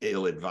some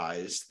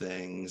ill-advised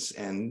things,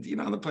 and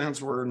the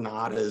plants were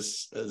not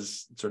as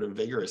sort of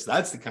vigorous.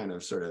 That's the kind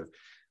of sort of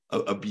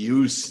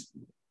abuse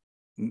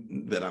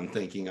that I'm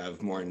thinking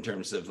of more in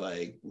terms of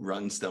like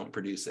runs don't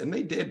produce, and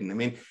they didn't. I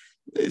mean,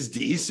 it's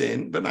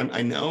decent, but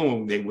I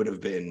know they would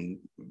have been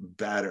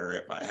better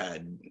if I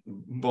had,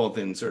 both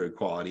in sort of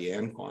quality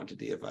and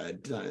quantity, if I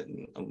had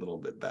done a little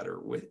bit better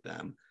with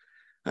them.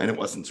 And it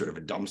wasn't sort of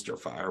a dumpster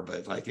fire,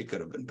 but like it could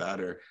have been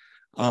better.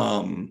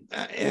 And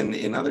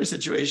in other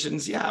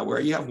situations, yeah, where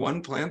you have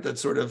one plant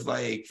that's sort of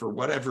like, for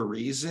whatever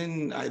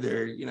reason,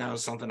 either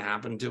something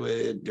happened to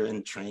it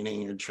during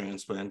training or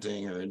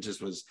transplanting, or it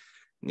just was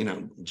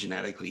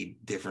genetically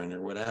different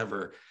or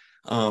whatever.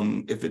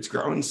 If it's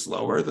growing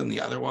slower than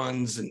the other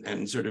ones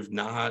and sort of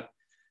not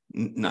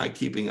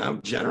keeping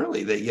up,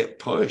 generally they get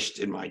pushed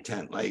in my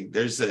tent. Like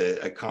there's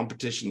a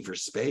competition for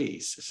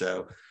space.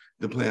 So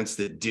the plants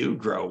that do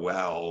grow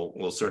well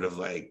will sort of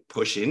like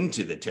push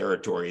into the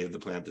territory of the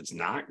plant that's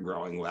not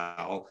growing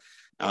well.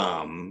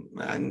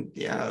 And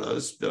yeah,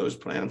 those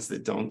plants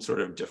that don't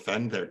sort of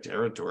defend their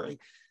territory,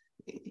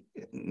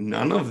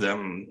 none of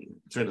them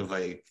sort of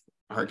like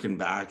harken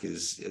back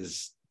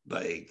is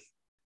like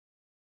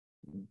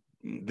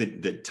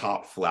the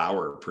top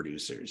flower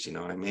producers,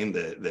 I mean,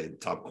 the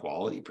top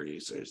quality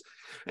producers.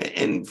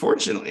 And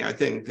fortunately, I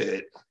think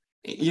that,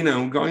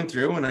 going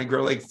through, when I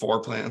grow like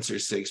 4 plants or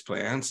 6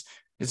 plants,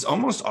 it's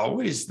almost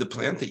always the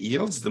plant that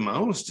yields the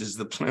most is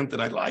the plant that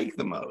I like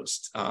the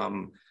most.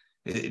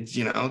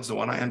 It's the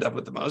one I end up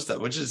with the most of,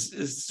 which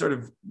is sort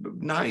of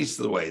nice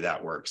the way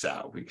that works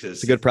out, because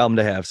It's a good problem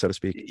to have, so to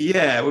speak.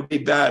 Yeah, it would be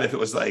bad if it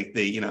was like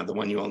the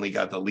one you only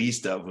got the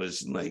least of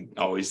was like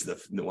always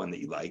the one that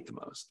you like the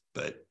most.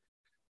 But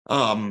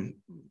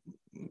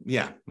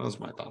yeah, those are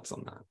my thoughts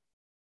on that.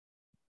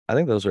 I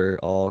think those are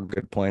all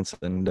good points,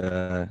 and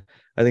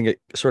I think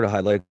it sort of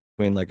highlights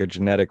between like a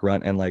genetic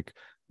runt and like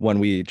when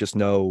we just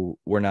know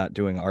we're not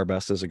doing our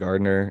best as a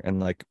gardener,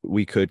 and like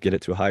we could get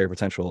it to a higher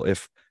potential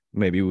if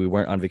maybe we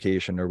weren't on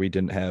vacation or we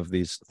didn't have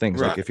these things.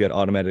 Right. Like if you had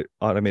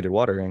automated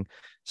watering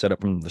set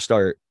up from the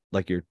start,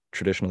 like you're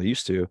traditionally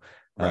used to.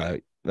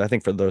 Right. I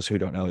think for those who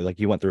don't know, like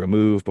you went through a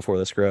move before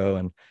this grow,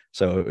 and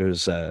so it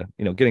was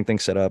getting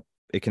things set up.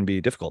 It can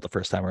be difficult the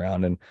first time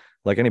around, and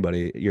like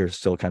anybody, you're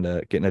still kind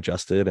of getting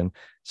adjusted, and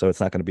so it's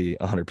not going to be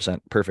 100%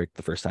 perfect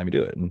the first time you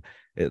do it, and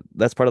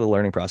that's part of the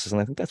learning process. And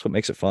I think that's what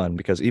makes it fun,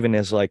 because even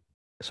as like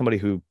somebody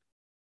who,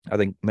 I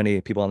think many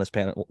people on this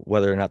panel,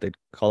 whether or not they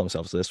call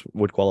themselves this,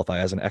 would qualify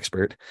as an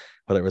expert,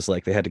 whether it was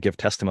like they had to give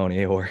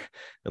testimony or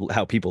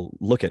how people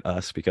look at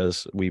us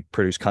because we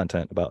produce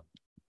content about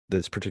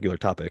this particular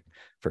topic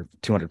for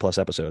 200 plus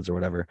episodes or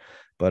whatever.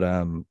 But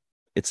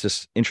it's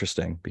just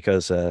interesting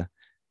because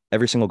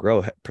every single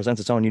grow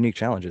presents its own unique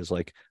challenges.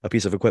 Like a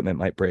piece of equipment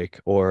might break,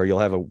 or you'll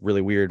have a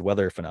really weird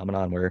weather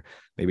phenomenon where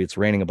maybe it's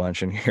raining a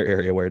bunch in your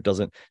area where it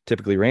doesn't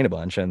typically rain a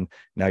bunch. And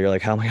now you're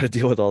like, how am I going to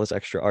deal with all this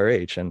extra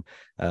RH? And,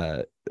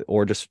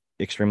 or just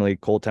extremely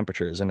cold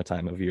temperatures in a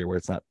time of year where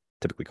it's not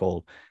typically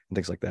cold and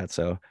things like that.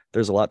 So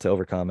there's a lot to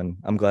overcome. And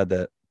I'm glad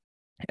that,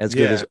 as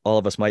good as all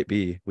of us might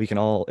be, we can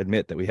all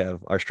admit that we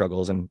have our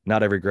struggles, and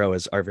not every grow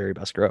is our very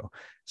best grow.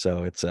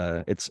 So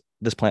it's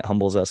this plant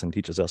humbles us and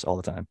teaches us all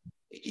the time.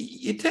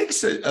 It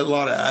takes a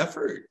lot of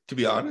effort, to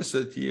be honest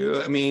with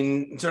you. I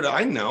mean, sort of,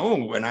 I know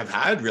when I've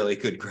had really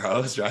good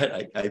grows,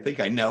 right? I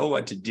think I know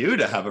what to do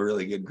to have a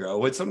really good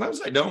grow, but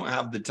sometimes I don't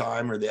have the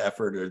time or the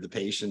effort or the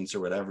patience or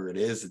whatever it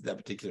is at that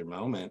particular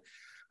moment.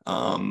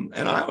 And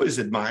I always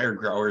admire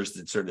growers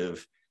that sort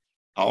of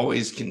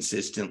always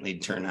consistently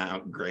turn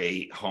out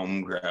great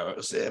home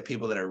grows,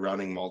 people that are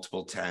running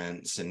multiple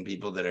tents, and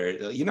people that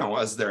are,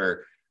 as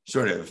their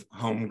sort of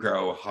home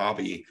grow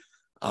hobby,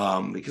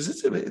 because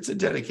it's a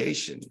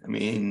dedication. I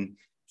mean,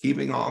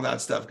 keeping all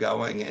that stuff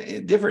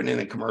going, different in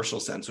a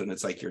commercial sense when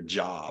it's like your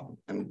job.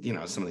 And,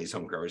 some of these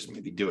home growers may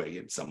be doing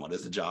it somewhat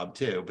as a job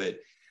too, but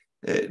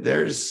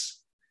there's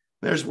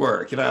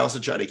work. And I also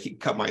try to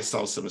cut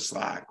myself some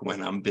slack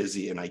when I'm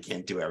busy and I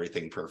can't do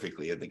everything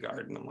perfectly in the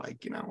garden. I'm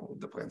like,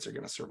 the plants are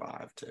going to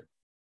survive too.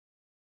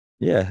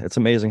 Yeah, it's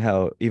amazing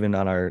how even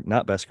on our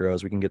not best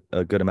grows, we can get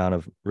a good amount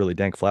of really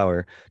dank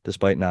flower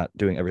despite not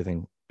doing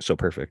everything so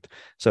perfect.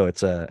 So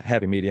it's a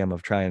happy medium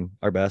of trying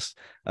our best.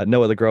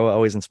 Noah the grower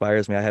always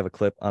inspires me. I have a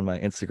clip on my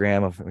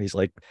Instagram of he's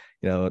like,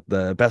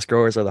 the best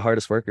growers are the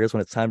hardest workers.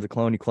 When it's time to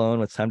clone, you clone.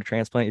 When it's time to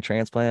transplant, you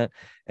transplant.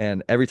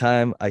 And every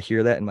time I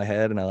hear that in my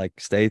head and I like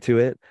stay to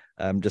it,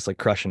 I'm just like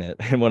crushing it.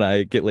 And when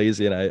I get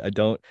lazy and I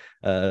don't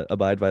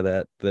abide by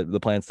that, the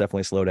plants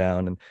definitely slow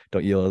down and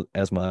don't yield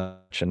as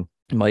much. And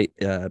might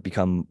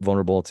become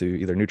vulnerable to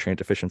either nutrient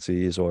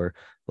deficiencies or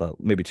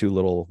maybe too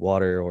little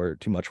water or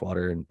too much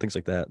water and things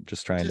like that.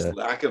 Just trying Just to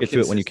lack of get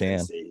to it when you can.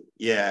 consistency.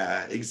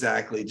 Yeah,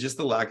 exactly. Just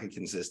the lack of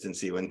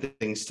consistency when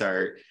things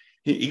start.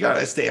 You got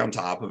to stay on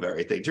top of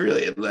everything to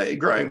really like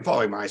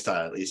following my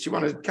style. At least you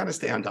want to kind of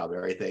stay on top of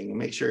everything and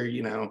make sure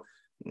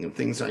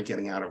things aren't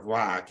getting out of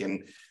whack.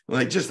 And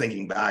like just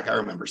thinking back, I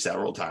remember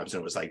several times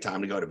when it was like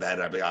time to go to bed.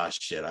 I'd be like, oh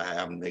shit, I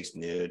haven't mixed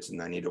newts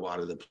and I need to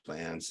water the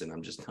plants, and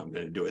I'm going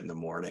to do it in the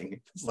morning.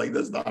 It's like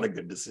that's not a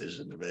good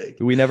decision to make.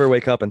 We never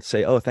wake up and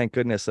say, "Oh, thank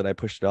goodness that I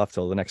pushed it off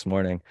till the next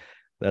morning."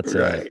 That's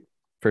Right.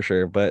 for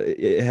sure. But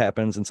it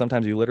happens, and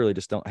sometimes you literally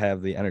just don't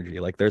have the energy.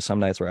 Like there's some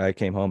nights where I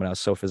came home and I was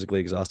so physically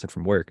exhausted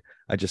from work,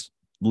 I just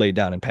laid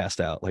down and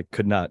passed out. Like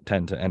could not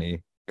tend to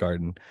any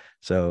garden.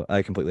 So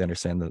I completely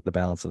understand the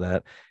balance of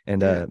that.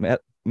 And Yeah.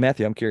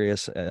 Matthew, I'm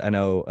curious. I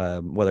know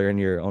whether in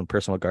your own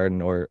personal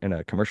garden or in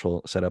a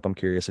commercial setup, I'm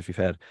curious if you've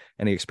had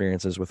any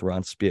experiences with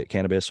runts, be it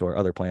cannabis or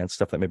other plants,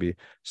 stuff that maybe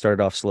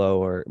started off slow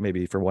or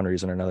maybe for one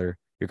reason or another,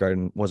 your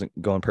garden wasn't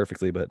going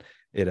perfectly, but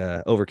it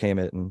overcame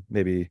it, and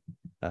maybe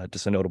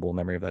just a notable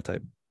memory of that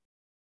type.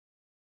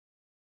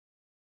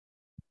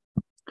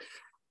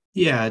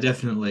 Yeah,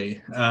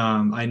 definitely.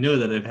 I know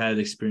that I've had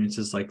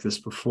experiences like this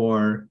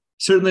before.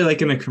 Certainly,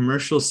 like in a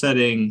commercial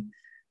setting,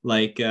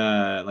 like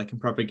in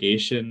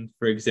propagation,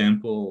 for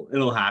example,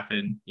 it'll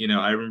happen.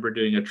 I remember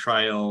doing a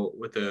trial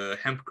with a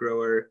hemp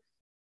grower,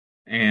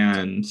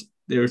 and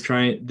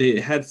they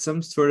had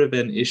some sort of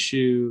an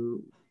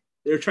issue.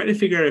 They were trying to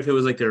figure out if it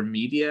was like their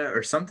media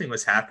or something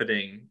was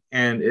happening,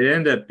 and it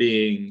ended up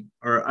being,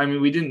 or I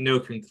mean, we didn't know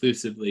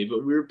conclusively,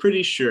 but we were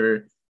pretty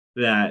sure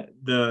that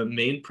the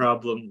main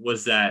problem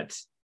was that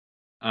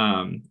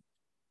um,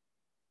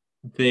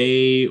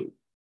 they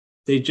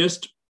they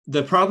just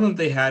the problem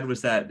they had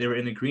was that they were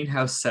in a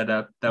greenhouse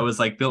setup that was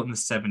like built in the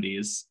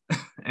 70s,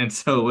 and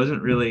so it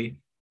wasn't really,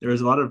 there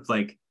was a lot of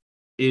like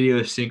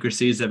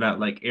idiosyncrasies about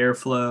like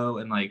airflow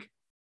and like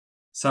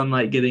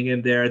sunlight getting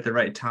in there at the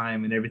right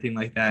time and everything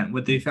like that. And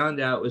what they found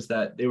out was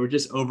that they were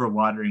just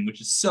overwatering,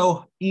 which is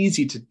so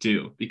easy to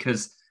do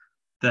because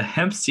the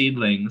hemp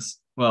seedlings,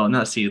 well,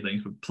 not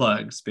seedlings, but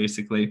plugs,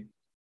 basically,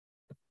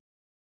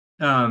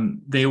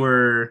 they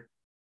were,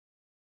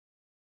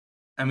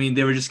 I mean,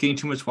 they were just getting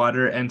too much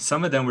water, and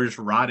some of them were just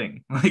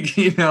rotting. Like,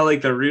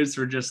 like the roots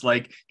were just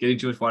like getting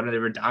too much water. They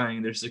were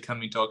dying. They're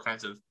succumbing to all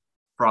kinds of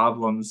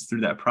problems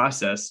through that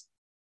process.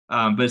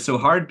 But it's so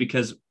hard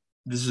because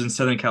this is in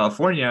Southern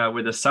California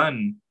where the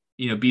sun,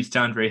 beats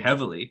down very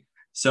heavily.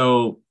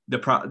 So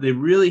they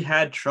really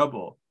had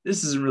trouble.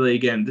 This isn't really,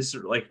 again, this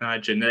is like not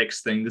a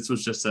genetics thing. This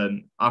was just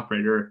an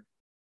operator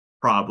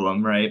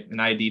problem, right? An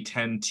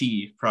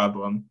ID10T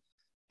problem.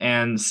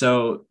 And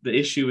so the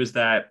issue is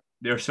that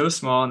they're so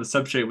small and the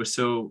substrate was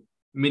so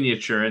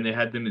miniature, and they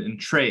had them in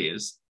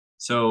trays.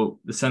 So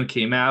the sun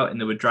came out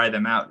and they would dry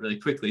them out really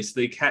quickly.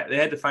 So they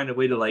had to find a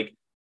way to like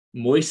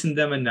moisten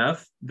them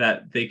enough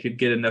that they could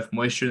get enough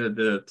moisture that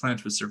the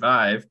plants would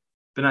survive,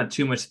 but not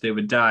too much that they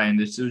would die.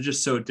 And it was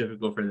just so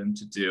difficult for them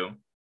to do.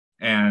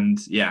 And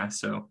yeah,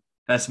 so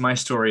that's my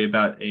story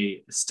about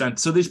a stunt.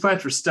 So these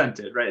plants were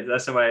stunted, right?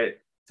 That's how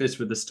it fits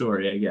with the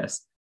story, I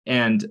guess.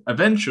 And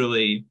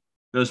eventually,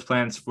 those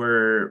plants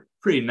were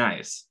pretty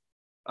nice,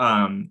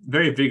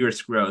 very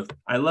vigorous growth.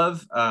 I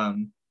love. I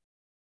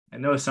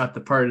know it's not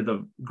the part of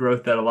the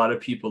growth that a lot of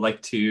people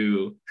like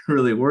to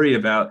really worry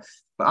about,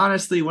 but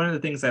honestly, one of the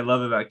things I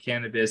love about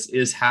cannabis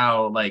is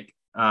how like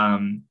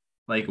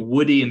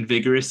woody and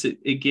vigorous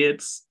it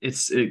gets.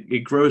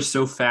 It grows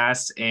so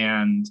fast,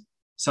 and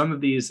some of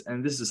these,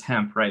 and this is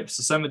hemp, right?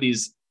 So some of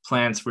these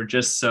plants were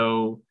just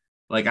so,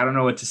 like, I don't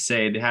know what to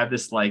say. They have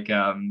this like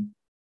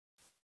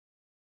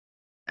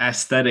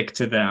aesthetic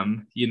to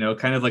them,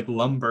 kind of like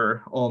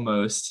lumber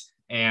almost.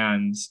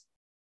 And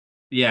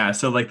yeah,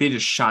 so like they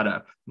just shot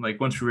up. Like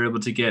once we were able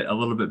to get a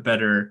little bit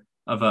better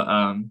of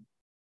a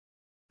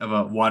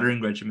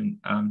watering regimen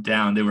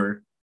down,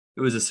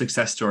 it was a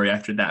success story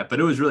after that. But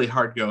it was really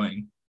hard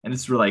going, and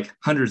this were like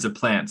hundreds of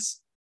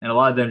plants, and a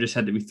lot of them just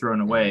had to be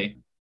thrown away.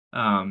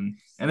 And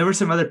there were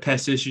some other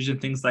pest issues and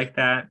things like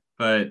that.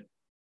 But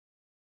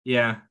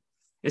yeah,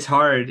 it's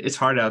hard. It's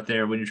hard out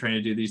there when you're trying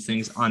to do these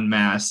things en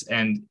masse.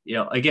 And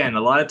again,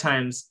 a lot of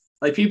times,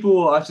 like people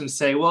will often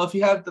say, well, if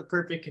you have the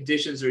perfect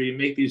conditions or you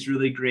make these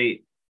really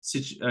great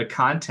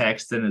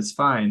contexts, then it's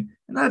fine.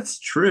 And that's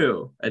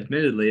true,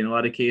 admittedly, in a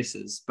lot of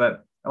cases.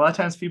 But a lot of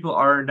times people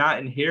are not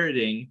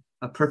inheriting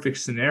a perfect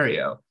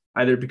scenario,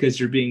 either because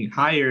you're being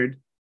hired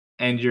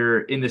and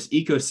you're in this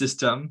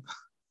ecosystem,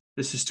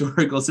 this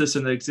historical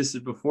system that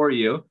existed before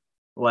you,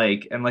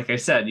 like I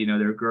said,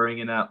 they're growing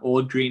in an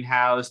old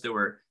greenhouse. There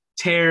were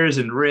tears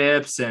and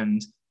rips,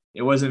 and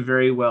it wasn't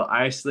very well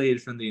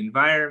isolated from the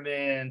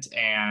environment.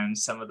 And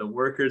some of the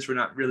workers were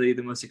not really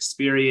the most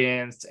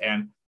experienced.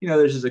 And,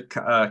 there's just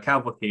a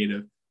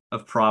cavalcade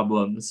of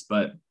problems.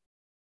 But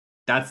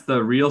that's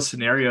the real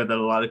scenario that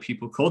a lot of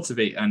people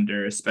cultivate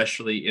under,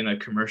 especially in a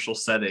commercial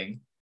setting.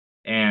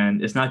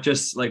 And it's not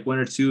just like one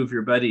or two of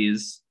your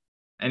buddies.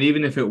 And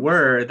even if it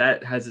were,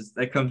 that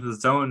comes with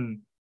its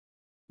own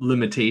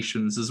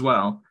limitations as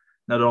well.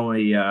 Not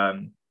only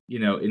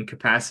in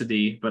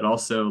capacity, but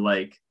also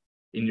like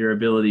in your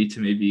ability to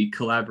maybe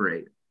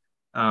collaborate.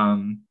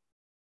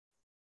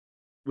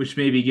 Which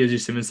maybe gives you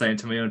some insight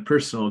into my own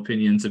personal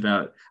opinions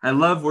about. I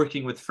love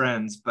working with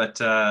friends, but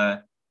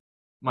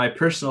my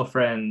personal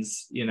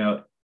friends,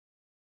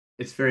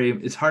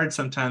 it's hard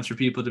sometimes for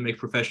people to make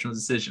professional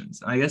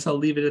decisions. I guess I'll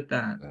leave it at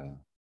that.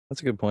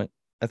 That's a good point.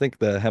 I think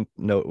the hemp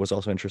note was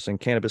also interesting.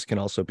 Cannabis can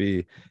also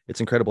be, it's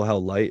incredible how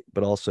light,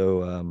 but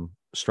also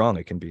strong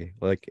it can be.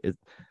 Like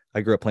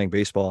I grew up playing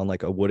baseball, and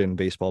like a wooden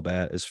baseball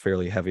bat is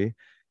fairly heavy,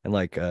 and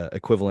like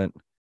equivalent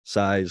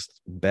sized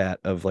bat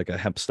of like a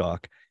hemp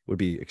stalk would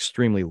be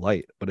extremely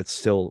light, but it's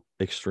still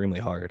extremely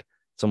hard.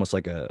 It's almost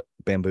like a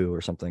bamboo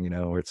or something,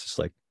 where it's just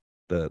like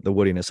the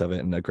woodiness of it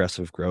and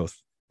aggressive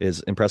growth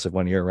is impressive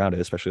when you're around it,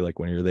 especially like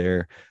when you're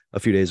there a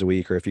few days a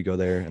week, or if you go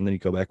there and then you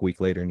go back a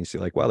week later and you see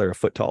like, wow, they're a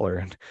foot taller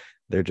and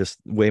they're just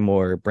way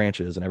more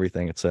branches and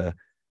everything. It's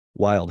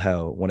wild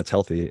how when it's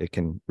healthy, it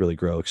can really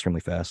grow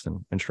extremely fast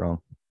and strong.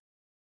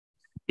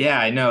 Yeah,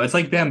 I know. It's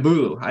like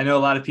bamboo. I know a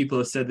lot of people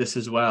have said this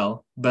as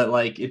well, but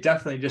like it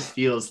definitely just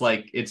feels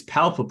like it's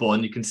palpable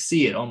and you can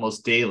see it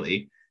almost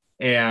daily.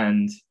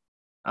 And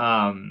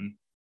I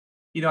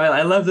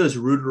love those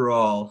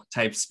ruderol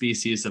type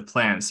species of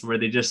plants where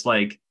they just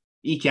like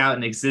eke out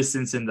an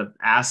existence in the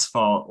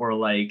asphalt, or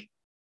like,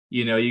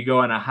 you go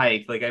on a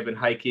hike. Like I've been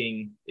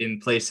hiking in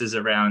places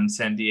around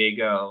San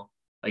Diego,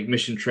 like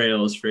Mission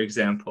Trails, for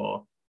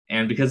example.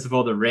 And because of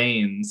all the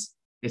rains,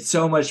 it's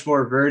so much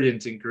more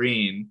verdant and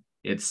green.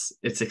 It's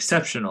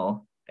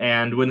exceptional.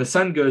 And when the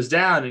sun goes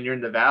down and you're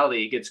in the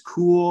valley, it gets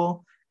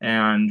cool.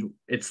 And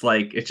it's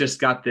like, it's just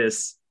got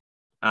this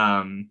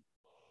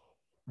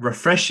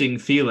refreshing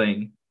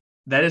feeling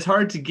that is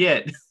hard to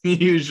get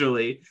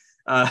usually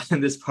in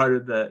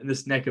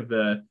this neck of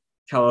the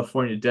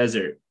California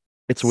desert.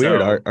 It's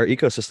weird. Our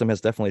ecosystem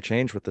has definitely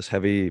changed with this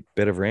heavy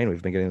bit of rain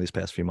we've been getting these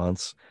past few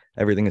months.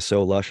 Everything is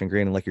so lush and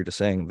green, and like you're just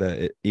saying, that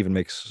it even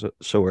makes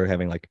so we're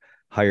having like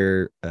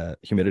higher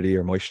humidity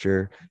or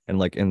moisture, and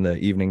like in the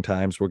evening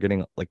times we're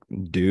getting like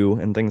dew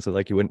and things that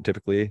like you wouldn't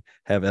typically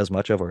have as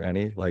much of, or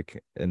any,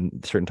 like in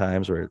certain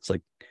times where it's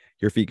like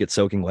your feet get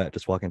soaking wet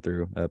just walking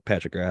through a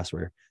patch of grass,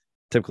 where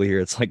typically here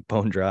it's like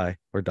bone dry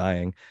or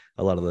dying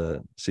a lot of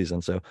the season.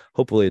 So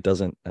hopefully it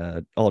doesn't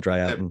all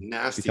dry out and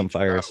become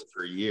fires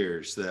for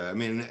years. I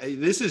mean,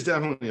 this is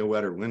definitely a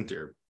wetter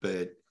winter,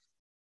 but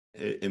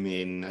I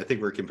mean, I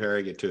think we're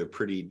comparing it to a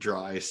pretty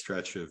dry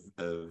stretch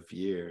of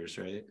years,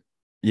 right?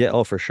 Yeah.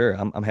 Oh, for sure.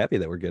 I'm happy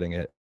that we're getting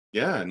it.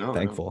 Yeah. No,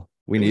 thankful.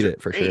 We need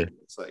it for sure.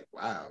 It's like,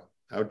 wow,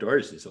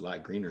 outdoors is a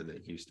lot greener than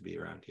it used to be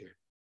around here.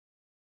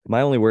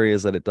 My only worry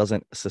is that it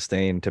doesn't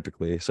sustain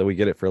typically. So we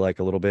get it for like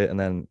a little bit, and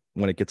then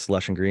when it gets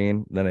lush and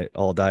green, then it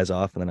all dies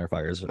off, and then our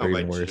fires are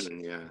even worse.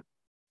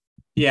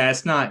 Yeah,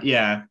 it's not.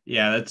 Yeah,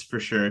 that's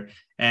for sure.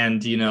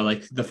 And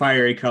like the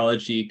fire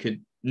ecology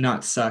could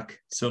not suck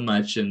so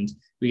much, and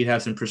we could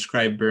have some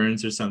prescribed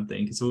burns or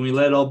something. Because when we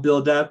let it all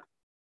build up,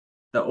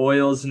 the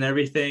oils and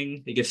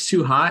everything, it gets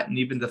too hot, and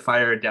even the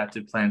fire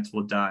adapted plants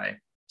will die.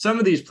 Some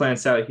of these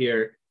plants out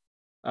here,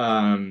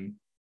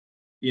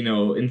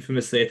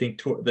 infamously, I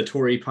think the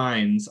Torrey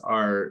pines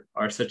are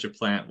such a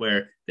plant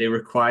where they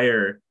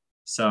require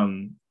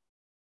some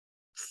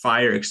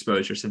fire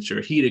exposure,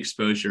 or heat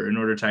exposure, in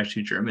order to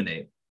actually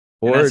germinate.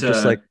 Or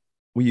just like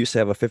we used to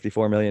have a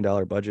 $54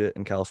 million budget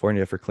in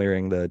California for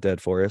clearing the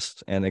dead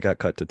forest, and it got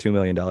cut to $2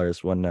 million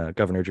when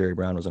Governor Jerry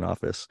Brown was in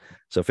office.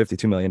 So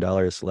 $52 million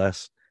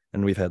less,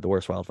 and we've had the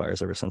worst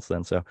wildfires ever since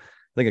then. So I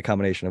think a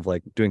combination of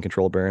like doing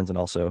controlled burns and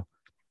also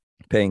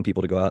paying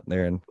people to go out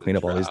there and clean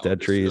up all these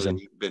dead trees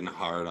really and been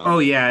hard on. Oh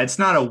yeah, it's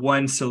not a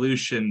one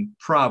solution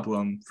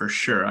problem for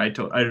sure. I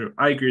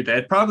agree with that.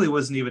 It probably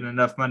wasn't even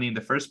enough money in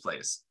the first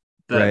place.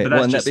 Right. But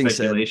that's just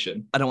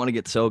speculation. I don't want to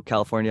get so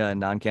California and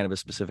non-cannabis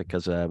specific,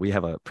 because we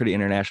have a pretty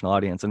international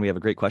audience, and we have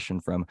a great question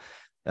from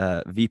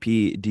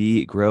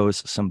VPD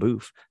Grows Some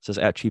Boof. Says,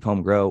 at Cheap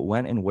Home Grow,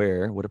 when and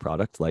where would a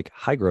product like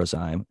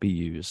Hygrozyme be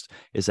used?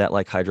 Is that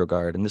like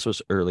HydroGuard? And this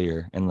was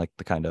earlier in like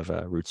the kind of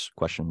roots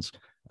questions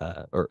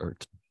or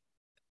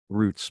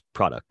roots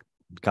product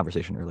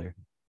conversation earlier.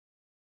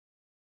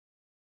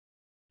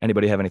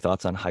 Anybody have any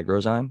thoughts on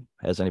Hygrozyme?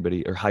 Or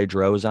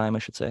Hydrozyme, I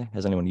should say.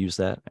 Has anyone used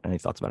that? Any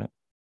thoughts about it?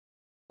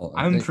 Well,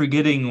 I'm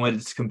forgetting what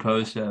it's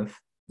composed of.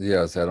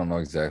 Yes, I don't know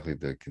exactly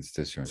the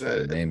constituents.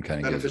 The name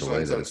kind of gives it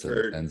away that it's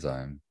an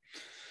enzyme.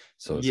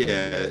 So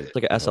it's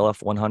like a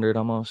SLF 100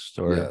 almost,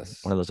 or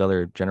one of those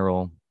other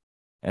general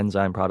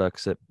enzyme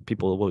products that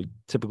people will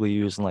typically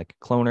use in like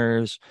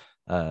cloners,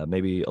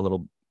 maybe a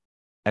little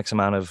X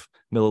amount of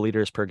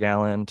milliliters per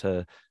gallon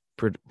to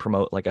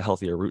promote like a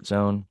healthier root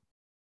zone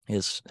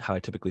is how I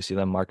typically see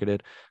them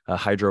marketed.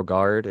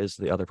 HydroGuard is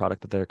the other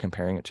product that they're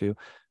comparing it to.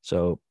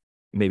 So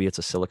maybe it's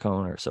a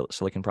silicone or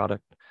silicon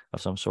product of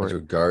some sort.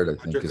 HydroGuard,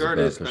 I think, is a HydroGuard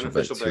is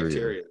beneficial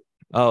bacteria.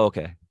 Oh,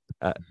 okay.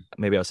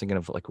 Maybe I was thinking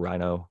of like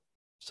Rhino,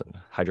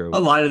 hydro. A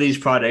lot of these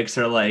products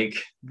are like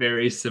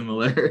very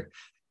similar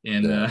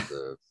in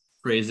The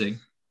phrasing.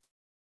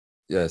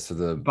 yeah, so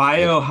the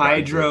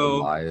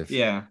Biohydro,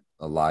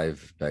 a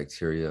live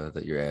bacteria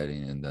that you're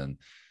adding, and then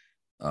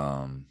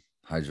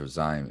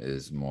hydrozyme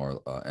is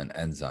more an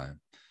enzyme.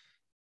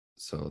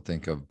 So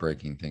think of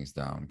breaking things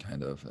down,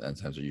 kind of.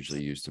 Enzymes are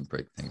usually used to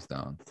break things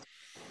down.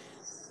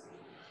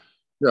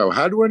 Yo,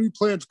 how do any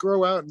plants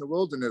grow out in the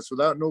wilderness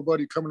without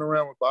nobody coming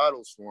around with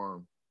bottles for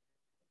them?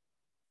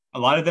 A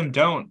lot of them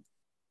don't.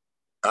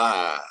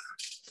 Ah,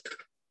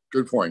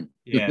 good point.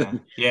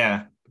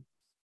 Yeah.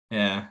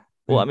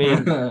 Well, I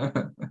mean,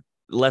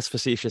 less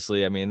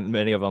facetiously, I mean,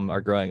 many of them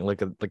are growing like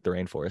the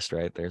rainforest,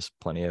 right? There's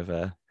plenty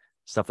of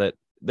stuff that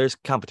there's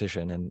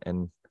competition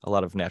and a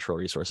lot of natural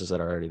resources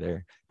that are already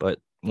there. But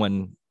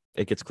when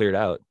it gets cleared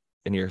out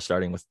and you're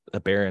starting with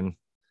a barren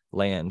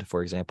land,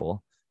 for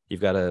example,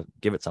 you've got to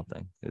give it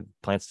something.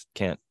 Plants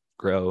can't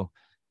grow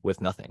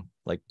with nothing.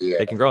 Like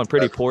they can grow in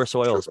pretty poor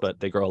soils, but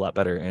they grow a lot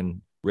better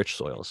in rich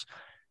soils.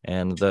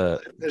 And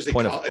there's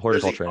point of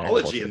horticulture and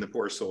ecology in the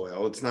poor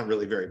soil. It's not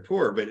really very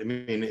poor, but I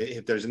mean,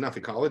 if there's enough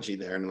ecology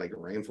there in like a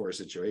rainforest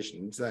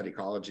situation, it's that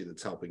ecology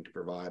that's helping to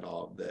provide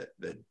all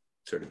that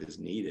sort of is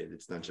needed.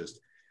 It's not just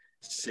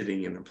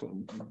sitting in a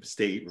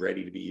state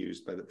ready to be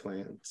used by the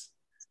plants.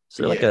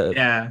 So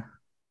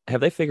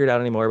have they figured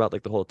out any more about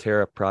like the whole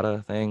Terra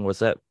Preta thing? Was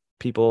that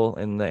people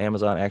in the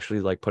Amazon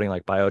actually like putting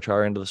like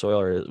biochar into the soil,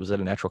 or was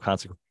it a natural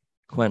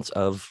consequence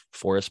of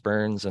forest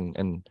burns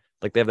and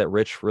like they have that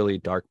rich, really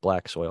dark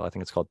black soil? I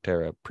think it's called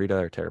Terra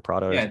Preta or Terra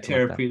Preta. Yeah,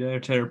 Terra Preta or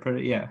Terra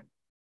Preta. Yeah.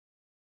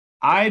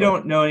 I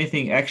don't know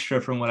anything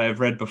extra from what I've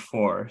read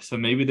before, so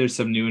maybe there's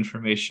some new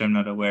information I'm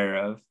not aware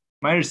of.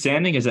 My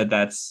understanding is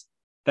that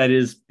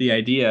is the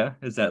idea,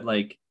 is that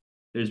like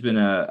there's been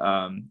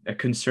a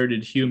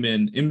concerted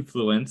human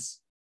influence.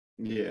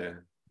 Yeah.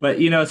 But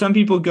some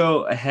people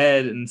go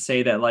ahead and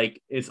say that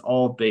like it's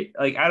all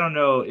like I don't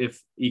know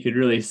if you could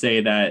really say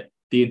that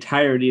the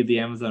entirety of the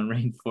Amazon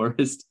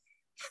rainforest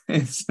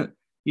is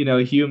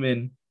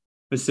human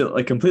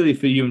like completely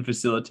human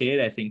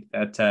facilitated. I think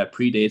that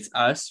predates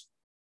us,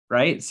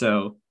 right?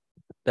 So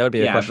that would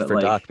be a question for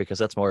like, Doc, because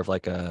that's more of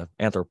like a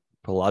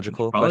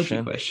anthropological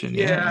question.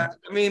 Yeah,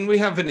 I mean, we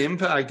have an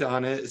impact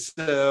on it.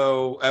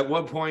 So at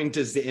what point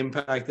does the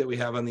impact that we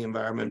have on the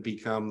environment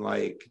become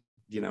like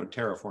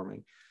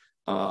terraforming?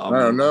 I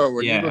don't know.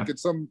 When you look at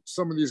some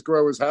of these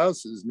growers'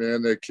 houses,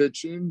 man, their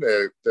kitchen,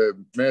 their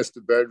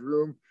master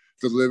bedroom,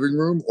 the living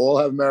room, all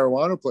have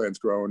marijuana plants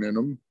growing in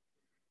them.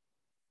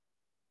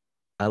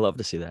 I love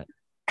to see that.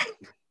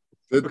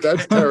 They've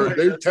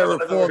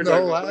terraformed the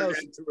whole house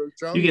into a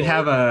jungle. You could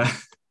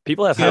have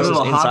people have houses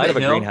inside of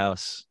a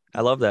greenhouse.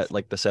 I love that,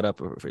 like the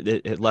setup.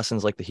 It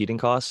lessens like the heating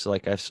costs.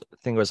 Like I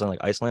think it was in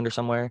like Iceland or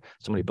somewhere.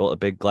 Somebody built a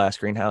big glass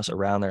greenhouse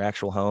around their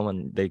actual home,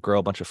 and they grow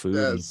a bunch of food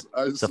and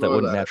stuff that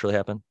wouldn't naturally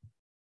happen.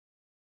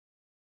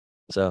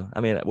 So,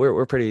 I mean,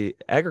 we're pretty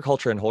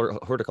agriculture and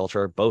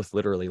horticulture are both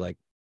literally like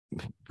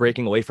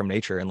breaking away from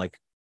nature and like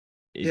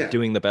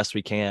doing the best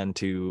we can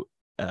to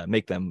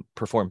make them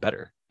perform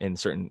better in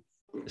certain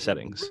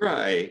settings.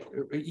 Right.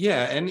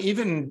 Yeah. And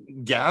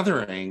even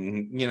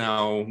gathering,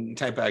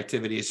 type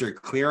activities or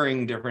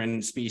clearing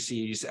different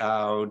species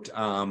out,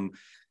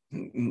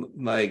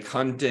 like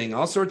hunting,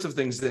 all sorts of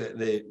things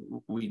that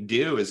we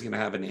do is going to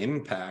have an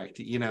impact.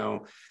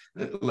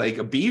 Like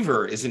a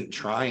beaver isn't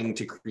trying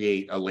to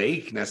create a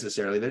lake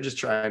necessarily. They're just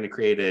trying to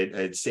create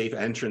a safe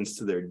entrance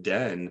to their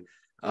den.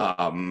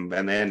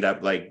 And they end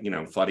up like,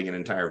 flooding an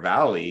entire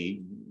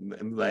valley.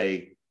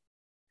 Like,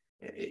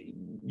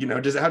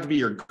 does it have to be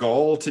your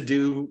goal to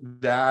do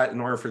that in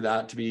order for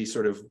that to be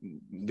sort of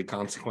the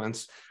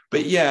consequence?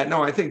 But yeah,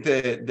 no, I think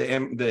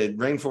the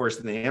rainforest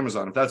in the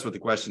Amazon, if that's what the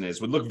question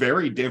is, would look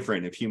very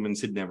different if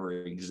humans had never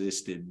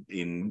existed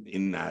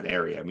in that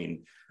area. I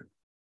mean,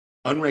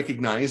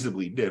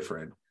 unrecognizably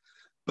different,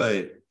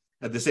 but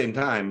at the same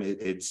time,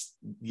 it's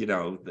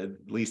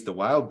at least the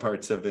wild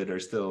parts of it are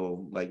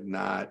still like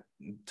not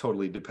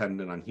totally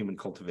dependent on human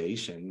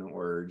cultivation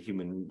or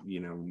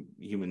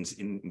humans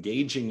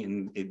engaging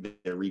in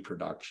their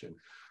reproduction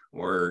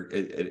or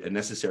a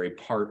necessary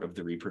part of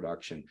the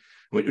reproduction,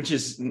 which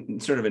is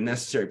sort of a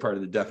necessary part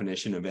of the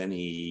definition of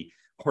any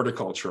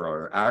horticulture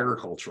or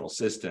agricultural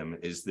system,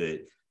 is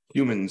that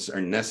humans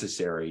are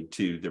necessary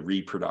to the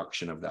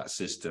reproduction of that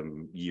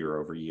system year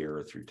over year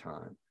or through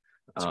time.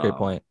 That's a great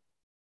point.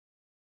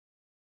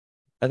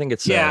 I think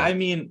it's I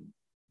mean,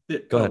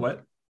 go ahead.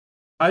 What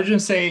I was gonna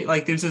say,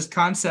 like, there's this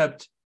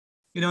concept,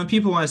 and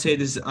people want to say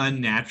this is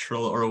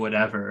unnatural or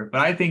whatever,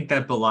 but I think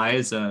that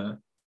belies a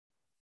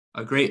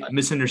great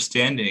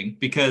misunderstanding,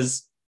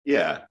 because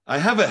I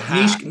have a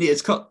hat.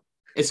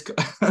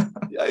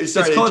 I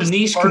Sorry, it's called just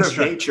niche part of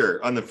construction.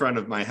 nature on the front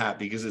of my hat,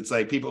 because it's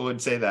like people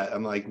would say that.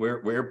 I'm like,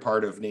 we're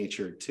part of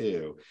nature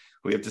too.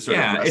 We have to sort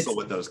Yeah, of wrestle it's-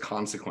 with those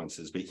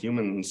consequences, but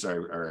humans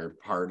are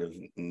part of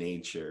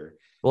nature.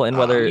 Well, and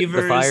whether the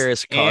Beavers, fire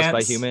is caused by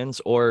ants.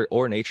 humans or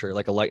nature,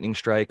 like a lightning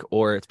strike,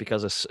 or it's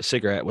because a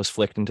cigarette was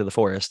flicked into the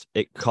forest,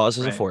 it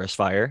causes a Right. forest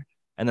fire.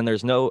 And then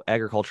there's no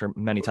agriculture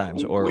many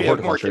times, or We have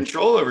more horticulture.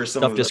 control over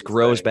some Stuff of just those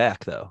grows things.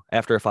 back though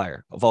after a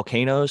fire.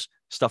 Volcanoes,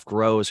 stuff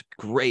grows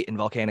great in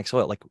volcanic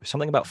soil. Like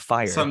something about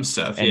fire Some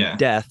stuff, and yeah.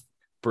 death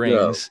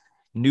brings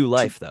new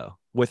life though,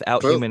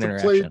 without Well, human to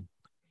interaction.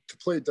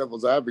 play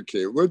devil's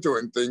advocate, we're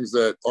doing things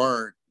that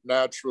aren't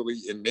naturally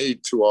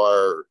innate to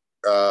our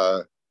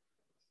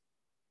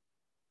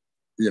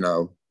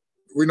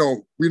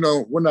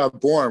we're not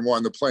born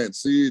wanting to plant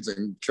seeds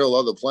and kill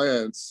other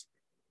plants,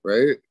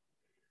 right?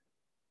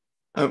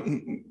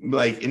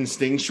 Like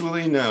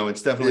instinctually, no,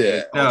 it's definitely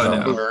Yeah.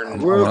 No.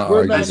 learned. We're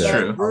argue not that.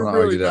 True. we're I'm gonna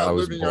really argue that not I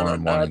was living on a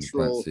born wanting to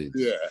plant natural. seeds.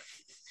 Yeah.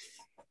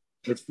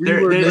 If we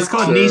There- were it's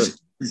called nature- niche-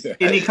 Yeah.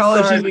 In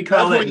ecology, Sorry, we but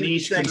call that's it what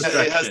niche you're saying,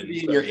 that it has to construction.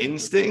 be in your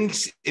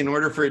instincts in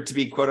order for it to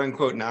be quote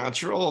unquote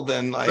natural.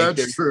 Then like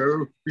That's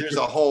true. there's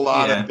a whole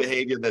lot Yeah. of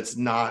behavior that's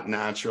not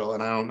natural,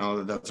 and I don't know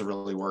that that's a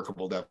really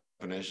workable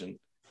definition.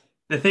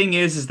 The thing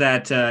is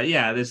that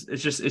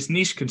it's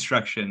niche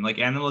construction. Like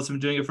animals have been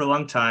doing it for a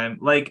long time.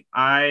 Like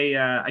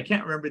I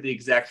can't remember the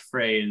exact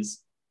phrase,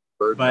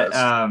 Bird but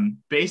nest.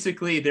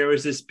 basically there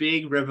was this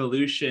big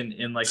revolution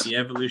in like the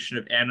evolution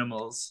of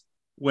animals,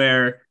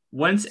 where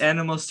once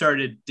animals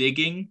started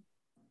digging,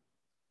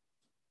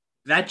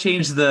 that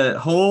changed the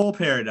whole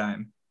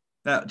paradigm.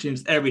 That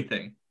changed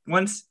everything.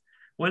 Once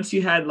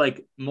you had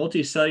like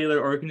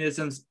multicellular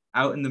organisms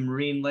out in the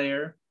marine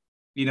layer,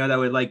 that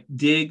would like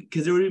dig,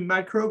 because there would be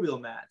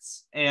microbial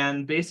mats,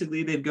 and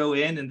basically they'd go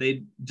in and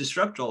they'd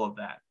disrupt all of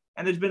that.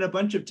 And there's been a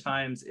bunch of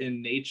times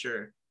in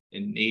nature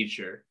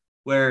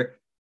where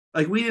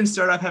like we didn't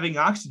start off having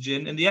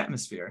oxygen in the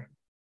atmosphere.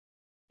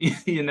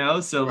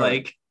 So Right.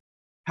 like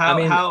how I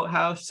mean-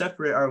 how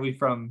separate are we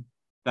from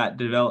that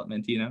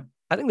development?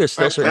 I think there's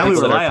still certain now we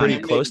people that rely are on pretty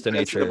it. close to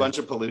That's nature. a bunch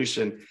of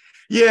pollution.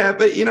 Yeah,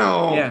 but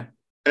Yeah.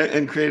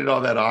 and created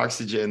all that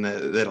oxygen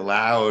that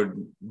allowed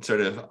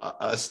sort of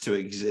us to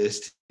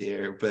exist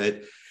here.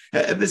 But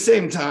at the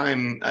same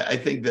time, I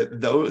think that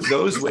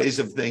those ways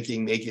of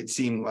thinking make it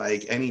seem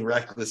like any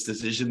reckless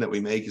decision that we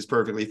make is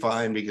perfectly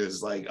fine,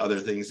 because like other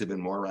things have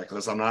been more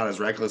reckless. I'm not as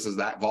reckless as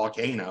that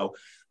volcano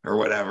or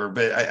whatever,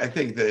 but I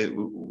think that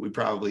we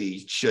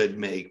probably should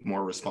make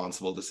more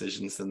responsible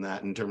decisions than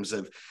that, in terms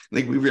of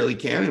like we really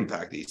can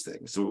impact these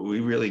things. So we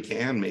really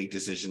can make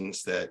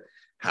decisions that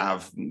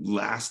have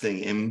lasting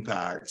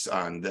impacts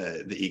on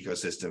the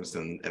ecosystems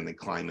and the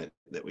climate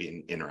that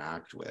we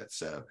interact with.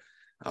 So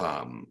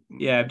I'm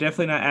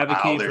definitely not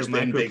advocating there's for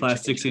been big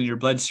microplastics changes. in your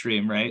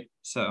bloodstream, right?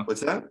 So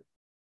what's that?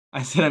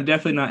 I said I'm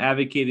definitely not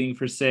advocating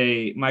for,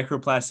 say,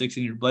 microplastics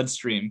in your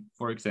bloodstream,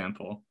 for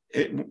example.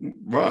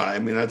 Well, I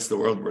mean, that's the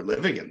world we're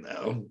living in,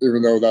 though.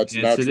 Even though that's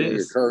Yes, it naturally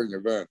is. occurring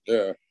event.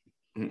 Yeah.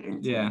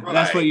 Yeah, Right.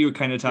 that's what you were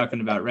kind of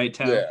talking about, right,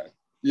 Tal? Yeah.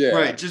 Yeah.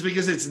 Right, just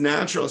because it's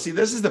natural. See,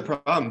 this is the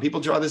problem. People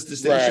draw this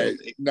distinction.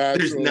 Right.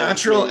 There's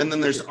natural and then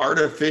there's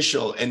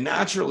artificial, and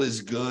natural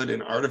is good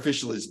and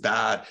artificial is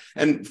bad.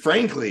 And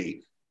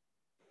frankly,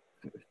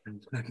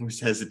 I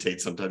always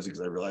hesitate sometimes because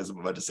I realize I'm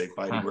about to say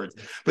fighting words,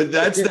 but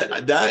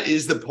that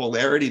is the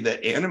polarity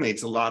that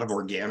animates a lot of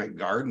organic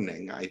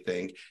gardening. I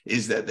think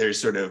is that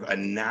there's sort of a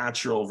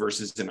natural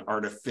versus an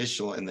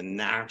artificial, and the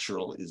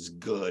natural is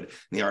good and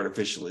the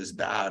artificial is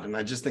bad. And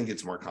I just think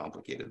it's more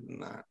complicated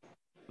than that.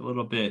 A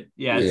little bit.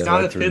 Yeah, Yeah, it's I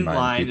not like a to thin remind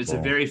line. It's a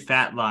people. very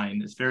fat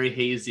line. It's very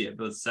hazy at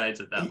both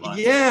sides of that line.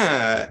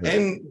 Yeah,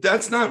 and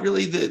that's not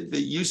really the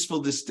useful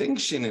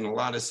distinction in a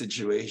lot of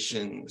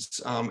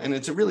situations. And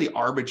it's a really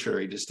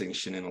arbitrary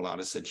distinction in a lot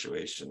of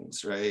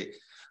situations, right?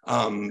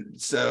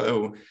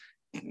 So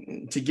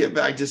to get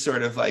back to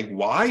sort of like,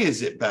 why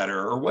is it better,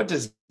 or what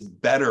does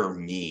better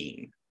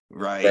mean,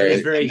 right? Right.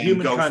 It's very And then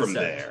human go concept. from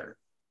there.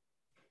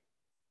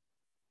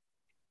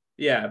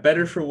 Yeah,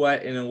 better for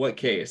what and in what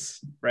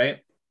case, right?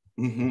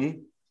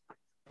 Mm-hmm.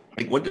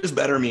 Like, what does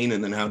better mean,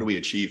 and then how do we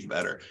achieve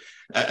better,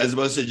 as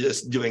opposed to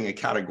just doing a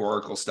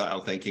categorical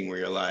style thinking where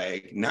you're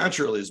like,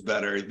 natural is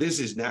better, this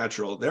is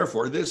natural,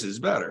 therefore this is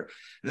better.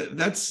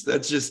 That's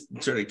just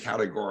sort of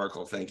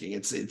categorical thinking.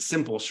 It's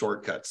simple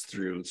shortcuts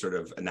through sort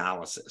of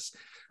analysis.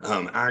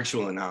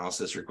 Actual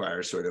analysis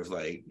requires sort of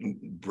like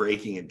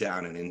breaking it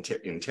down and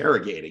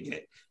interrogating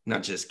it,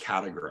 not just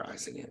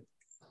categorizing it.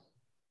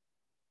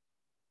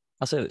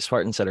 I'll say that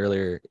Spartan said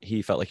earlier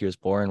he felt like he was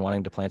born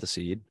wanting to plant a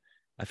seed.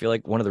 I feel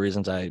like one of the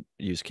reasons I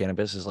use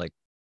cannabis is like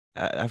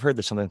I've heard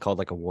there's something called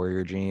like a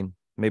warrior gene.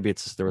 Maybe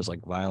there was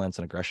like violence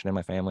and aggression in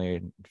my family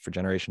for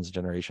generations and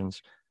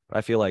generations. But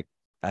I feel like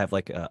I have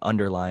like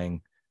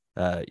underlying,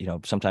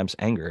 sometimes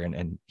anger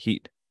and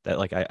heat that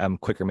like I'm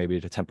quicker maybe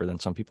to temper than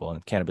some people,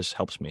 and cannabis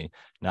helps me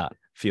not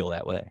feel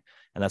that way.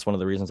 And that's one of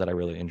the reasons that I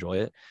really enjoy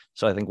it.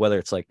 So I think whether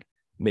it's like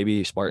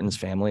maybe Spartan's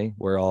family,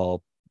 we're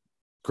all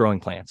growing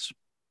plants.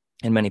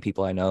 And many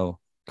people I know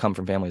come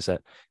from families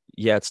that,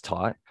 yeah, it's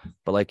taught,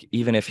 but like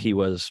even if he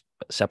was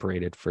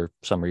separated for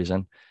some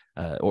reason,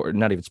 or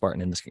not even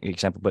Spartan in this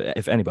example, but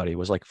if anybody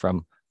was like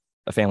from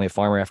a family of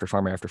farmer after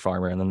farmer after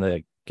farmer, and then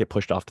they get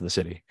pushed off to the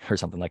city or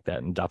something like that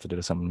and adopted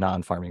into some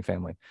non-farming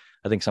family,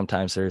 I think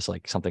sometimes there's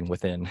like something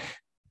within.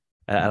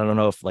 I don't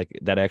know if like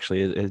that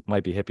actually it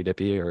might be hippy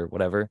dippy or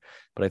whatever,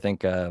 but I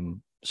think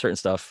certain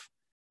stuff,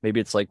 maybe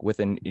it's like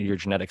within your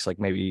genetics, like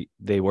maybe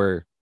they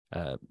were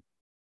a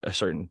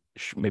certain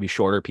maybe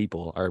shorter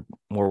people are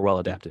more well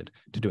adapted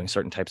to doing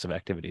certain types of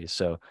activities.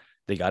 So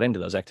they got into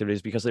those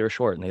activities because they were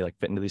short and they like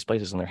fit into these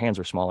places and their hands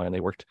were smaller and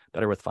they worked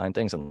better with fine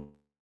things and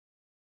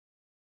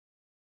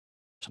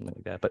something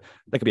like that. But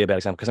that could be a bad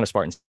example because I'm a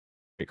Spartan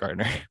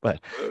gardener. But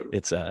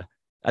it's I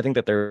think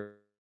that their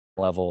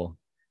level,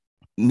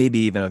 maybe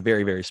even a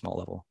very, very small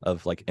level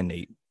of like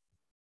innate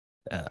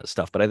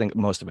stuff. But I think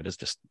most of it is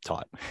just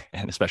taught,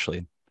 and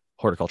especially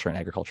horticulture and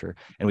agriculture.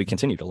 And we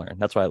continue to learn.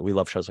 That's why we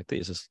love shows like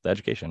these, is the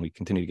education. We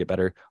continue to get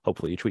better,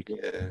 hopefully each week.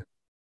 Yeah.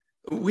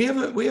 We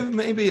have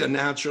maybe a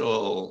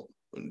natural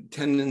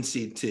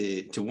tendency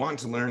to want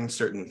to learn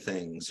certain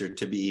things or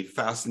to be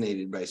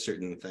fascinated by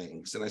certain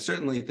things. And I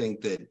certainly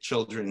think that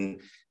children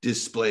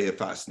display a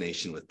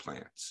fascination with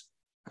plants.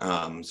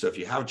 So if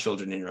you have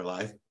children in your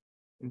life,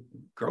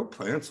 grow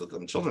plants with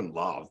them. Children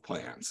love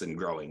plants and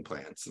growing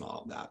plants and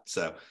all of that.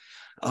 So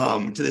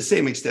to the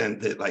same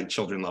extent that like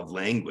children love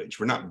language,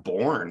 we're not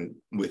born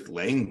with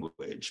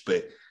language,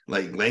 but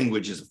like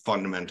language is a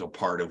fundamental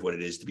part of what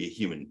it is to be a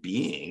human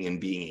being,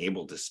 and being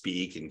able to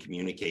speak and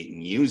communicate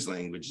and use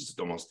language is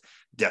almost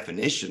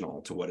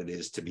definitional to what it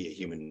is to be a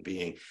human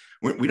being.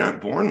 We're not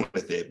born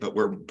with it, but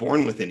we're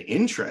born with an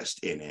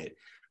interest in it.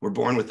 We're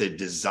born with a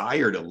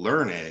desire to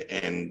learn it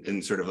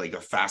and sort of like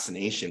a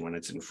fascination when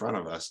it's in front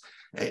of us.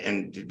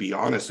 And to be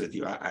honest with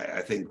you,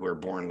 I think we're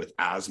born with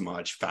as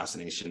much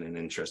fascination and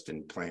interest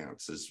in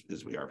plants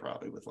as we are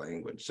probably with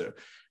language. So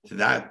to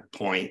that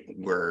point,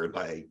 we're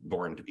like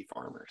born to be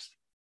farmers.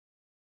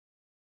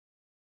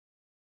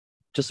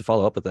 Just to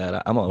follow up with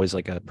that, I'm always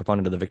like a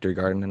proponent of the victory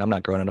garden, and I'm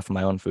not growing enough of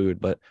my own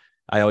food, but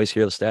I always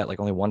hear the stat like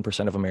only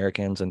 1% of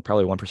Americans and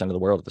probably 1% of the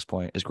world at this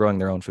point is growing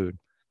their own food.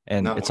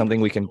 And Not it's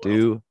something we can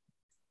do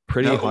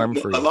pretty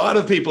harm-free. A lot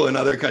of people in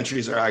other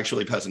countries are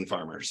actually peasant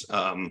farmers.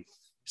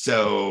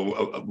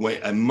 So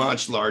a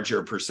much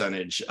larger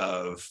percentage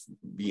of,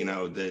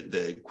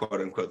 the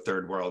quote unquote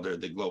third world or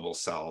the global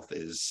south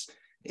is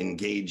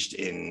engaged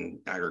in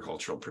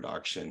agricultural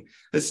production.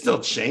 It's still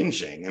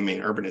changing. I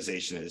mean,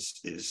 urbanization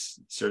is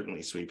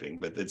certainly sweeping,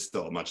 but it's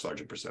still a much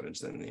larger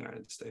percentage than in the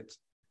United States.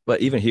 But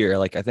even here,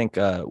 like I think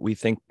we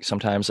think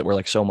sometimes that we're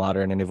like so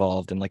modern and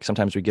evolved, and like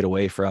sometimes we get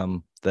away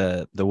from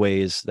the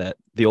ways that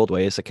the old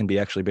ways that can be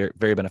actually very,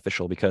 very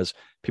beneficial, because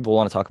people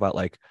want to talk about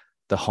like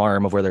the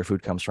harm of where their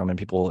food comes from, and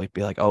people will like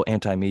be like, oh,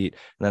 anti-meat,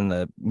 and then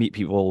the meat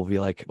people will be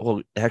like,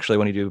 well, actually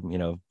when you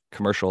do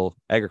commercial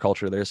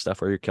agriculture, there's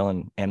stuff where you're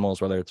killing animals,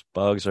 whether it's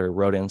bugs or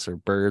rodents or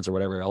birds or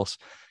whatever else,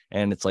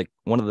 and it's like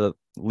one of the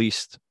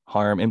least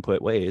harm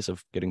input ways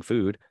of getting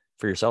food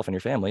for yourself and your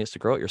family is to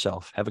grow it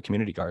yourself. Have a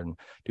community garden,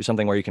 do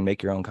something where you can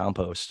make your own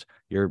compost.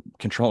 You're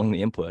controlling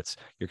the inputs,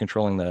 you're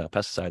controlling the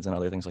pesticides and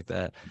other things like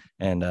that.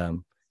 And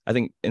I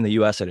think in the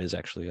US it is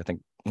actually, I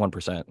think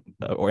 1%,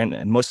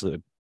 and most of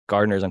the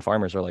gardeners and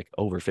farmers are like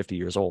over 50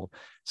 years old.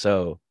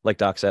 So like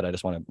Doc said, I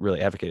just want to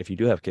really advocate, if you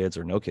do have kids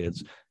or no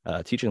kids,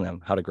 teaching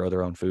them how to grow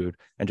their own food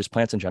and just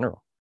plants in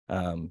general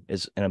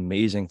is an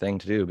amazing thing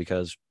to do,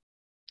 because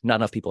not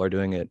enough people are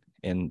doing it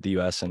in the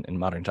US in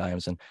modern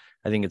times. And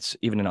I think it's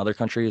even in other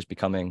countries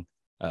becoming,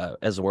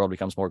 as the world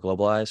becomes more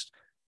globalized,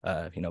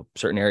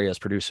 certain areas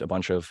produce a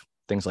bunch of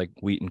things like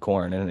wheat and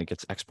corn, and it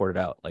gets exported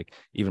out. Like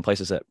even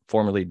places that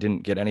formerly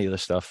didn't get any of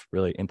this stuff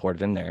really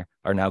imported in there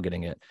are now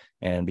getting it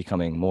and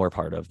becoming more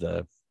part of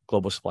the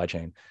global supply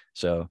chain.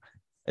 So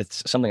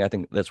it's something I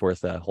think that's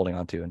worth holding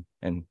on to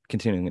and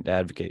continuing to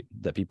advocate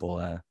that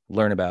people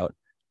learn about,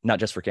 not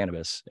just for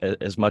cannabis.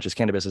 As much as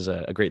cannabis is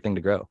a great thing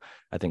to grow,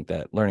 I think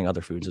that learning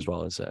other foods as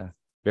well is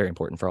very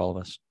important for all of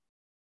us.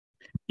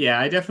 Yeah,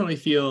 I definitely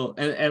feel,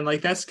 and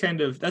like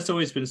that's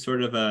always been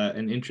sort of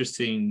an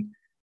interesting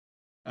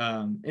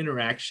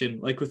interaction.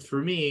 Like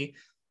for me,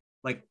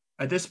 like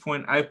at this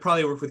point, I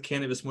probably work with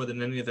cannabis more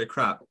than any other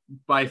crop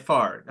by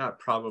far. Not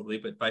probably,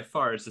 but by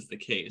far is this the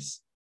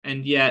case.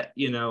 And yet,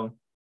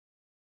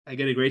 I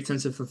get a great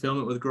sense of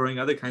fulfillment with growing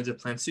other kinds of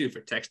plants too,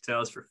 for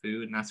textiles, for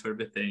food, and that sort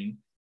of a thing.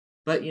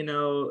 But,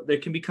 there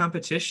can be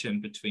competition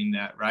between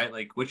that, right?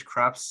 Like which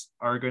crops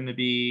are going to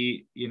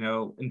be,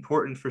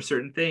 important for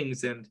certain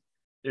things. And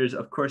there's,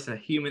 of course, a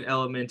human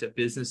element, a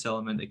business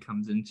element that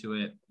comes into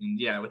it. And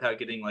yeah, without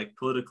getting like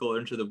political or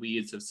into the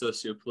weeds of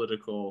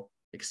socio-political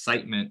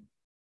excitement,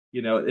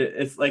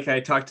 it's like I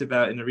talked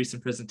about in a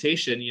recent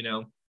presentation,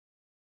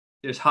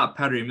 there's hop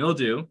powdery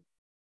mildew,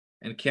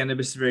 and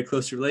cannabis is very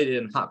closely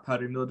related, and hop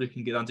powdery mildew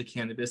can get onto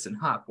cannabis and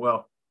hop.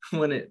 Well,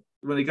 when it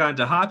got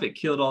into hop, it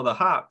killed all the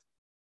hop.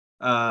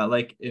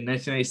 Like in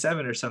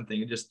 1997 or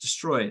something, and just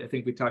destroyed. I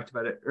think we talked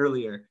about it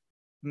earlier.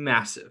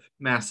 Massive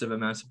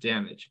amounts of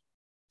damage.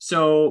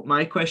 So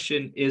my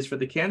question is for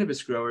the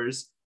cannabis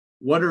growers,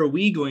 what are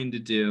we going to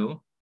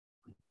do?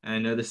 And I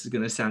know this is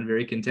going to sound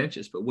very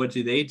contentious, but what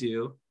do they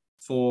do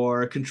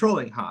for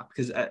controlling hop?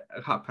 Because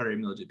hop powdery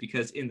mildew,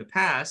 because in the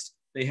past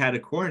they had a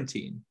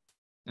quarantine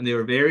and they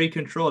were very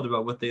controlled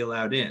about what they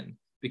allowed in,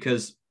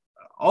 because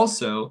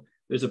also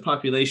there's a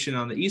population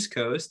on the East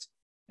Coast.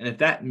 And if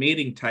that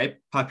mating type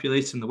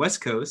populates on the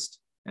West Coast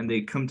and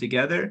they come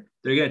together,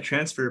 they're going to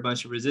transfer a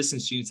bunch of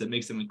resistance genes that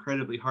makes them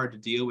incredibly hard to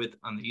deal with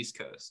on the East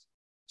Coast.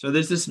 So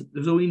there's this,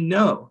 so we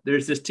know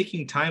there's this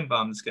ticking time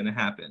bomb that's going to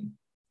happen.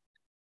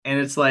 And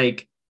it's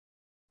like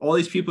all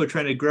these people are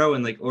trying to grow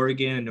in like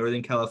Oregon and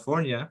Northern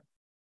California.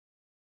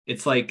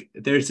 It's like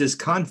there's this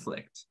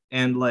conflict.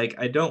 And like,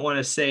 I don't want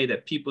to say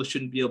that people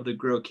shouldn't be able to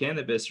grow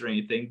cannabis or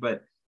anything,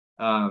 but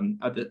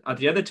at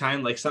the other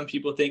time, like some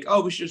people think,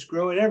 oh, we should just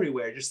grow it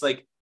everywhere. Just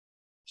like,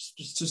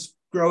 just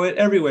grow it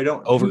everywhere.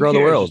 Don't overgrow the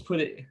world. Just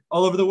put it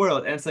all over the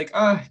world. And it's like,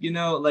 you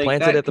know, like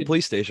planted at the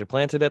police station,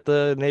 planted at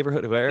the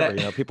neighborhood, wherever,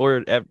 you know, people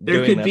are there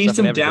doing could be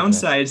some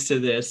downsides to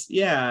this.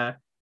 Yeah.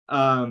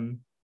 I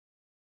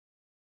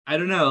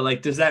don't know.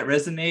 Like, does that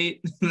resonate?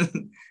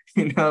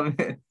 You know,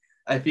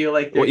 I feel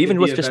like even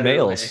with just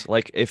males,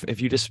 like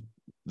if you just,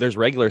 there's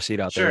regular seed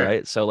out there,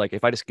 right? So like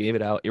if I just gave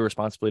it out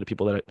irresponsibly to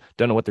people that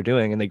don't know what they're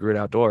doing and they grew it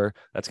outdoor,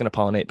 that's going to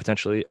pollinate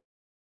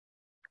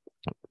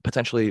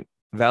potentially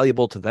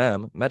valuable to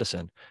them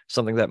medicine,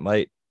 something that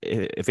might,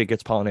 if it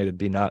gets pollinated,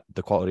 be not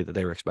the quality that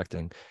they were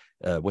expecting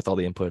with all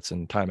the inputs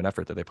and time and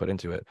effort that they put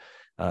into it.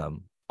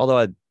 Although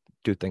I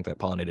do think that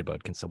pollinated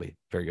bud can still be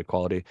very good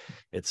quality.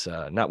 It's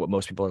not what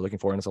most people are looking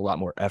for, and it's a lot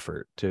more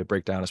effort to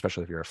break down,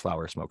 especially if you're a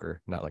flower smoker,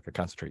 not like a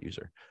concentrate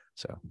user.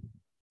 So,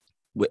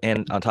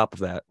 and on top of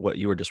that, what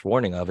you were just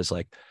warning of is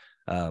like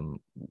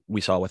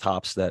we saw with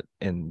hops that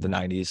in the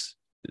 90s,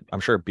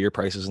 I'm sure beer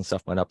prices and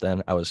stuff went up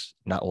then. I was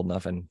not old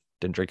enough and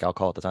didn't drink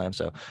alcohol at the time,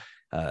 so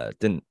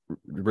didn't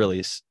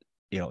really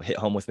hit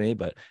home with me.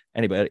 But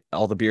anybody,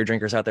 all the beer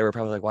drinkers out there were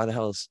probably like, why the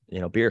hell is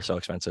beer so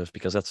expensive?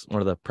 Because that's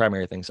one of the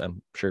primary things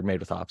I'm sure made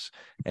with hops,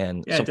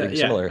 and something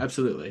similar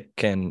absolutely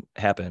can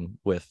happen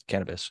with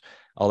cannabis,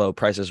 although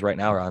prices right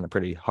now are on a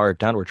pretty hard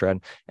downward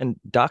trend. And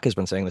Doc has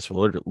been saying this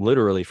for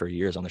literally for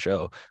years on the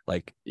show,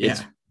 like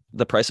it's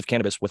the price of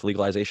cannabis with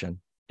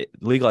legalization.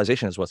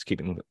 Legalization is what's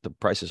keeping the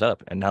prices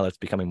up, and now that it's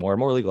becoming more and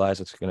more legalized,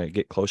 it's going to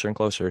get closer and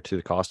closer to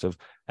the cost of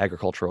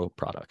agricultural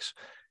products,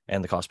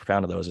 and the cost per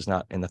pound of those is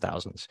not in the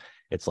thousands.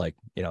 It's like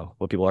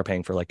what people are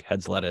paying for like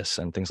heads lettuce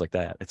and things like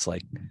that. It's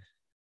like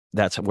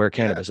that's where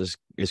cannabis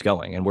is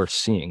going, and we're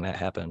seeing that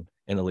happen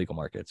in the legal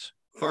markets.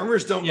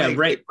 Farmers don't make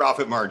big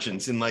profit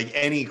margins in like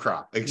any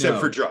crop except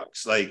for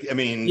drugs. Like, I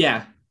mean,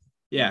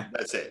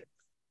 that's it.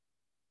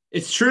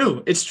 It's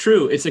true.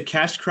 It's a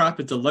cash crop.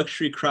 It's a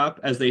luxury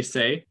crop, as they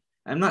say.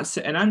 I'm not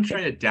saying, and I'm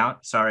trying to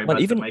sorry about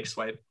the mic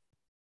swipe.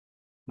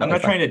 I'm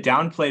not trying to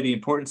downplay the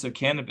importance of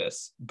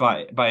cannabis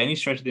by any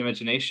stretch of the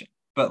imagination,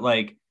 but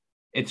like,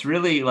 it's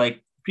really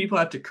like people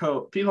have to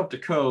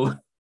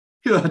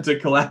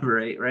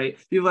collaborate, right?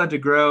 People have to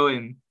grow,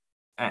 and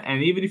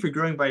even if you're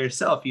growing by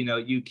yourself,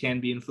 you can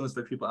be influenced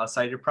by people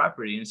outside your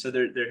property, and so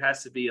there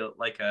has to be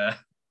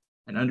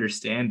an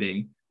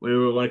understanding,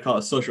 whatever we want to call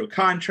it, social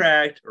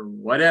contract or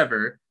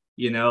whatever,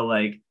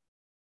 like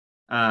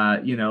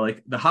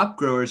the hop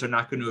growers are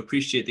not going to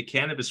appreciate the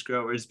cannabis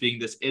growers being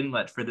this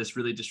inlet for this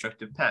really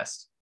destructive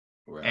pest.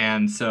 Right.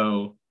 And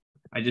so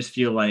I just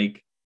feel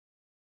like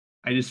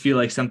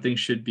something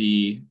should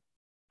be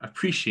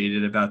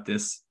appreciated about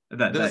this.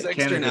 Those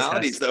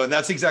externalities, though, and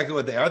that's exactly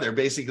what they are. They're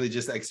basically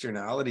just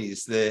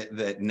externalities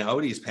that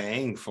nobody's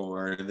paying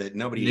for, that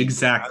nobody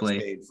exactly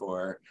paid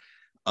for.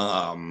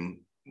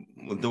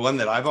 The one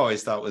that I've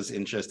always thought was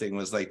interesting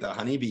was like the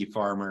honeybee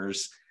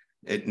farmers.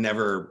 It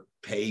never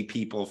pay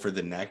people for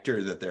the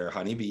nectar that their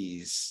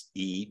honeybees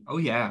eat. Oh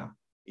yeah.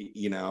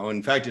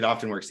 In fact, it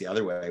often works the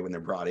other way when they're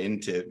brought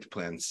into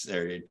plants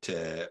or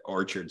to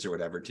orchards or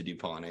whatever to do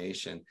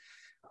pollination.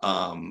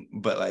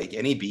 But like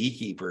any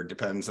beekeeper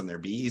depends on their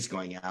bees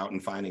going out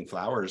and finding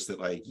flowers that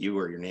like you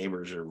or your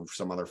neighbors or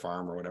some other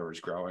farm or whatever is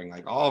growing,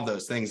 like all of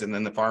those things. And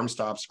then the farm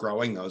stops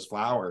growing those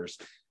flowers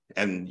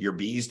and your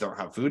bees don't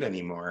have food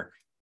anymore.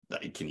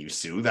 Can you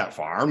sue that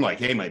farm? Like,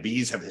 hey, my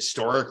bees have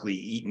historically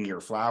eaten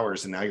your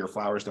flowers and now your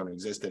flowers don't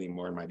exist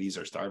anymore and my bees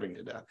are starving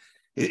to death.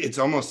 It's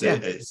almost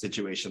a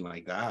situation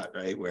like that,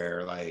 right?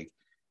 Where like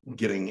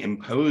getting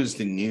imposed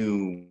a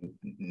new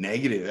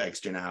negative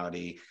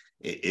externality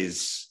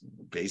is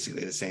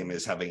basically the same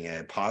as having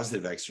a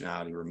positive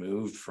externality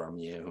removed from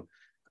you.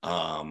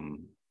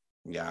 Anyways.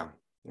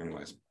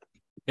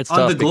 It's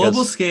on the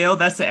global scale,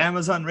 that's the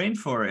Amazon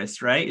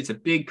rainforest, right? It's a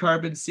big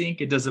carbon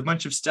sink. It does a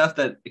bunch of stuff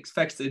that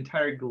affects the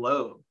entire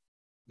globe.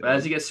 But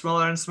as you get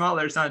smaller and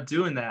smaller, it's not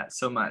doing that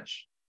so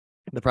much.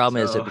 The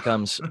problem is it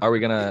becomes, are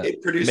we going to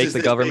make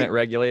the government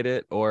regulate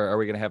it, or are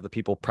we going to have the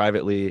people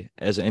privately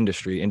as an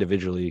industry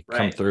individually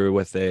come through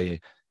with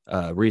a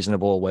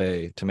reasonable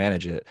way to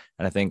manage it?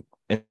 And I think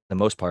in the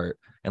most part,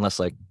 unless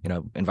like,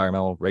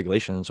 environmental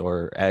regulations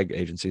or ag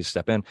agencies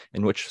step in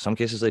which some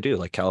cases they do,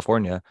 like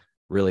California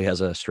really has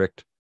a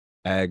strict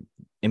ag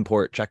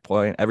import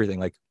checkpoint, everything.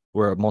 Like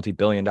we're a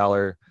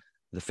multi-billion-dollar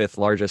the fifth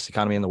largest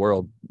economy in the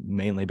world,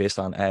 mainly based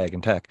on ag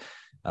and tech.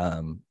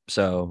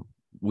 So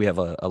we have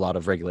a lot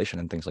of regulation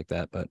and things like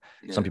that. But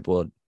some people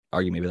would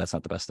argue maybe that's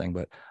not the best thing.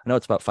 But I know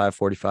it's about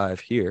 5:45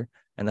 here,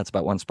 and that's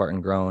about when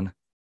Spartan Grown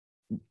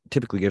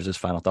typically gives his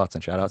final thoughts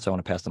and shout outs. So I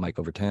want to pass the mic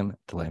over to him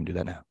to let him do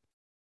that now.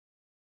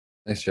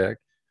 Thanks, Jack.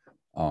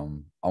 I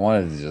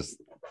wanted to just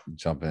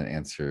jump in and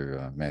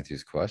answer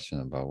Matthew's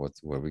question about what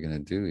are we going to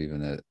do.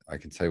 Even I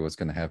can tell you what's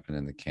going to happen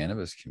in the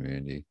cannabis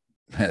community,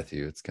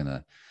 Matthew. It's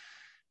gonna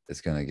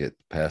get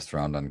passed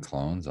around on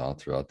clones all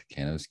throughout the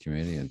cannabis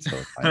community until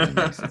it finally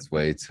makes its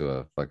way to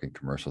a fucking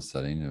commercial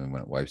setting. And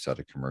when it wipes out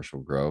a commercial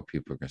grow,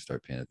 people are going to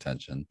start paying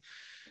attention.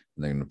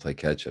 And they're going to play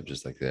catch up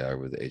just like they are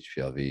with the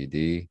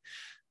HPLVD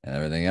and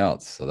everything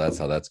else. So that's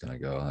how that's going to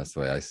go. That's the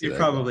way I see it. You're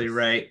probably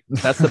right.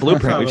 That's the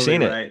blueprint. We've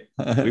seen right.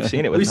 it. We've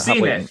seen it. We've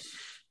seen it.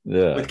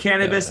 Yeah. With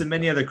cannabis and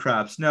many other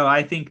crops. No,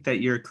 I think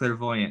that you're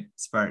clairvoyant,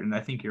 Spartan. I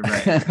think you're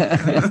right.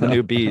 It's the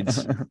new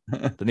beads.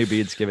 The new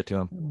beads. Give it to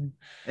him.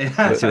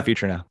 I see the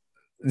future now.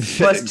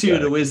 +2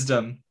 to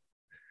wisdom.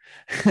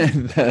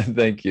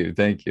 Thank you.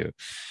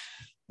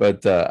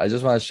 But I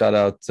just want to shout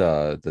out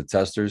the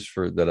testers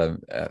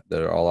that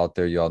are all out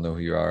there. You all know who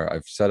you are.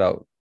 I've set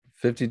out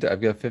 50. I've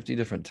got 50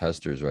 different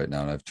testers right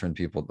now, and I've turned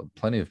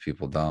plenty of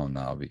people down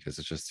now because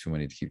it's just too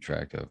many to keep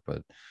track of.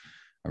 But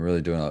I'm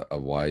really doing a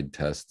wide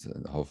test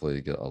and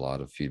hopefully get a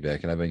lot of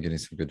feedback. And I've been getting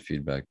some good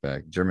feedback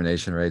back.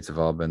 Germination rates have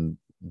all been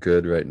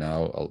good right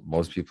now.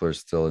 Most people are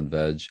still in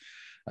veg.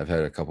 I've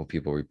had a couple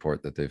people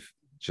report that they've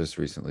just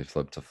recently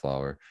flipped to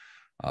flower.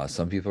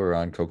 Some people are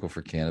on Cocoa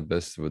for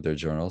Cannabis with their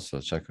journals.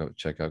 So check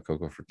out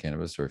Cocoa for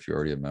Cannabis, or if you're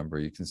already a member,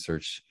 you can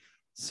search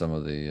some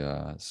of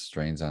the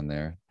strains on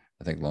there.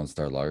 I think Lone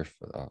Star Larf,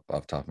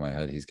 off the top of my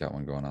head, he's got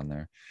one going on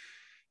there.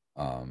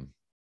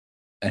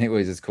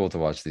 Anyways, it's cool to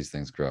watch these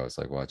things grow. It's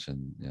like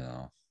watching,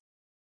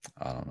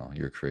 I don't know,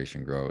 your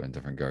creation grow in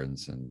different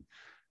gardens, and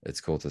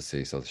it's cool to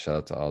see. So shout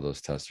out to all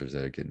those testers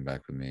that are getting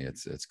back with me.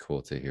 It's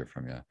cool to hear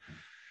from you.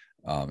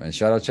 And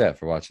shout out chat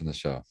for watching the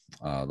show.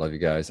 Love you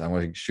guys. I'm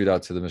going to shoot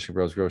out to the Michigan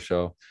Bros Grow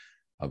Show.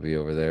 I'll be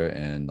over there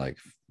in like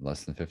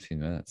less than 15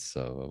 minutes.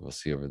 So we'll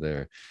see you over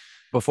there.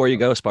 Before you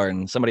go,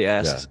 Spartan, somebody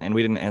asked, and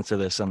we didn't answer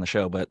this on the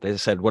show, but they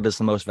said, what is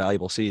the most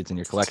valuable seeds in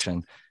your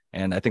collection?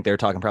 And I think they were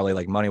talking probably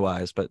like money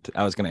wise, but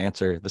I was going to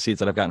answer the seeds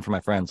that I've gotten from my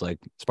friends like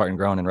Spartan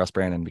Grown and Russ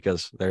Brandon,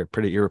 because they're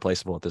pretty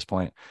irreplaceable at this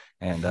point.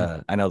 And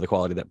I know the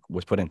quality that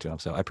was put into them.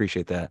 So I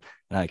appreciate that.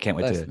 And I can't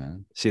wait to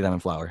see them in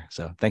flower.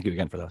 So thank you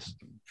again for those.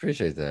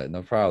 Appreciate that.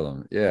 No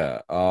problem.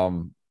 Yeah.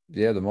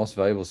 The most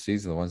valuable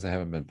seeds are the ones that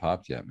haven't been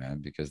popped yet, man,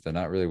 because they're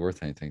not really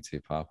worth anything till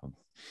you pop them.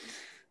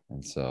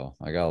 And so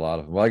I got a lot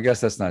of, well, I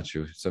guess that's not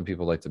true. Some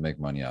people like to make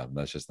money out of them.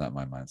 That's just not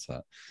my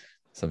mindset.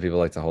 Some people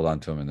like to hold on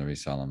to them and then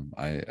resell them.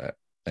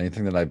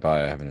 Anything that I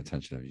buy, I have an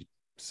intention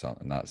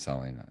of not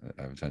selling.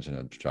 I have intention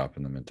of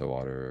dropping them into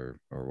water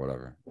or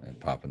whatever and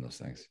popping those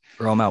things.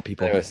 Grow them out,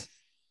 people. Anyways,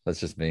 that's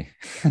just me.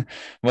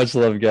 Much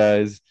love,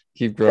 guys.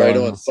 Keep growing.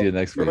 We'll see you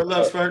next week.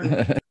 Love,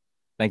 Spartan.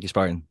 Thank you,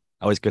 Spartan.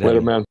 Always good.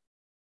 Later, man.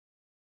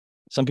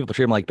 Some people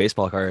treat them like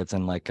baseball cards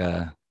and like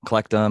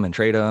collect them and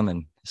trade them,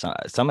 and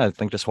some I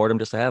think just hoard them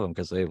just to have them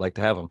because they like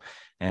to have them.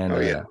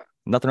 And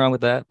nothing wrong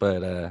with that,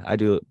 but I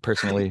do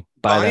personally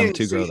buy them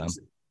to grow them.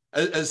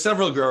 As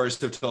several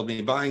growers have told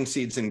me, buying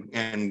seeds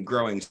and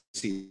growing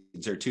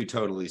seeds are two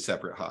totally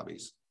separate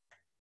hobbies.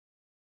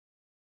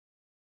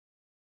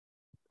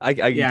 I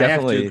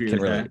definitely can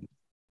relate.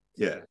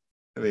 Yeah,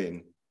 I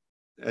mean,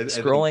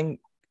 scrolling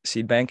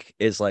seed bank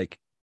is like,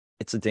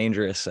 it's a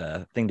dangerous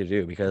thing to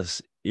do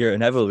because you're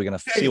inevitably going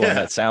to see one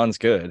that sounds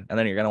good, and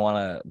then you're going to want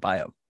to buy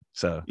them.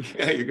 So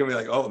yeah, you're gonna be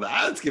like, oh,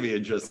 that's gonna be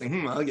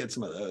interesting. I'll get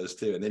some of those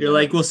too. And then you're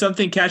like, will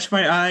something catch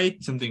my eye?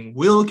 Something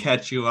will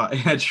catch your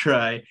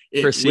eye.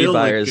 It for seed will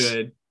buyers, look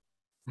good.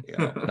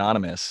 Yeah.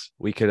 Anonymous,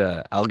 we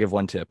could I'll give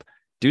one tip.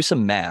 Do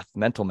some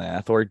mental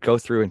math, or go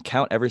through and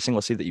count every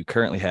single seed that you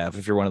currently have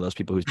if you're one of those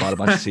people who's bought a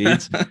bunch of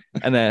seeds,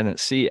 and then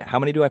see how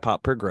many do I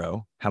pop per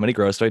grow, how many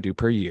grows do I do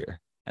per year,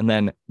 and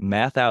then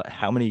math out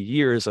how many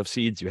years of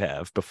seeds you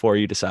have before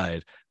you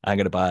decide I'm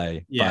going to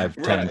buy 5,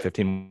 10,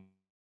 15.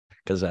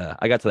 Because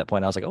I got to that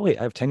point, I was like, oh wait,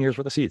 I have 10 years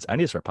worth of seeds. I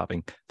need to start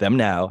popping them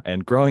now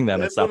and growing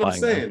them and stop buying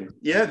them.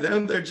 Yeah,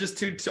 they're just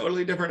two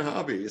totally different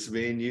hobbies. I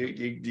mean,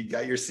 you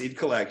got your seed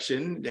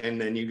collection, and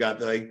then you got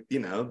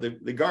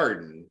the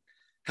garden.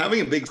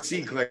 Having a big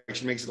seed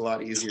collection makes it a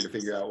lot easier to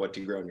figure out what to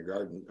grow in your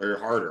garden, or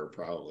harder,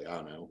 probably. I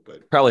don't know,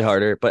 but probably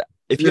harder. But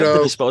if you have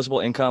the disposable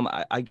income,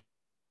 I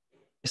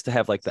used to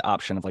have like the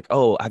option of like,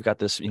 oh, I've got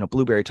this,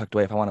 blueberry tucked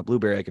away. If I want a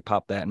blueberry, I could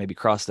pop that and maybe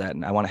cross that.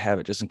 And I want to have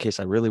it just in case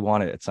I really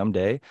want it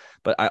someday.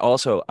 But I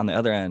also, on the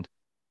other end,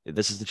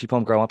 this is the cheap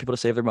home grow. I want people to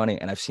save their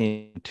money. And I've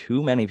seen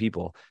too many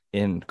people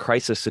in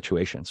crisis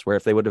situations where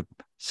if they would have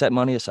set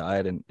money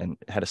aside and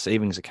had a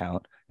savings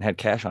account and had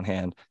cash on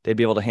hand, they'd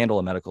be able to handle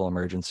a medical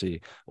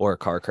emergency or a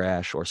car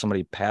crash or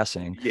somebody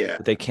passing. Yeah.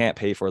 But they can't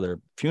pay for their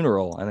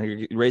funeral.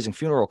 And you're raising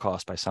funeral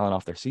costs by selling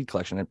off their seed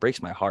collection. It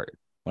breaks my heart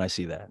when I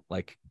see that.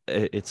 Like,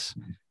 it's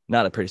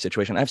not a pretty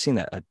situation. I've seen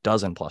that a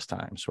dozen plus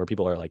times where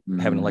people are like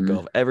having to let go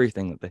of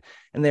everything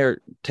and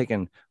they're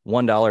taking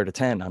 $1 to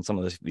 10 on some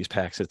of these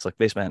packs. It's like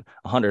they spent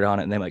 100 on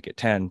it and they might get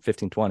 10,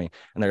 15, 20,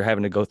 and they're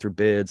having to go through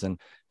bids and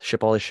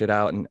ship all this shit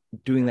out, and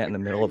doing that in the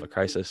middle of a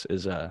crisis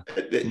is not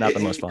the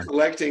most fun.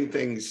 Collecting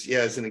things,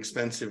 is an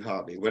expensive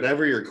hobby.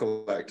 Whatever you're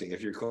collecting,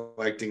 if you're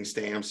collecting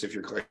stamps, if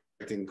you're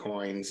collecting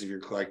coins, if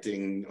you're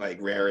collecting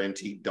like rare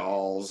antique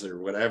dolls or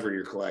whatever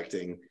you're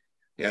collecting.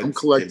 Yeah, I'm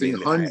collecting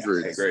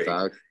hundreds.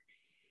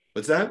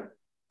 What's that?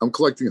 I'm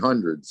collecting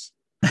hundreds.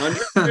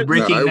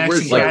 Breaking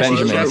necks and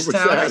like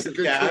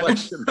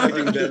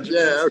Benjamin.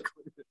 Yeah.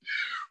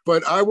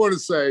 But I want to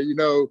say,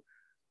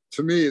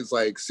 to me, it's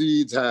like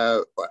seeds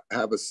have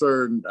a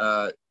certain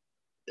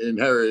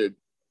inherent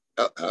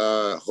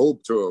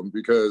hope to them,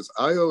 because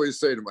I always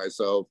say to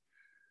myself,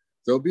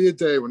 there'll be a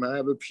day when I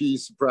have a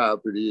piece of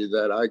property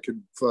that I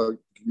could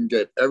fucking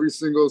get every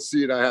single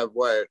seed I have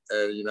wet,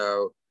 and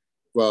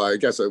well, I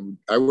guess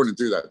I wouldn't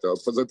do that though,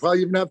 because I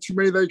probably even have too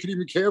many that I could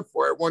even care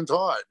for at one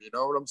time. You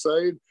know what I'm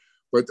saying?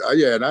 But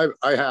yeah, and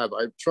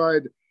I've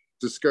tried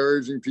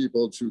discouraging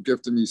people to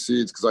gift me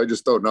seeds, because I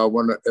just don't know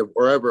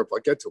if I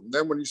get to them.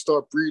 Then when you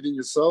start breeding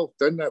yourself,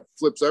 then that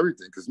flips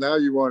everything, because now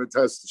you want to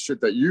test the shit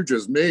that you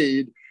just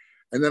made,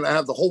 and then I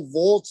have the whole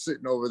vault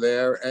sitting over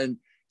there, and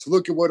to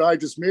look at what I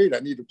just made, I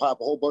need to pop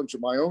a whole bunch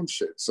of my own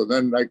shit. So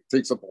then that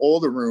takes up all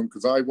the room,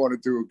 because I want to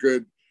do a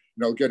good,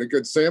 get a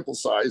good sample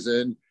size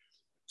in.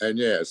 And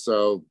yeah,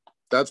 so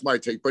that's my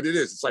take. But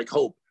it's like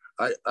hope.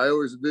 I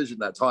always envision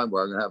that time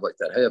where I'm gonna have like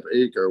that half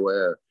acre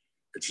where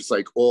it's just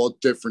like all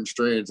different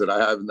strains that I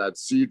have in that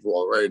seed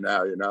vault right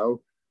now,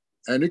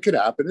 and it could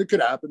happen.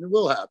 It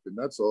will happen.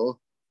 That's all.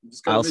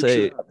 I'll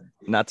say,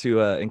 not to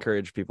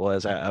encourage people,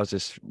 as I was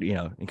just,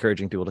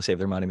 encouraging people to save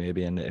their money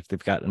maybe, and if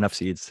they've got enough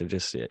seeds to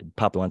just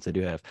pop the ones they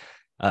do have.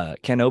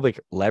 Canomic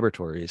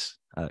Laboratories,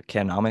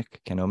 Canomic,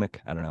 I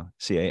don't know,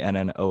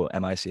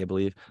 CANNOMIC, I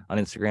believe, on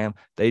Instagram.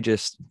 They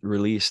just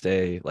released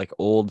a like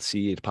old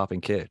seed popping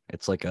kit.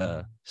 It's like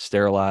a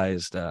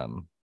sterilized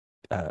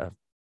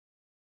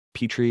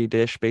petri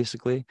dish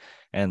basically,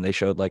 and they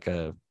showed like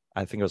I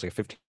think it was like a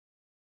 15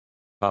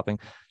 popping.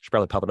 Should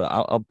probably pop it up.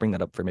 I'll bring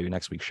that up for maybe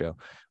next week's show.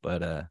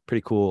 But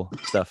pretty cool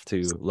stuff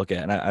to look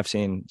at. And I've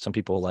seen some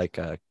people like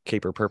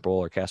Caper Purple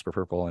or Casper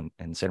Purple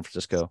in San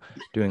Francisco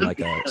doing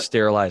like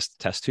sterilized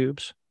test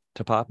tubes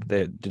to pop.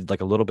 They did like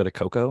a little bit of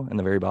cocoa in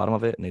the very bottom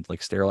of it, and they'd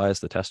like sterilize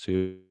the test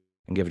tube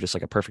and give it just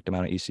like a perfect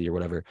amount of EC or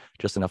whatever,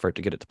 just enough for it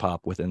to get it to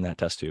pop within that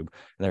test tube.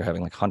 And they're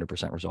having like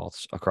 100%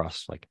 results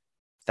across like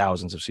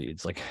thousands of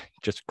seeds, like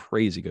just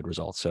crazy good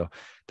results. So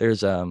there's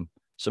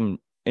some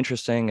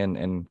interesting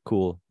and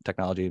cool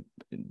technology,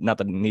 not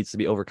that it needs to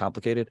be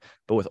overcomplicated,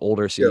 but with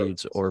older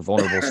seeds or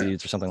vulnerable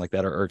seeds or something like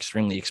that, or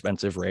extremely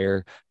expensive,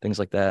 rare things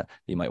like that,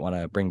 you might want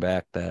to bring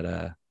back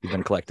that you've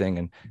been collecting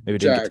and maybe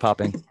didn't get to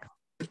popping.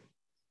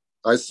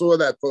 I saw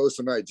that post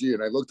on IG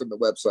and I looked on the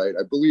website.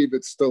 I believe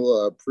it's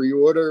still a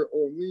pre-order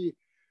only,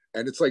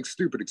 and it's like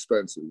stupid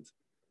expensive.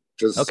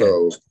 Just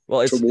so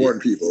to warn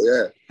people.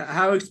 Yeah.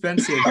 How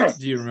expensive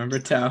do you remember,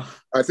 Tao?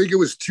 I think it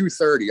was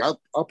 $230.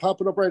 I'll pop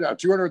it up right now.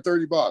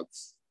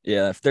 $230.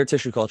 Yeah, if their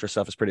tissue culture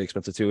stuff is pretty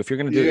expensive too. If you're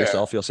going to do it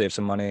yourself, you'll save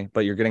some money,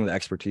 but you're getting the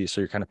expertise, so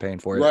you're kind of paying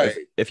for it. Right.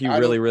 If you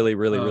really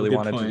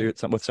wanted to do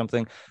it with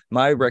something,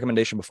 my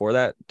recommendation before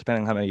that,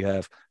 depending on how many you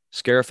have,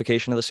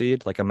 scarification of the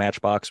seed, like a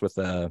matchbox with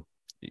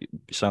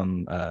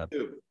some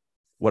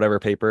whatever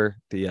paper,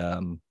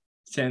 the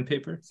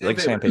sandpaper,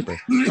 sandpaper.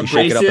 You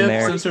shake it up in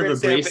there. Some sort of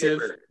abrasive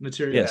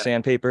material. Yeah,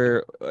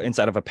 sandpaper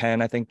inside of a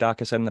pen. I think Doc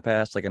has said in the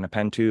past, like in a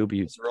pen tube,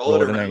 you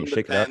roll it in there and you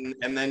shake it up.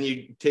 And then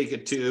you take a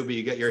tube,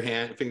 you get your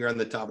finger on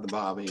the top of the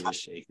bob, and you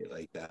just shake it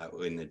like that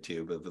in the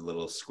tube of a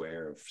little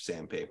square of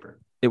sandpaper.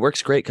 It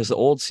works great because the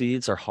old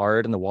seeds are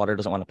hard and the water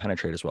doesn't want to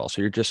penetrate as well.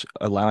 So you're just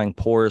allowing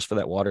pores for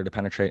that water to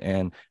penetrate in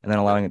and then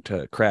allowing it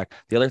to crack.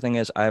 The other thing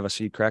is I have a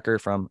seed cracker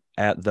from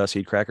at The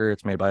Seed Cracker.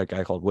 It's made by a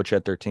guy called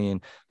Woodshed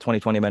 13.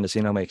 2020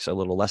 Mendocino makes a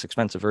little less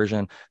expensive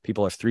version.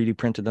 People have 3D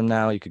printed them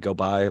now. You could go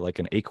buy like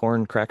an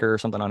acorn cracker or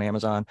something on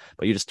Amazon,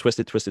 but you just twist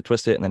it,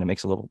 and then it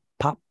makes a little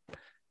pop.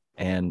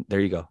 And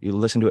there you go. You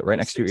listen to it right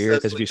next to your ear,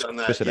 because if you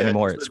twist it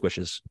anymore, it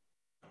squishes.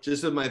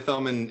 Just with my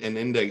thumb and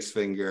index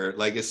finger,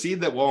 like a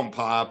seed that won't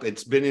pop.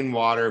 It's been in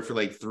water for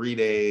like 3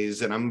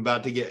 days, and I'm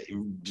about to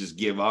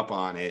give up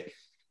on it.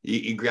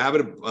 You grab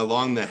it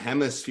along the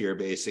hemisphere,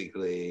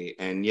 basically,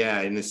 and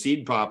in the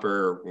seed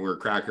popper where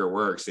cracker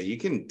works, so you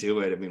can do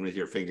it. I mean, with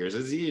your fingers,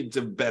 it's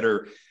a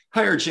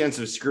higher chance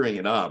of screwing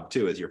it up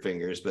too with your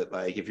fingers. But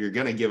like, if you're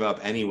gonna give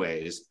up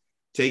anyways,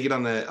 take it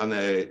on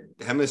the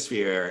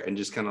hemisphere and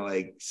just kind of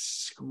like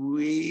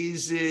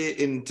squeeze it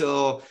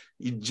until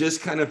you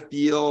just kind of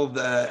feel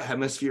the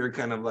hemisphere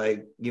kind of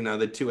like,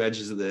 the two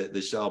edges of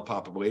the shell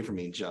pop away from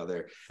each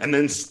other, and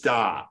then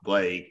stop.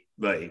 Like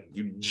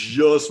you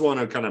just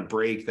want to kind of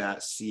break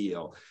that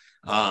seal.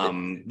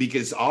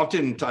 Because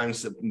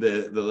oftentimes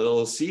the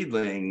little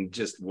seedling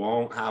just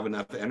won't have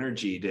enough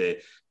energy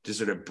to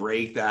sort of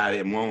break that.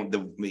 It won't,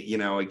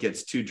 it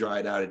gets too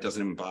dried out. It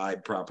doesn't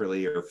imbibe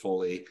properly or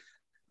fully.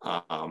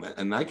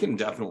 And that can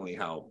definitely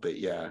help. But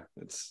yeah,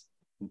 it's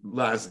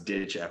last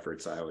ditch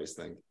efforts, I always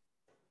think.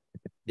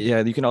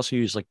 Yeah, you can also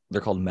use, like,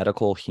 they're called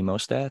medical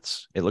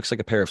hemostats. It looks like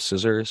a pair of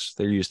scissors.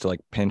 They're used to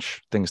like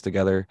pinch things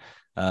together.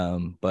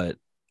 But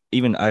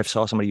even I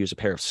saw somebody use a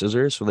pair of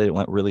scissors, so they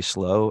went really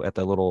slow at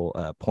the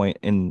little point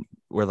in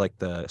where like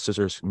the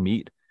scissors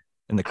meet.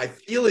 And I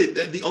feel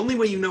it. The only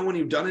way you know when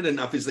you've done it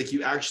enough is like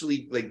you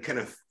actually like kind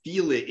of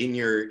feel it in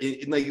your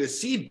in like the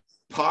seed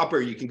popper.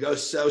 You can go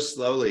so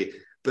slowly,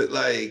 but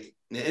like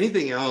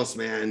anything else,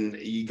 man,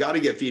 you got to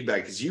get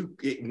feedback because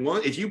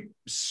if you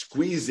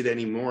squeeze it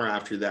anymore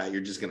after that,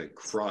 you're just gonna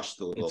crush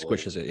the little. It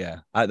squishes it. Yeah.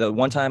 The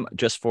one time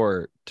just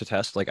to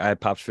test, like I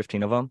popped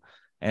 15 of them,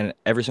 and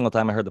every single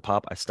time I heard the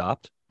pop, I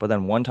stopped. But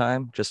then one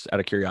time, just out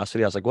of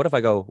curiosity, I was like, what if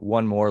I go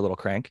one more little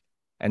crank?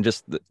 And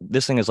just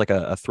this thing is like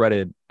a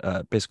threaded,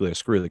 basically a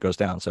screw that goes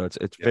down. So it's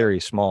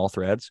very small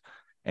threads,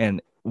 and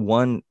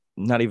one,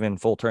 not even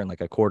full turn,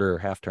 like a quarter or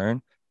half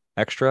turn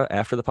extra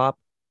after the pop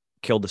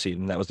killed the seed.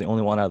 And that was the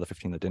only one out of the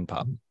 15 that didn't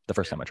pop the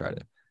first time I tried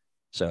it.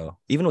 So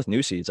even with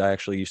new seeds, I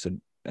actually used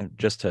to,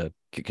 just to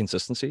get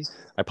consistency,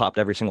 I popped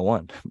every single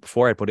one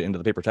before I put it into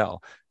the paper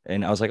towel.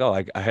 And I was like,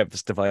 oh, I have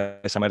this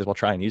device, I might as well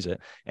try and use it.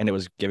 And it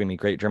was giving me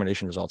great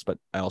germination results, but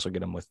I also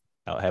get them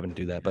without having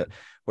to do that. But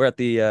we're at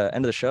the end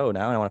of the show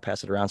now, and I want to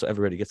pass it around so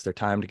everybody gets their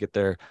time to get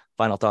their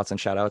final thoughts and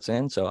shout outs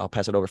in. So I'll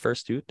pass it over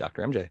first to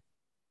Dr. MJ.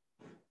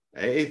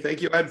 Hey,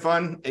 thank you. I had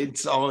fun.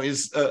 It's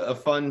always a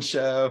fun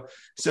show.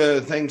 So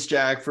thanks,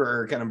 Jack,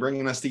 for kind of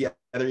bringing us together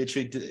each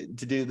week to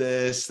do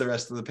this, the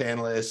rest of the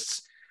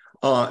panelists.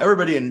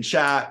 Everybody in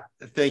chat,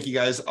 thank you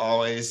guys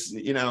always.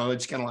 You know,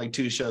 it's kind of like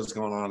two shows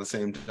going on at the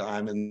same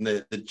time, and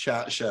the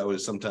chat show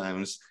is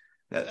sometimes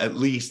at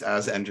least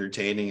as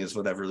entertaining as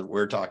whatever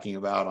we're talking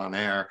about on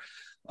air.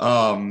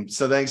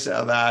 So thanks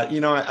to that.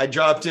 You know, I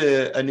dropped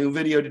a new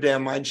video today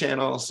on my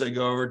channel, so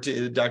go over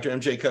to the Dr.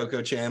 MJ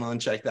Coco channel and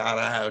check that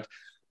out.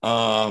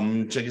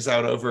 Check us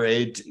out over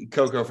at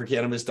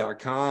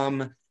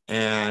cocoforcannabis.com.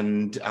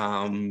 And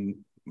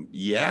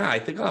yeah, I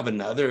think I'll have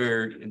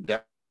another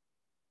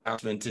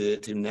announcement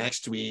to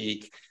next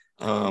week.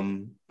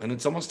 And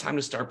it's almost time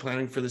to start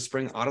planning for the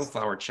Spring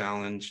Autoflower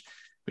Challenge,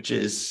 which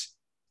it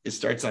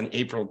starts on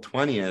April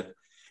 20th.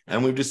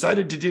 And we've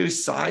decided to do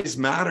size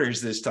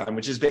matters this time,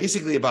 which is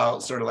basically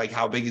about sort of like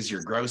how big is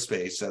your grow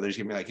space. So there's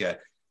gonna be like a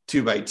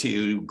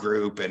 2x2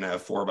 group and a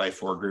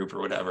 4x4 group or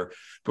whatever.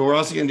 But we're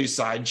also going to do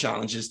side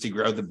challenges to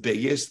grow the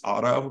biggest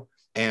auto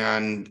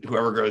and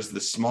whoever grows the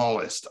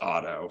smallest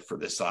auto for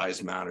the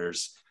Size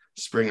Matters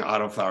Spring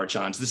Autoflower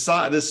Challenge.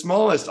 The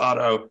smallest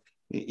auto,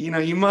 you know,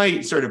 you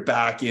might sort of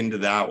back into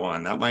that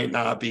one. That might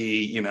not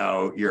be, you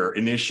know, your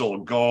initial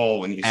goal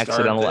when you start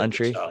accidental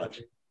entry.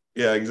 Challenge.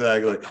 Yeah,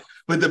 exactly.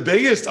 But the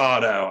biggest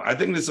auto, I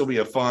think this will be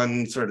a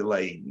fun sort of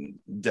like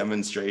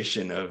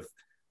demonstration of,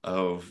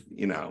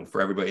 you know,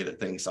 for everybody that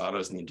thinks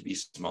autos need to be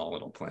small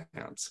little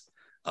plants.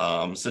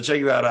 So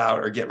check that out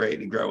or get ready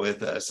to grow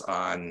with us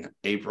on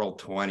April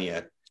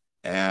 20th.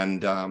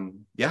 And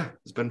yeah,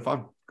 it's been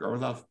fun. Grow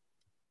with love.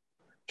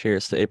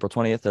 Cheers to April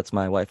 20th. That's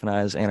my wife and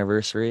I's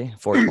anniversary,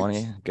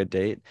 420. Good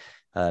date.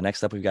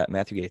 Next up, we've got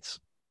Matthew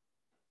Gates.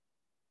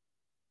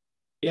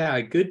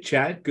 Yeah, good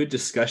chat, good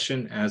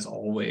discussion as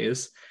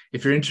always.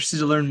 If you're interested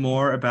to learn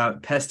more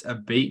about pest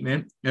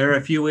abatement, there are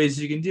a few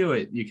ways you can do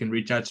it. You can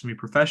reach out to me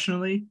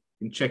professionally.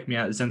 You can check me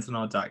out at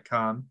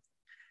zenthanol.com.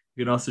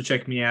 You can also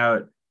check me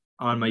out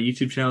on my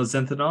YouTube channel,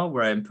 Zenthanol,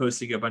 where I'm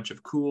posting a bunch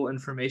of cool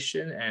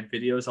information and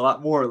videos, a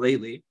lot more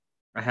lately.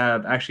 I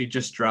have actually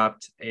just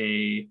dropped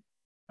the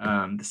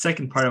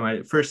second part of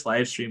my first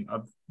live stream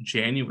of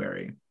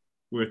January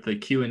with the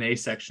Q&A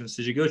section.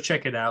 So you go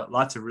check it out.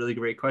 Lots of really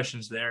great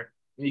questions there.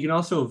 And you can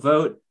also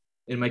vote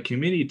in my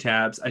community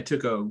tabs. I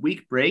took a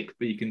week break,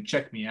 but you can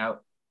check me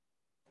out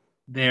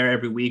there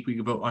every week. We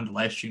can vote on the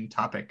live stream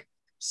topic.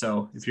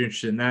 So if you're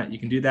interested in that, you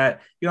can do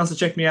that. You can also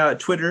check me out at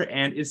Twitter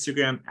and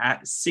Instagram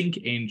at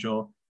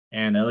SyncAngel.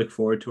 And I look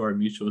forward to our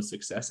mutual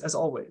success as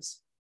always.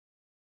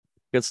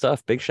 Good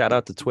stuff. Big shout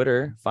out to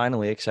Twitter,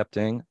 finally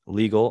accepting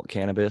legal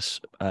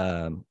cannabis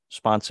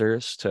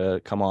sponsors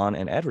to come on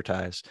and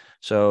advertise.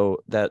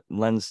 So that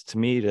lends to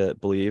me to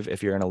believe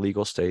if you're in a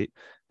legal state,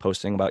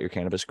 posting about your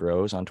cannabis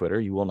grows on Twitter,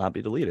 you will not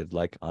be deleted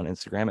like on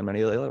Instagram and many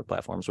of the other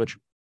platforms, which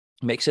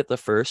makes it the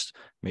first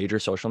major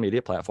social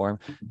media platform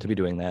to be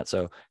doing that.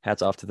 So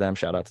hats off to them.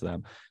 Shout out to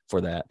them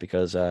for that,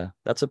 because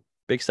that's a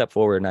big step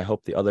forward. And I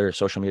hope the other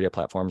social media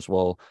platforms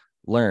will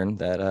learn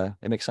that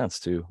it makes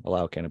sense to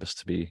allow cannabis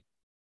to be,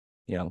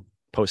 you know,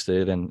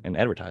 posted and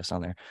advertised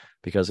on there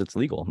because it's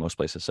legal in most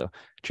places. So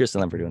cheers to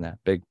them for doing that.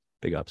 Big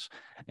ups.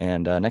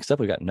 And next up,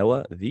 we got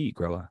Noah the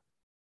Grower.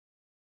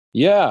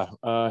 Yeah,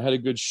 had a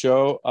good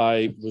show.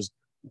 I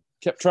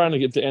kept trying to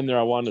get to end there.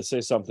 I wanted to say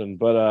something,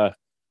 but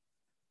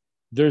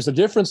there's a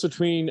difference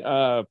between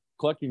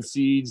collecting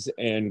seeds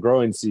and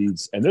growing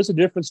seeds, and there's a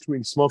difference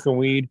between smoking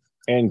weed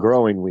and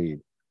growing weed.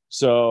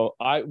 So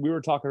we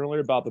were talking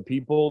earlier about the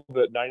people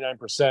that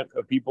 99%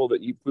 of people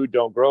that eat food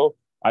don't grow.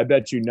 I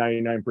bet you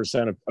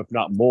 99% of, if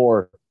not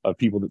more, of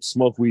people that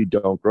smoke weed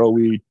don't grow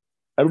weed.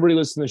 everybody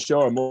listening to the show,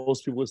 or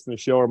most people listening to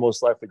the show, are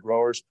most likely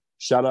growers.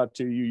 Shout out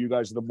to you. You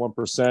guys are the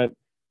 1%.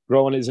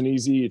 Growing isn't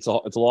easy. It's a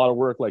lot of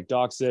work. Like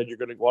Doc said, you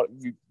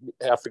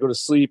have to go to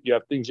sleep. You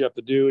have things you have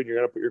to do, and you're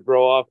going to put your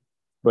grow off.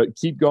 But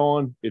keep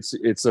going.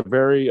 It's a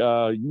very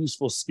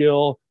useful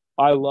skill.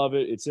 I love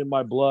it. It's in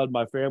my blood.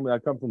 My family, I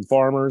come from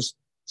farmers.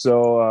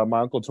 So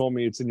my uncle told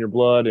me it's in your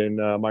blood, and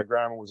my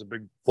grandma was a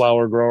big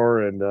flower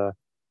grower. And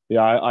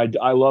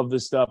I love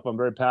this stuff. I'm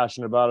very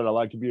passionate about it. I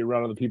like to be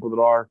around other people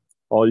that are.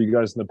 All you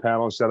guys in the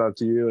panel, shout out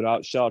to you,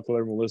 and shout out to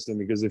everyone listening,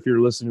 because if you're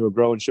listening to a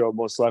growing show,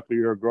 most likely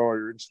you're a grower,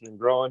 you're interested in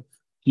growing.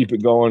 Keep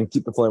it going,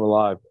 keep the flame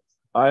alive.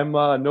 I'm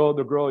Noah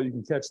the Grower. You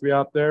can catch me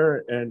out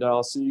there, and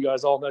I'll see you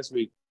guys all next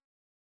week.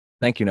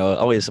 Thank you, Noah.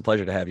 Always a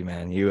pleasure to have you,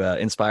 man. You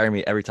inspire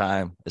me every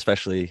time,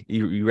 especially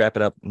you wrap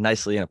it up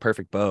nicely in a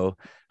perfect bow.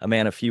 A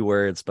man of few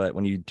words, but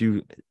when you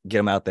do get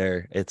them out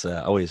there, it's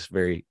always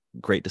very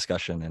great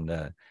discussion.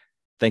 And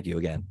thank you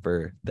again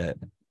for that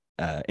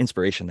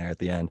inspiration there at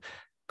the end.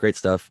 Great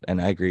stuff.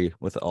 And I agree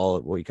with all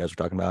of what you guys were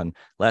talking about. And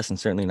last and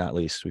certainly not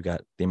least, we've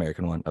got the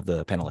American one of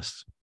the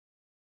panelists.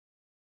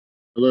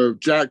 Hello,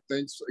 Jack.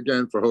 Thanks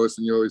again for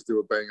hosting. You always do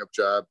a bang up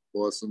job.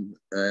 Awesome.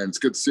 And it's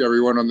good to see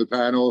everyone on the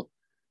panel.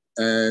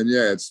 And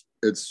yeah,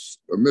 it's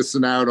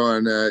missing out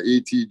on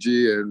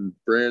ETG and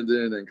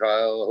Brandon and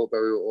Kyle. I hope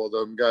all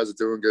them guys are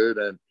doing good,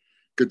 and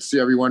good to see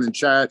everyone in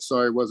chat.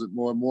 Sorry I wasn't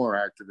more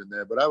active in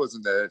there, but I was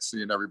in there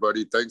seeing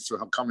everybody. Thanks for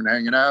coming and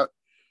hanging out.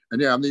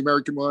 And yeah, I'm the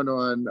American one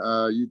on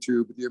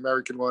YouTube, the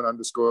American one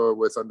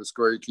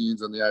 _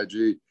 Keens on the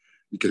IG.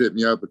 You can hit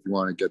me up if you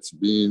want to get some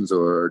beans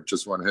or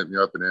just want to hit me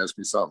up and ask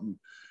me something.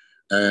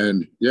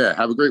 And yeah,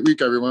 have a great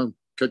week, everyone.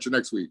 Catch you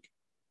next week.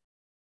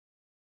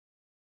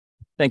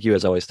 Thank you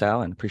as always,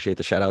 Tal, and appreciate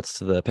the shout outs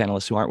to the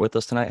panelists who aren't with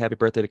us tonight. Happy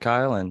birthday to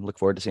Kyle, and look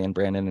forward to seeing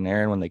Brandon and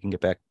Aaron when they can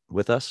get back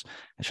with us.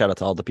 And shout out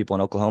to all the people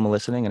in Oklahoma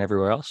listening and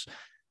everywhere else.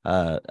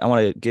 I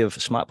want to give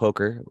Smart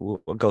Poker, we'll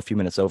go a few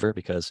minutes over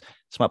because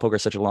Smart Poker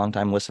is such a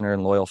long-time listener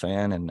and loyal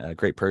fan and a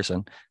great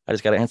person. I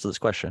just got to answer this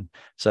question.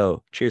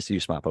 So cheers to you,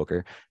 Smart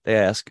Poker. They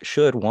ask,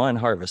 should one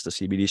harvest a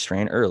CBD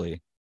strain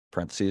early,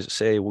 parentheses,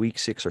 say week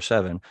 6 or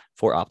 7,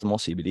 for optimal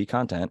CBD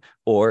content,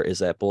 or is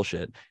that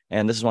bullshit?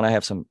 And this is when I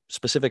have some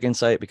specific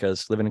insight,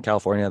 because living in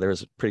California,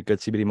 there's a pretty good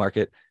CBD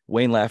market.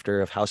 Wayne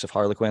Laughter of House of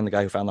Harlequin, the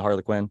guy who found the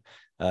Harlequin,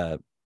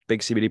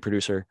 big CBD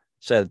producer,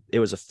 said it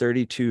was a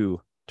 32-1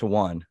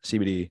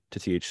 CBD to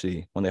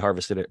THC when they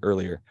harvested it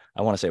earlier.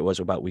 I want to say it was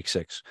about week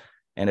 6.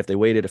 And if they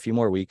waited a few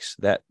more weeks,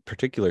 that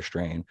particular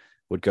strain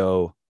would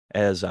go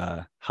as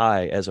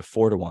high as a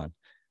 4-1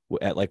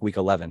 at like week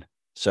 11.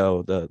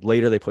 So the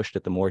later they pushed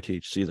it, the more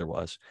THC there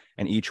was.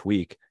 And each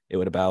week it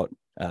would about,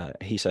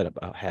 he said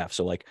about half.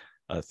 So like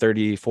a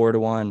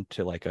 34-1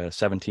 to like a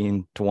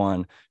 17-1 to what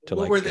like.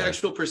 What were the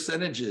actual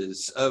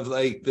percentages of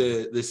like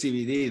the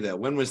CBD though?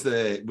 When was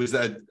that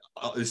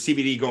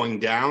CBD going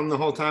down the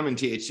whole time and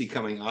THC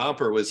coming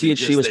up, or was THC it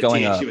just was that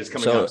going THC up? was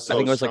coming So up so I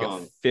think it was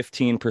strong? like a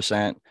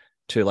 15%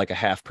 to like a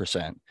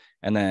 0.5%,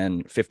 and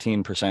then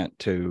 15%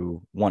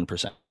 to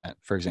 1%,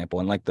 for example.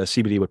 And like the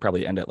CBD would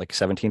probably end at like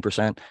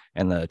 17%,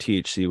 and the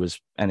THC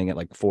was ending at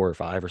like 4 or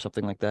 5 or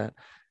something like that.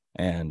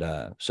 And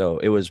so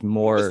it was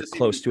more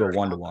close to a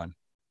 1-1.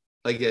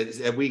 Like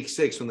at week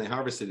 6 when they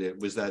harvested it,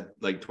 was that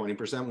like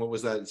 20%? What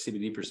was that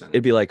CBD percent?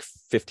 It'd be like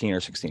 15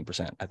 or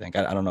 16%, I think.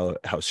 I don't know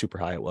how super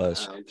high it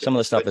was. Okay. Some of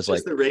the stuff so is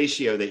like the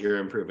ratio that you're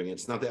improving.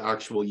 It's not the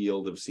actual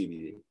yield of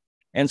CBD.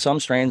 And some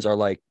strains are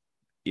like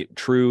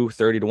true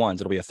 30-1s.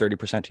 It'll be a 30%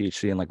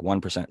 THC and like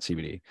 1%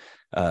 CBD,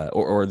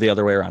 or the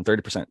other way around,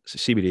 30%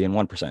 CBD and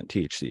 1%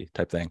 THC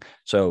type thing.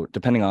 So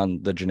depending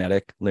on the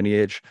genetic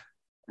lineage,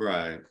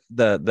 right,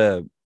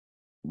 the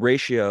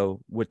ratio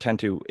would tend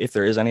to, if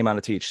there is any amount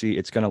of THC,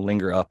 it's going to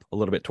linger up a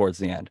little bit towards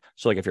the end.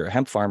 So like if you're a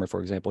hemp farmer, for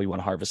example, you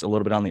want to harvest a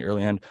little bit on the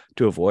early end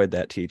to avoid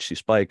that THC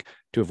spike,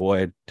 to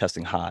avoid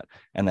testing hot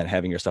and then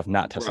having your stuff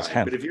not test as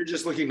hemp. But if you're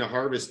just looking to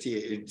harvest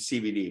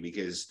CBD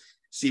because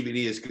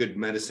CBD is good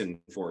medicine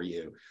for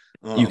you,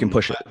 you can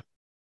push it.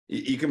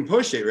 You can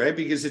push it, right?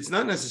 Because it's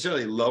not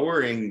necessarily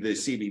lowering the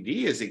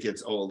CBD as it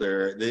gets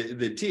older.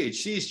 The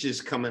THC is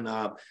just coming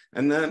up,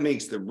 and that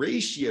makes the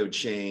ratio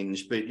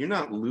change, but you're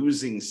not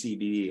losing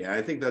CBD.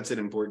 I think that's an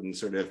important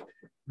sort of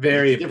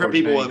very different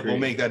people will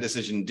make that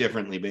decision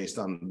differently based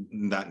on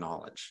that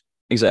knowledge.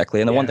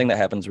 Exactly. And the one thing that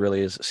happens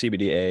really is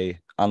CBDA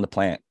on the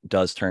plant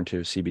does turn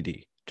to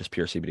CBD, just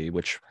pure CBD,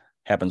 which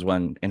happens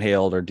when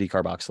inhaled or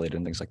decarboxylated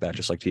and things like that,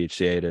 just like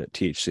THCA to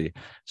THC.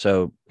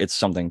 So it's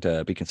something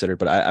to be considered,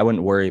 but I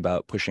wouldn't worry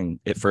about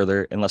pushing it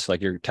further unless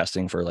like you're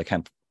testing for like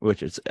hemp,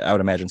 which is, I would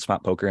imagine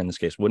Smart Poker in this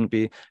case wouldn't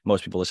be.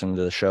 Most people listening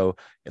to the show,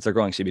 if they're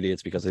growing CBD,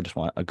 it's because they just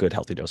want a good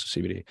healthy dose of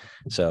CBD.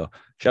 So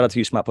shout out to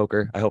you, Smart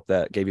Poker. I hope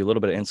that gave you a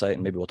little bit of insight,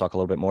 and maybe we'll talk a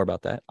little bit more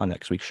about that on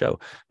next week's show.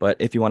 But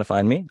if you want to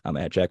find me, I'm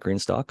at Jack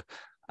Greenstock.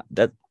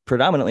 That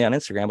predominantly on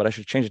Instagram, but I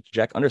should change it to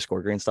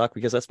Jack_Greenstock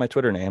because that's my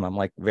Twitter name. I'm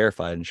like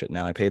verified and shit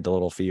now. I paid the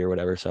little fee or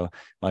whatever, so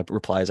my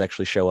replies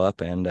actually show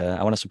up, and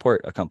I want to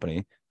support a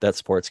company that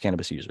supports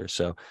cannabis users.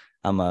 So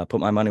I'm put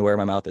my money where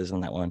my mouth is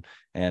on that one.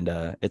 And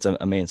it's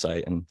a main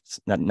site and it's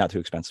not too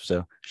expensive.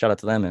 So shout out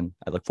to them. And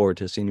I look forward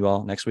to seeing you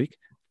all next week.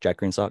 Jack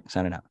Greensock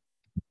signing out.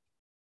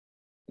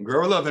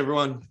 Grow love,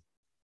 everyone.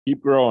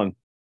 Keep growing.